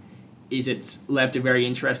done is it's left a very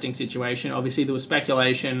interesting situation. Obviously, there was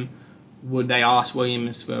speculation Would they ask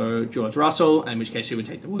Williams for George Russell, in which case he would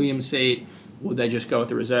take the Williams seat? Would they just go with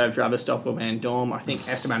the reserve driver, Stoffel Van Dorn? I think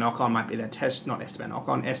Esteban Ocon might be their test, not Esteban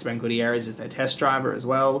Ocon, Esteban Gutierrez is their test driver as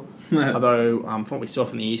well. Although, from what we saw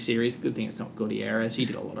from the E-Series, good thing it's not Gutierrez. He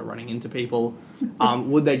did a lot of running into people.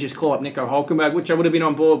 Would they just call up Nico Hulkenberg, which I would have been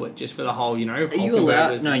on board with, just for the whole, Are you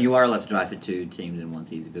allowed? No, you are allowed to drive for 2 teams in one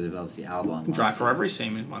season because of obviously Albon. You can drive for every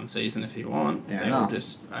team in one season if you want. Fair They enough. will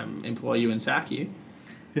just employ you and sack you.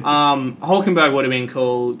 Hulkenberg would have been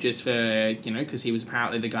cool just for, because he was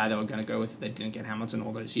apparently the guy they were going to go with. They didn't get Hamilton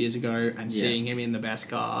all those years ago, and seeing him in the best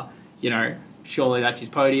car, surely that's his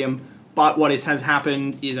podium. But what has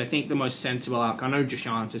happened is, I think, the most sensible outcome. I know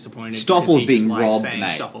Jashan's disappointed. Stoffel's being robbed, saying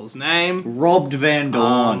mate. Stoffel's name. Robbed Van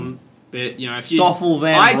Dorn. But, if Stoffel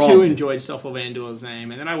Van I Dorn. too enjoyed Stoffel Van Dorn's name,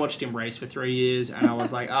 and then I watched him race for 3 years, and I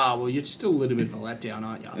was like, well, you're still a little bit of a letdown,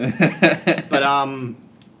 aren't you? But,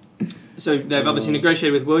 so they've obviously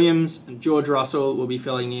negotiated with Williams, and George Russell will be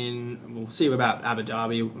filling in. We'll see about Abu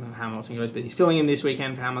Dhabi, how Hamilton goes, but he's filling in this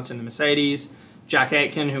weekend for Hamilton and Mercedes. Jack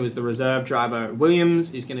Aitken, who is the reserve driver at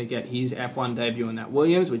Williams, is going to get his F1 debut in that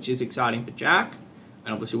Williams, which is exciting for Jack.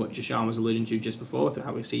 And obviously what Jashan was alluding to just before, with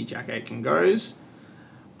how we see Jack Aitken goes.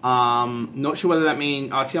 Not sure whether that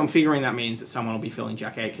means... Actually, I'm figuring that means that someone will be filling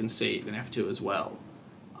Jack Aitken's seat in F2 as well.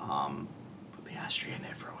 Put Piastri in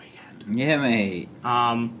there for a weekend. Yeah, mate.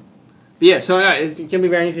 But yeah, so it's going to be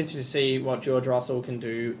very interesting to see what George Russell can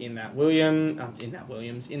do in that in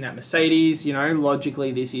that Mercedes.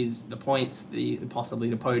 Logically, this is the points,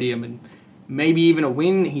 possibly the podium, and maybe even a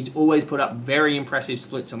win. He's always put up very impressive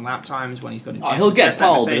splits and lap times when he's got a chance He'll to get test that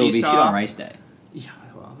pole, but it'll Mercedes be shit car. on race day. Yeah,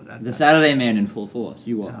 well, The Saturday man in full force.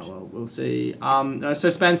 You watch. well, we'll see. So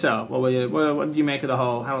Spencer, what did you make of the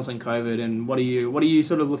whole Hamilton COVID, and what are you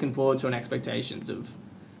sort of looking forward to and expectations of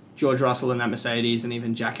George Russell in that Mercedes and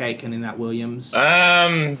even Jack Aitken in that Williams?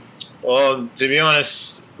 Well, to be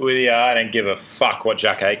honest with you, I don't give a fuck what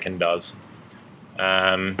Jack Aitken does.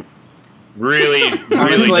 Really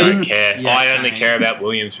Honestly, don't care. yeah, I only same. care about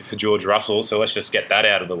Williams for George Russell, so let's just get that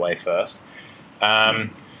out of the way first. In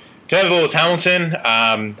terms of Lewis Hamilton,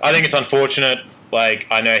 I think it's unfortunate.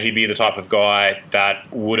 I know he'd be the type of guy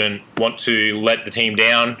that wouldn't want to let the team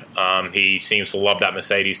down. He seems to love that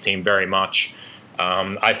Mercedes team very much.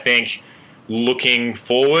 I think looking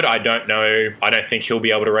forward, I don't think he'll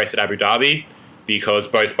be able to race at Abu Dhabi because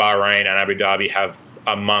both Bahrain and Abu Dhabi have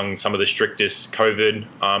among some of the strictest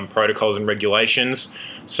COVID protocols and regulations.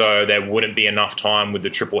 So there wouldn't be enough time with the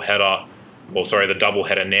the double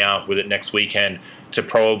header now with it next weekend to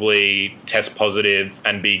probably test positive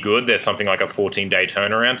and be good. There's something like a 14-day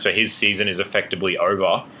turnaround. So his season is effectively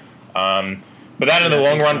over. But that in the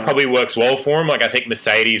long run probably works well for him. I think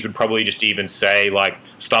Mercedes would probably just even say,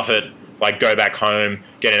 stuff it, go back home,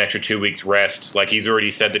 get an extra 2 weeks rest. He's already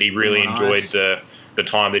said that he really enjoyed the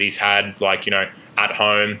time that he's had, at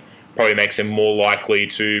home. Probably makes him more likely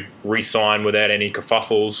to re-sign without any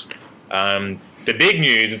kerfuffles. The big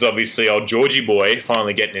news is obviously old Georgie boy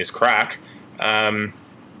finally getting his crack. I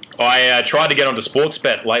tried to get onto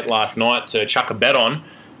Sportsbet late last night to chuck a bet on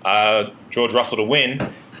George Russell to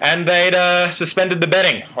win. And they'd suspended the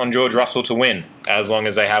betting on George Russell to win, as long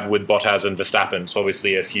as they have with Bottas and Verstappen. So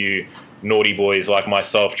obviously a few naughty boys like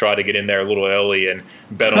myself tried to get in there a little early and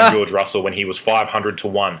bet on George Russell when he was 500 to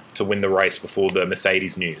 1 to win the race before the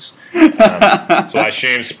Mercedes news. So I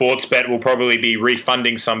assume Sportsbet will probably be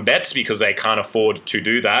refunding some bets because they can't afford to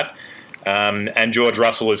do that. And George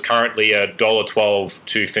Russell is currently $1.12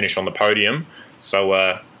 to finish on the podium.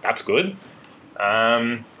 So that's good.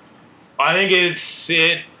 I think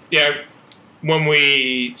when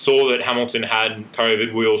we saw that Hamilton had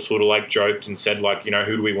COVID, we all sort of joked and said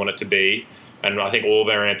who do we want it to be? And I think all of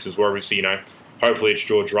our answers were obviously, hopefully it's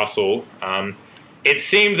George Russell. It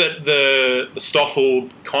seemed that the Stoffel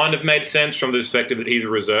kind of made sense from the perspective that he's a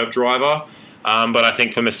reserve driver. But I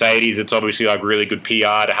think for Mercedes, it's obviously really good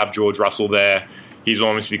PR to have George Russell there. He's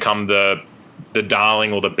almost become the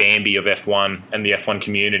darling or the Bambi of F1 and the F1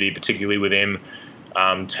 community, particularly with him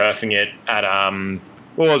turfing it at,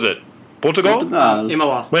 what was it? Portugal?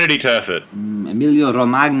 Imola. When did he turf it? Emilio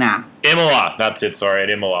Romagna. Imola. That's it, sorry,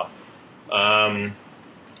 at Imola. I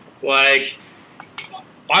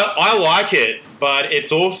like it, but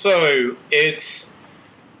it's also, it's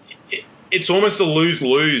almost a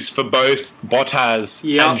lose-lose for both Bottas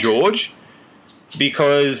and George,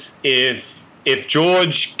 because if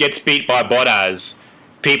George gets beat by Bottas,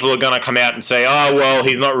 people are going to come out and say, oh, well,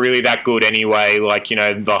 he's not really that good anyway.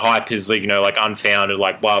 The hype is, unfounded,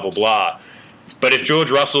 blah, blah, blah. But if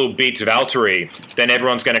George Russell beats Valtteri, then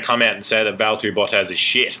everyone's going to come out and say that Valtteri Bottas is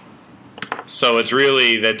shit. So it's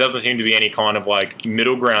really, there doesn't seem to be any kind of like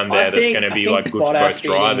middle ground there that's going to be like good for both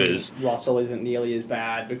drivers. Russell isn't nearly as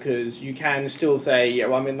bad because you can still say, yeah,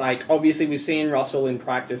 well, I mean, like, obviously we've seen Russell in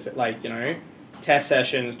practice at, like, you know, test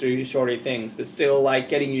sessions do shorter things, but still, like,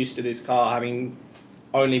 getting used to this car, having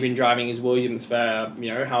only been driving his Williams for,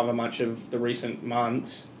 you know, however much of the recent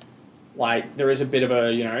months, like, there is a bit of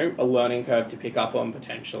a, you know, a learning curve to pick up on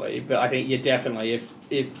potentially. But I think, yeah, definitely, if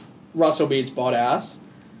Russell beats Bottas,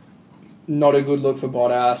 not a good look for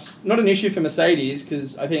Bottas. Not an issue for Mercedes,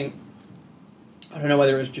 because I think, I don't know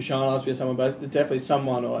whether it was Jashan last year or someone, but definitely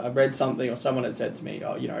someone, or I read something, or someone had said to me,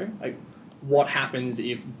 oh, you know, like, what happens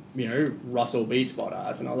if, you know, Russell beats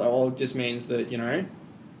Bottas? And I was like, well, it just means that, you know,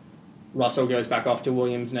 Russell goes back off to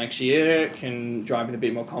Williams next year, can drive with a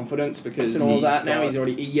bit more confidence, because and all that now, he's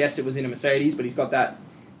already, yes, it was in a Mercedes, but he's got that,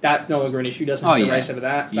 that's no longer an issue, doesn't have to race over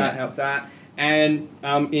that, so that helps that. And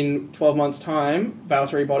in 12 months' time,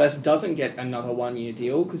 Valtteri Bottas doesn't get another 1-year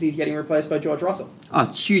deal because he's getting replaced by George Russell. Oh,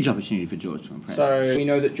 it's a huge opportunity for George to impress. So we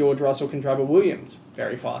know that George Russell can drive a Williams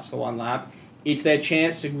very fast for one lap. It's their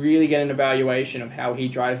chance to really get an evaluation of how he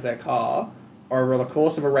drives their car over the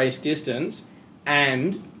course of a race distance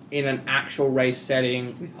and in an actual race setting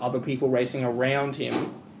with other people racing around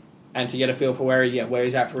him, and to get a feel for where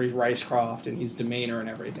he's at for his racecraft and his demeanour and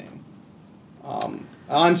everything.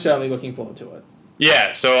 I'm certainly looking forward to it.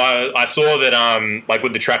 Yeah, so I saw that, like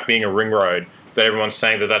with the track being a ring road, that everyone's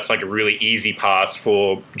saying that that's like a really easy pass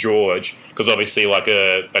for George, because obviously like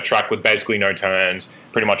a track with basically no turns,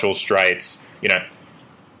 pretty much all straights, you know,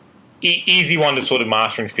 easy one to sort of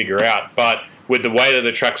master and figure out. But with the way that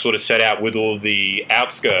the track's sort of set out with all the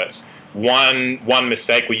outskirts, one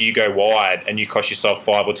mistake where you go wide and you cost yourself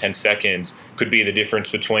 5 or 10 seconds could be the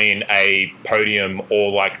difference between a podium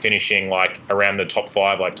or like finishing like around the top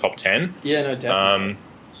 5, like top 10. Yeah, no, definitely.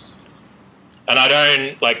 And I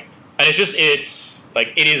don't like, and it's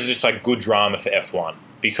like, it is just like good drama for F1,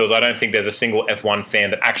 because I don't think there's a single F1 fan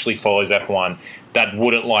that actually follows F1 that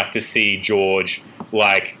wouldn't like to see George,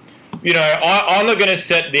 like, you know, I'm not going to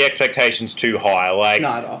set the expectations too high. Like,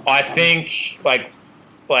 no. I think like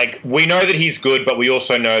we know that he's good, but we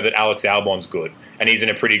also know that Alex Albon's good, and he's in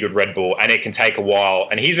a pretty good Red Bull, and it can take a while.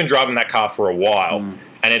 And he's been driving that car for a while,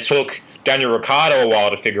 and it took Daniel Ricciardo a while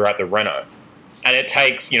to figure out the Renault. And it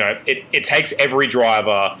takes, you know, it takes every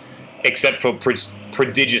driver except for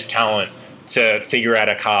prodigious talent to figure out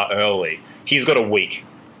a car early. He's got a week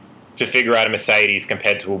to figure out a Mercedes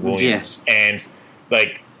compared to a Williams. Yeah. And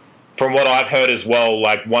like, from what I've heard as well,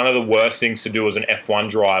 like one of the worst things to do as an F1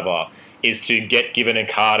 driver is to get given a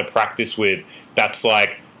car to practice with that's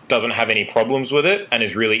like doesn't have any problems with it and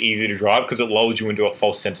is really easy to drive, because it lulls you into a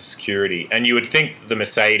false sense of security. And you would think the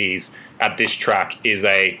Mercedes at this track is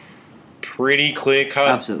a pretty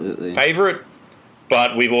clear-cut favourite,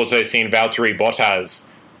 but we've also seen Valtteri Bottas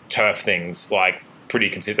turf things like pretty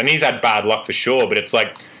consistent. And he's had bad luck for sure, but it's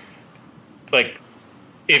like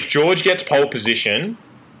if George gets pole position,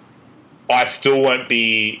 I still won't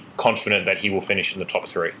be confident that he will finish in the top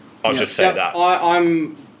 3. I'll just say that.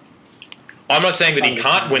 I'm not saying that he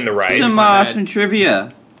can't win the race. Some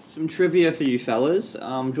trivia. Some trivia for you fellas.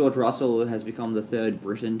 George Russell has become the 3rd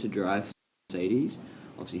Briton to drive Mercedes.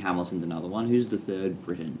 Obviously Hamilton's another one. Who's the 3rd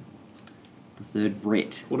Briton? The 3rd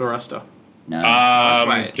Brit. Paul di Resta.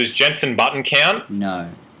 No. Does Jenson Button count?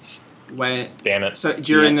 No. Wait. Damn it. So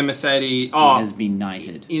during the Mercedes... He has been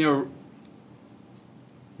knighted.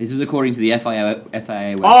 This is according to the FIA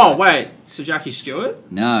website. Oh, wait. So Jackie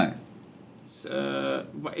Stewart? No. So,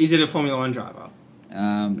 is it a Formula 1 driver?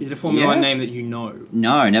 Is it a Formula 1 name that you know?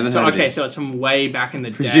 No, never heard of it. Okay, so it's from way back in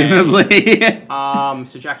the Presumably. day.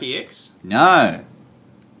 So Jackie X? No.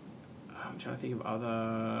 I'm trying to think of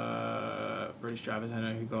other British drivers I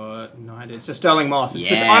know who got knighted. So Sterling Moss. It's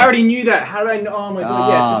just, I already knew that. How did I know? Oh my god,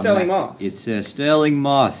 yeah, it's Sterling Moss. It's Sterling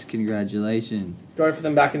Moss. Congratulations. Drove for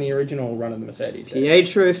them back in the original run of the Mercedes days.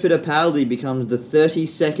 Pietro Fittipaldi becomes the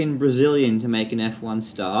 32nd Brazilian to make an F1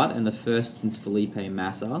 start, and the first since Felipe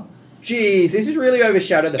Massa. Jeez, this has really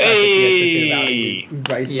overshadowed the fact that Pietro Fittipaldi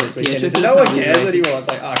raced this weekend. No one cares anymore. It's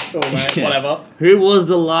like, cool, mate, whatever. Who was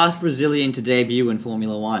the last Brazilian to debut in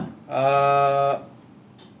Formula 1?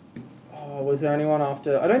 Was there anyone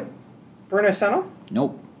after... Bruno Senna?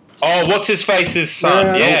 Nope. Oh, what's his face's son?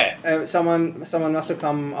 No. Yeah. Someone must have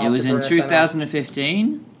come after It was Bruno in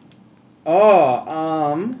 2015.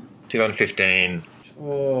 Senna. 2015.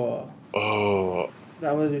 Oh.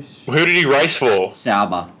 That was... Who did he race for?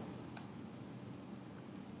 Sauber.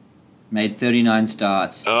 Made 39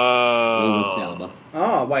 starts. All with Sauber.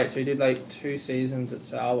 Oh, wait, so he did like 2 seasons at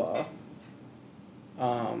Sauber.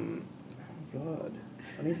 Oh, God.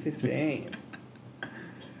 2015.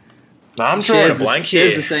 No, I'm drawing a blank She has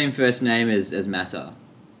here. the same first name as Massa.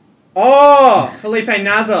 Oh, Felipe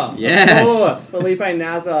Nasr. Yes. Of course, Felipe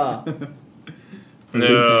Nasr.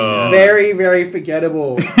 No. Very, very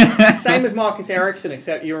forgettable. Same as Marcus Ericsson,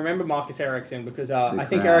 except you remember Marcus Ericsson because I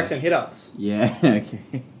think crash. Ericsson hit us. Yeah.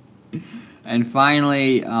 Okay. And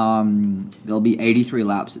finally, there'll be 83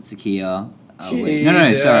 laps at Sakia. Wait.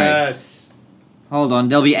 No, sorry. Jesus. Hold on.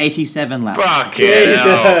 There'll be 87 laps. Fuck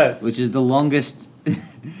yeah. Jesus. Which is the longest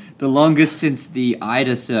the longest since the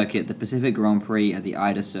Ida circuit, the Pacific Grand Prix at the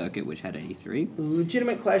Ida circuit, which had 83.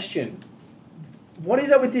 Legitimate question. What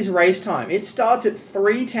is up with this race time? It starts at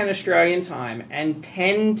 3:10 Australian time and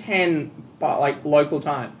 10:10 local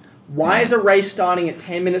time. Why is a race starting at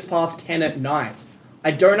 10 minutes past 10 at night?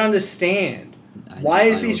 I don't understand. Why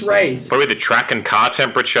is this race? Probably the track and car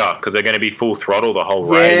temperature, because they're going to be full throttle the whole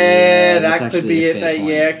race. Yeah, that's that could actually be a it. fair point.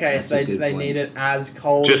 Okay, That's so a good they point. need it as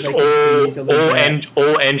cold Just as they can easily get.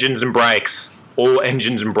 all engines and brakes. All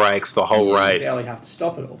engines and brakes the whole You race. barely have to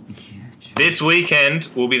stop it all. This weekend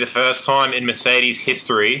will be the first time in Mercedes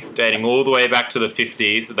history, dating all the way back to the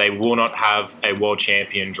 50s, that they will not have a world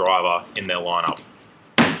champion driver in their lineup.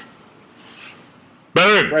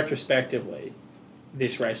 Boom! Retrospectively,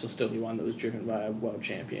 this race will still be one that was driven by a world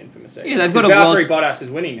champion for Mercedes. Yeah, they've got a Because world- Valtteri Bottas is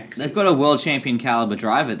winning next They've season. got a world champion caliber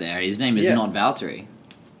driver there. His name is Yeah. not Valtteri.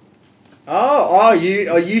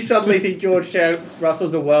 You suddenly think George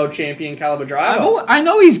Russell's a world champion caliber driver? I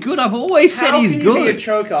know he's good. I've always said How he's can you be a good.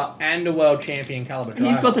 choker and a world champion caliber driver?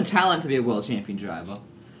 He's got the talent to be a world champion driver.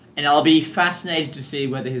 And I'll be fascinated to see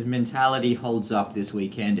whether his mentality holds up this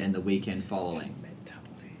weekend and the weekend following.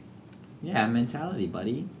 mentality. Yeah, mentality,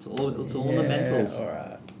 buddy. It's all the mentals. All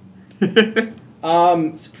right.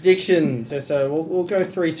 So predictions. So we'll go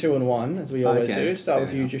 3, 2, and 1 as we always Okay, do. Start with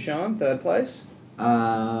fair you, enough. Jashan, third place.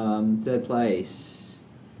 Third place.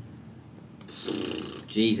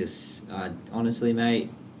 Jesus. Honestly, mate,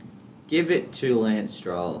 give it to Lance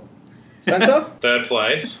Stroll. Spencer. Third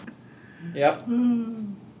place, Yep.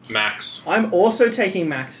 Max. I'm also taking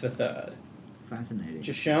Max for third. Fascinating.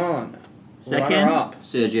 Jashan. Second, runner-up.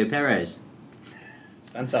 Sergio Perez.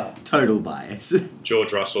 Spencer. Total bias.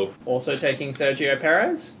 George Russell. Also taking Sergio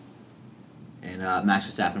Perez. And Max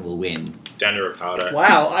Verstappen will win. Daniel Ricciardo.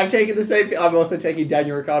 Wow, I'm taking the same. I'm also taking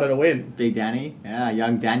Daniel Ricciardo to win. Big Danny. Yeah,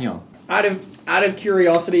 young Daniel. Out of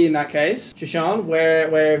curiosity, in that case, Jashan,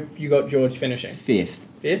 where have you got George finishing? Fifth.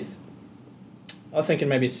 Fifth. I was thinking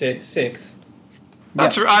maybe sixth.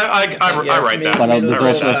 That's I rate that. But Middle there's of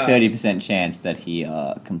also that. a 30% chance that he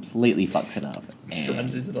completely fucks it up.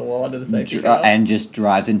 Runs into the wall under the safety And, car. and just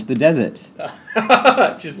drives into the desert.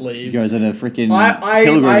 Just leaves. Goes on a freaking I,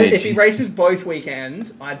 pilgrimage. if he races both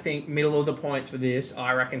weekends, I'd think middle of the points for this.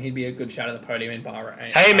 I reckon he'd be a good shot at the podium in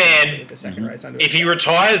Bahrain. Hey, man. With the second race under If his he belt.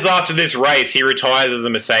 retires after this race, he retires as a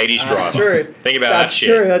Mercedes driver. That's true. Think about That's that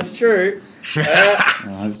shit. true. That's true.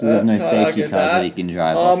 Well, hopefully there's no I safety get cars that. that he can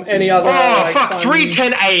drive off. Any the- other? Oh, like, fuck. funny-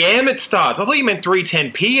 3:10 a.m. it starts. I thought you meant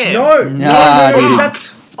 3:10 p.m. No, Nah, no, dude.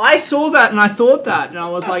 that's- I saw that and I thought that and I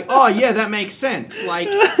was like, oh yeah, that makes sense. Like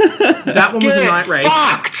that one was a Get night race.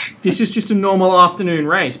 fucked. This is just a normal afternoon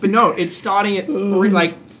race. But no, it's starting at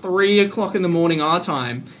 3 o'clock in the morning our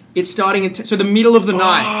time. It's starting at so the middle of the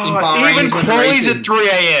night in Bahrain. Even is when the quali's race at is. 3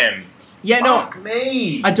 a.m. Yeah, no, Fuck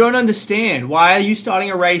me. I don't understand. Why are you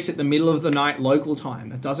starting a race at the middle of the night local time?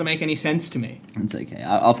 That doesn't make any sense to me. It's okay.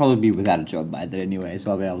 I'll probably be without a job by then anyway,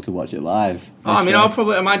 so I'll be able to watch it live. Oh, I mean,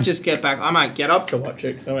 I might just get back. I might get up to watch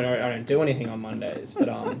it because I don't do anything on Mondays. But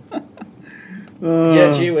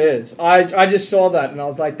yeah, gee whiz. I just saw that and I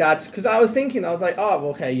was like, that's because I was thinking, I was like, oh, well,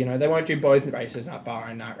 okay, they won't do both races, not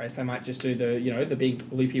Bahrain night race. They might just do the big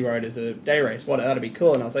loopy road as a day race. That'd be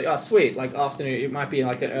cool. And I was like, oh, sweet, like afternoon. It might be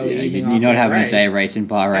like an early evening. You're not afternoon having race. a day race in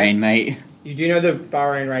Bahrain, mate. You do know the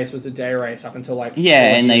Bahrain race was a day race up until like 4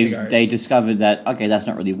 Yeah, and years ago. they discovered that, okay, that's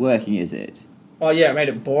not really working, is it? Oh yeah, it made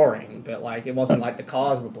it boring, but like it wasn't like the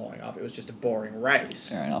cars were blowing up. It was just a boring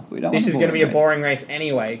race. Fair enough. We don't This want is going to be a race. boring race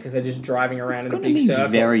anyway because they're just driving around in a It's big going to be circle.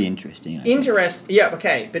 very interesting. I think. Yeah,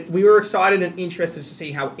 okay, but we were excited and interested to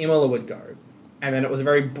see how Imola would go, and then it was a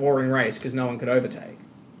very boring race because no one could overtake.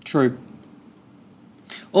 True.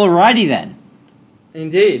 Alrighty then.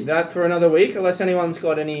 Indeed, that for another week. Unless anyone's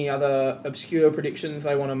got any other obscure predictions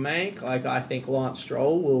they want to make, like I think Lance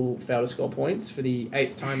Stroll will fail to score points for the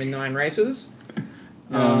 8th time in 9 races.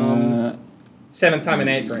 7th time in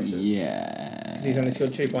 8 races. Yeah. Because he's only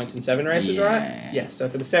scored 2 points in 7 races, Yeah. right? Yes, so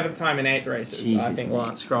for the 7th time in 8 races, I Jesus, think mate.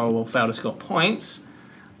 Lance Stroll will fail to score points.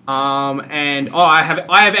 I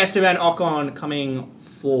have Esteban Ocon coming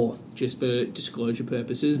 4th, just for disclosure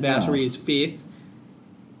purposes. Valtteri is 5th,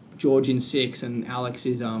 George in 6th, and Alex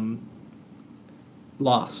is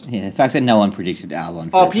last. Yeah, the fact that no one predicted Albon.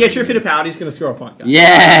 Oh, Pietro Fittipaldi's going to score a point, guys.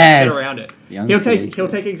 Yes! Get around it. Young He'll Pietro.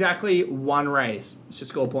 take exactly one race to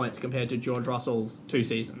score points compared to George Russell's 2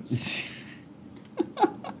 seasons.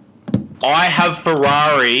 I have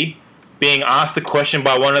Ferrari being asked a question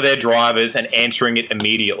by one of their drivers and answering it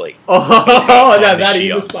immediately. Oh, no, this that is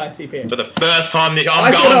year. a spicy pick. For the first time this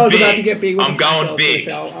I thought I was about to get big. With I'm going big.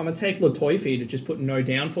 I'm going to take Latifi to just put no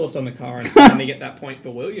downforce on the car and finally get that point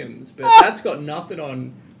for Williams. But that's got nothing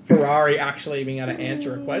on Ferrari actually being able to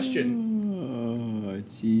answer a question. Oh,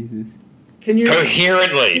 Jesus. Can you...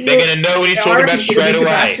 Coherently. They're going to know what he's talking about straight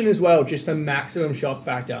Sebastian away. as well, just for maximum shock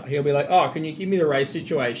factor. He'll be like, oh, can you give me the race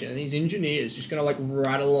situation? And his engineer's just going to like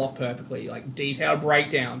rattle off perfectly, like detailed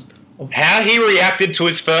breakdowns of How he reacted to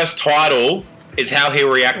his first title is how he'll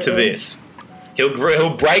react to this.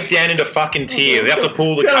 He'll break down into fucking tears. They have to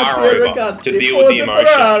pull the car over to deal with the emotion.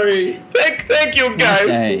 Ferrari. Thank you, guys.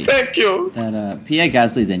 say- Thank you. That Pierre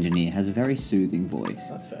Gasly's engineer has a very soothing voice.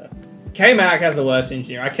 That's fair. K-Mag has the worst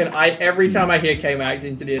engineer. Every time I hear K-Mag's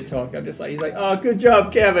engineer talk, I'm just like, he's like, oh, good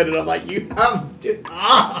job, Kevin. And I'm like, you have...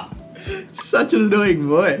 such an annoying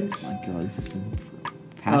voice. Oh my God, this is some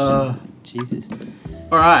passion. Jesus.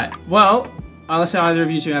 All right. Well, unless either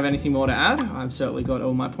of you two have anything more to add, I've certainly got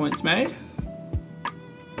all my points made.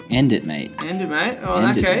 End it, mate. End it, mate. Oh, in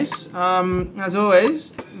End that it, case, as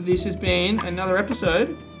always, this has been another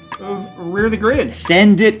episode of Rear the Grid.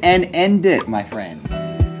 Send it and end it, my friend.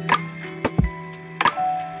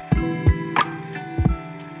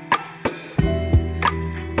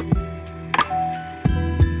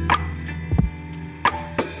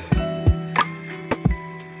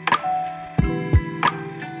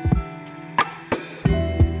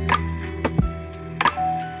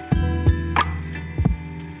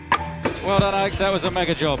 Well done, Alex. That was a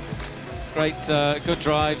mega job. Great, good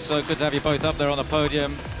drive. So good to have you both up there on the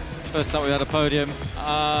podium. First time we had a podium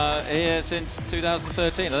here since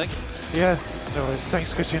 2013, I think. Yeah, no worries.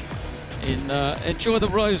 Thanks, Christian. Enjoy the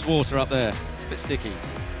rose water up there. It's a bit sticky.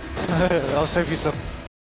 I'll save you some.